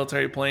future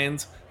military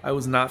planes, I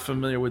was not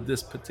familiar with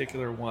this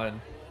particular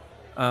one.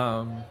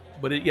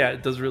 But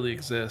it does really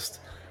exist.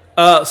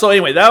 So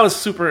anyway, that was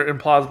super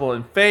implausible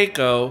and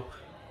fake-o.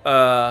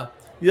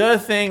 The other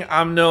thing,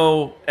 I'm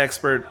no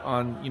expert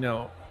on,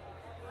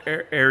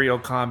 aerial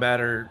combat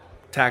or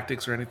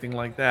tactics or anything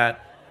like that.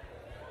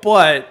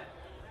 But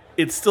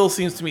it still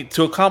seems to me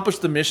to accomplish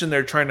the mission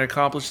they're trying to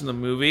accomplish in the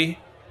movie,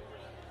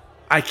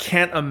 I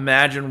can't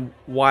imagine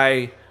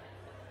why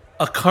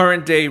a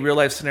current day real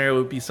life scenario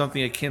would be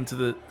something akin to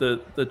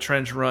the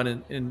trench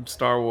run in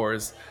Star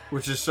Wars.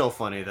 Which is so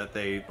funny that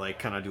they like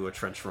kind of do a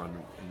trench run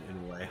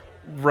in a way.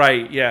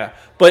 Right, yeah.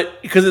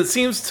 But because it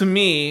seems to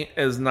me,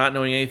 as not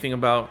knowing anything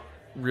about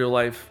real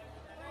life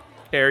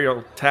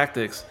aerial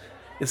tactics,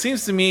 it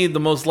seems to me the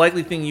most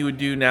likely thing you would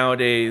do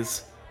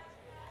nowadays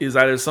is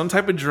either some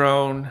type of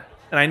drone,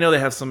 and I know they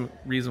have some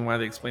reason why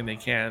they explain they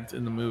can't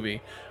in the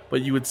movie,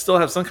 but you would still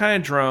have some kind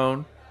of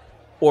drone,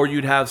 or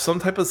you'd have some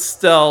type of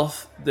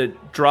stealth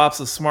that drops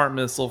a smart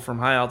missile from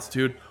high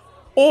altitude,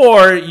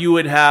 or you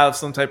would have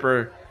some type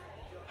of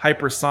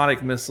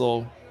hypersonic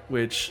missile,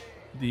 which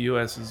the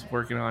U.S. is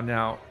working on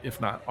now,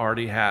 if not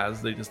already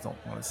has. They just don't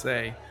want to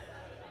say.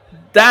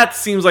 That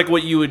seems like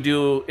what you would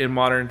do in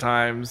modern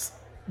times,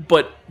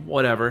 but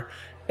whatever.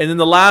 And then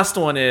the last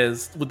one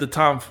is with the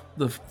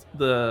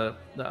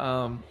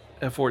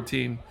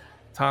F-14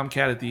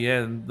 Tomcat at the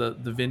end, the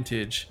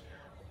vintage.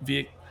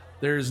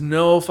 There's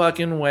no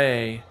fucking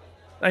way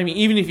I mean,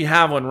 even if you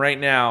have one right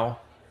now,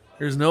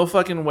 there's no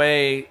fucking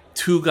way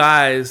two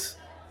guys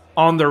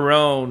on their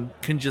own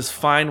can just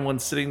find one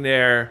sitting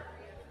there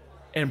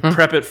and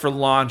prep it for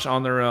launch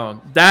on their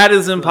own. That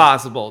is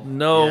impossible.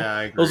 No, Yeah,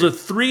 I agree. those are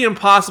three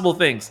impossible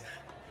things.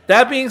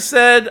 That being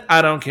said,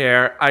 I don't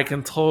care. I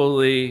can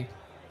totally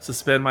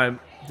suspend my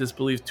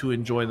disbelief to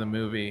enjoy the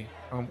movie.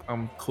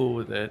 I'm cool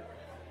with it.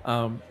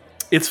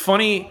 It's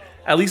funny.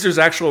 At least there's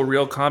actual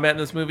real combat in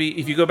this movie.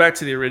 If you go back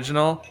to the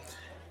original,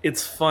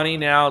 it's funny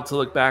now to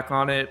look back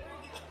on it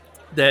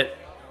that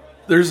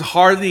there's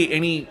hardly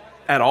any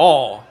at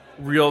all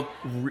real,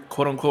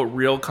 quote unquote,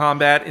 real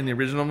combat in the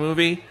original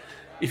movie.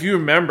 If you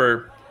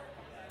remember,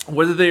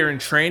 whether they are in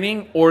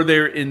training or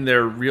they're in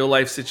their real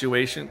life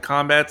situation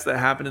combats that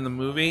happen in the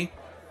movie,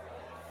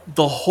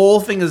 the whole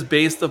thing is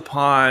based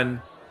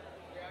upon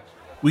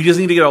we just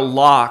need to get a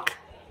lock,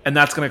 and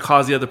that's going to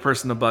cause the other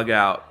person to bug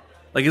out.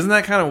 Like, isn't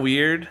that kind of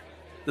weird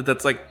that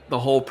that's like the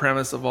whole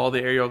premise of all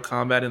the aerial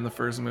combat in the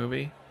first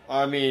movie?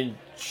 I mean,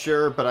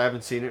 sure, but I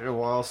haven't seen it in a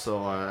while,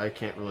 so I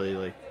can't really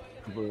like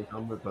completely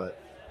comment.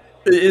 But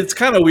It's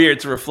kind of weird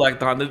to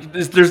reflect on.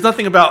 There's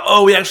nothing about,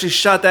 oh, we actually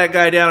shot that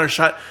guy down or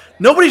shot.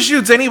 Nobody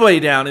shoots anybody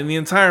down in the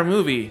entire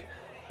movie.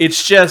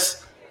 It's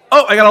just,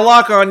 oh, I got a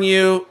lock on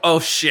you. Oh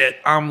shit,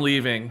 I'm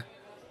leaving.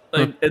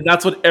 Like, and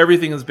that's what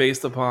everything is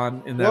based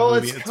upon in that well,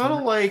 movie. it's kind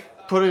of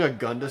like putting a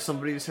gun to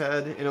somebody's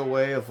head in a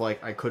way of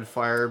like, I could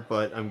fire,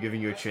 but I'm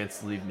giving you a chance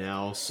to leave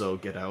now, so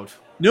get out.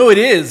 No, it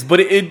is, but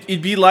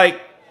it'd be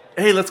like,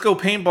 hey, let's go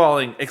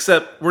paintballing.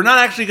 Except we're not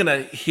actually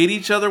gonna hit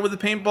each other with the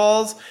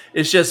paintballs.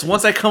 It's just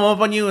once I come up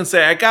on you and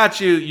say I got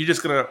you, you're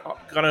just gonna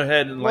go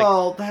ahead and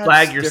like that's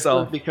flag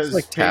yourself. because It's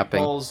like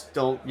tapping. paintballs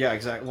don't. Yeah,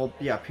 exactly. Well,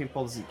 yeah,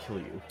 paintball doesn't kill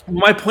you.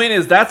 My point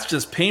is that's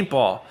just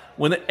paintball.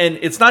 And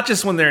it's not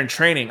just when they're in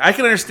training. I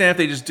can understand if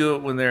they just do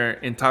it when they're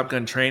in Top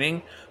Gun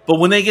training, but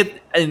when they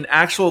get in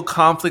actual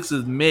conflicts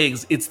with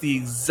MiGs, it's the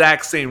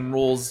exact same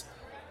rules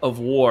of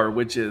war,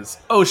 which is,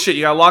 oh shit,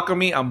 you got a lock on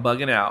me, I'm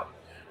bugging out.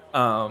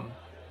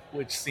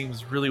 Which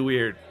seems really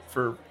weird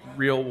for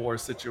real war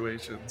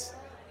situations.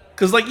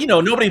 Because, like,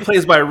 nobody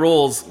plays by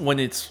rules when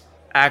it's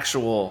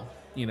actual,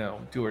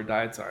 do or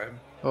die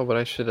time. Oh, but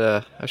I should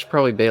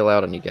probably bail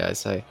out on you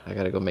guys. I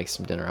gotta go make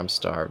some dinner. I'm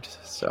starved.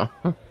 So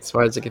as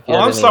far as like if you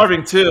Well, have I'm any-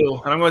 starving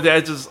too, and I'm going to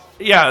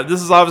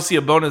this is obviously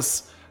a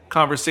bonus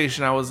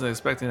conversation I wasn't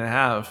expecting to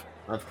have.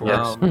 Of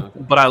course,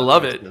 But I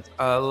love it.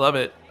 I love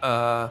it.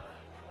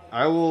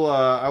 I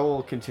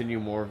will continue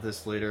more of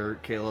this later,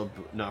 Caleb.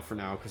 Not for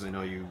now because I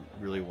know you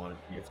really want it.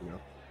 You have to know.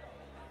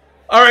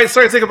 All right,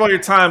 sorry to take up all your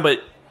time,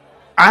 but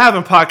I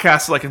haven't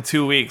podcasted like in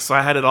 2 weeks, so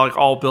I had it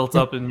all built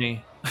up in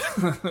me.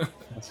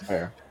 That's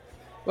fair.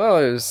 Well,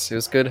 it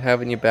was good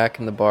having you back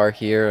in the bar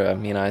here.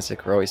 Me and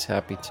Isaac are always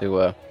happy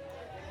to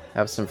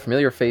have some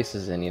familiar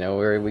faces in.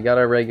 We got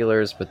our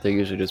regulars, but they're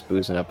usually just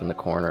boozing up in the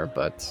corner.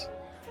 But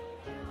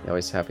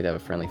always happy to have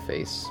a friendly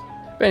face.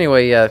 But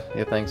anyway, yeah,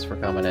 thanks for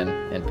coming in,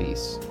 and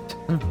peace.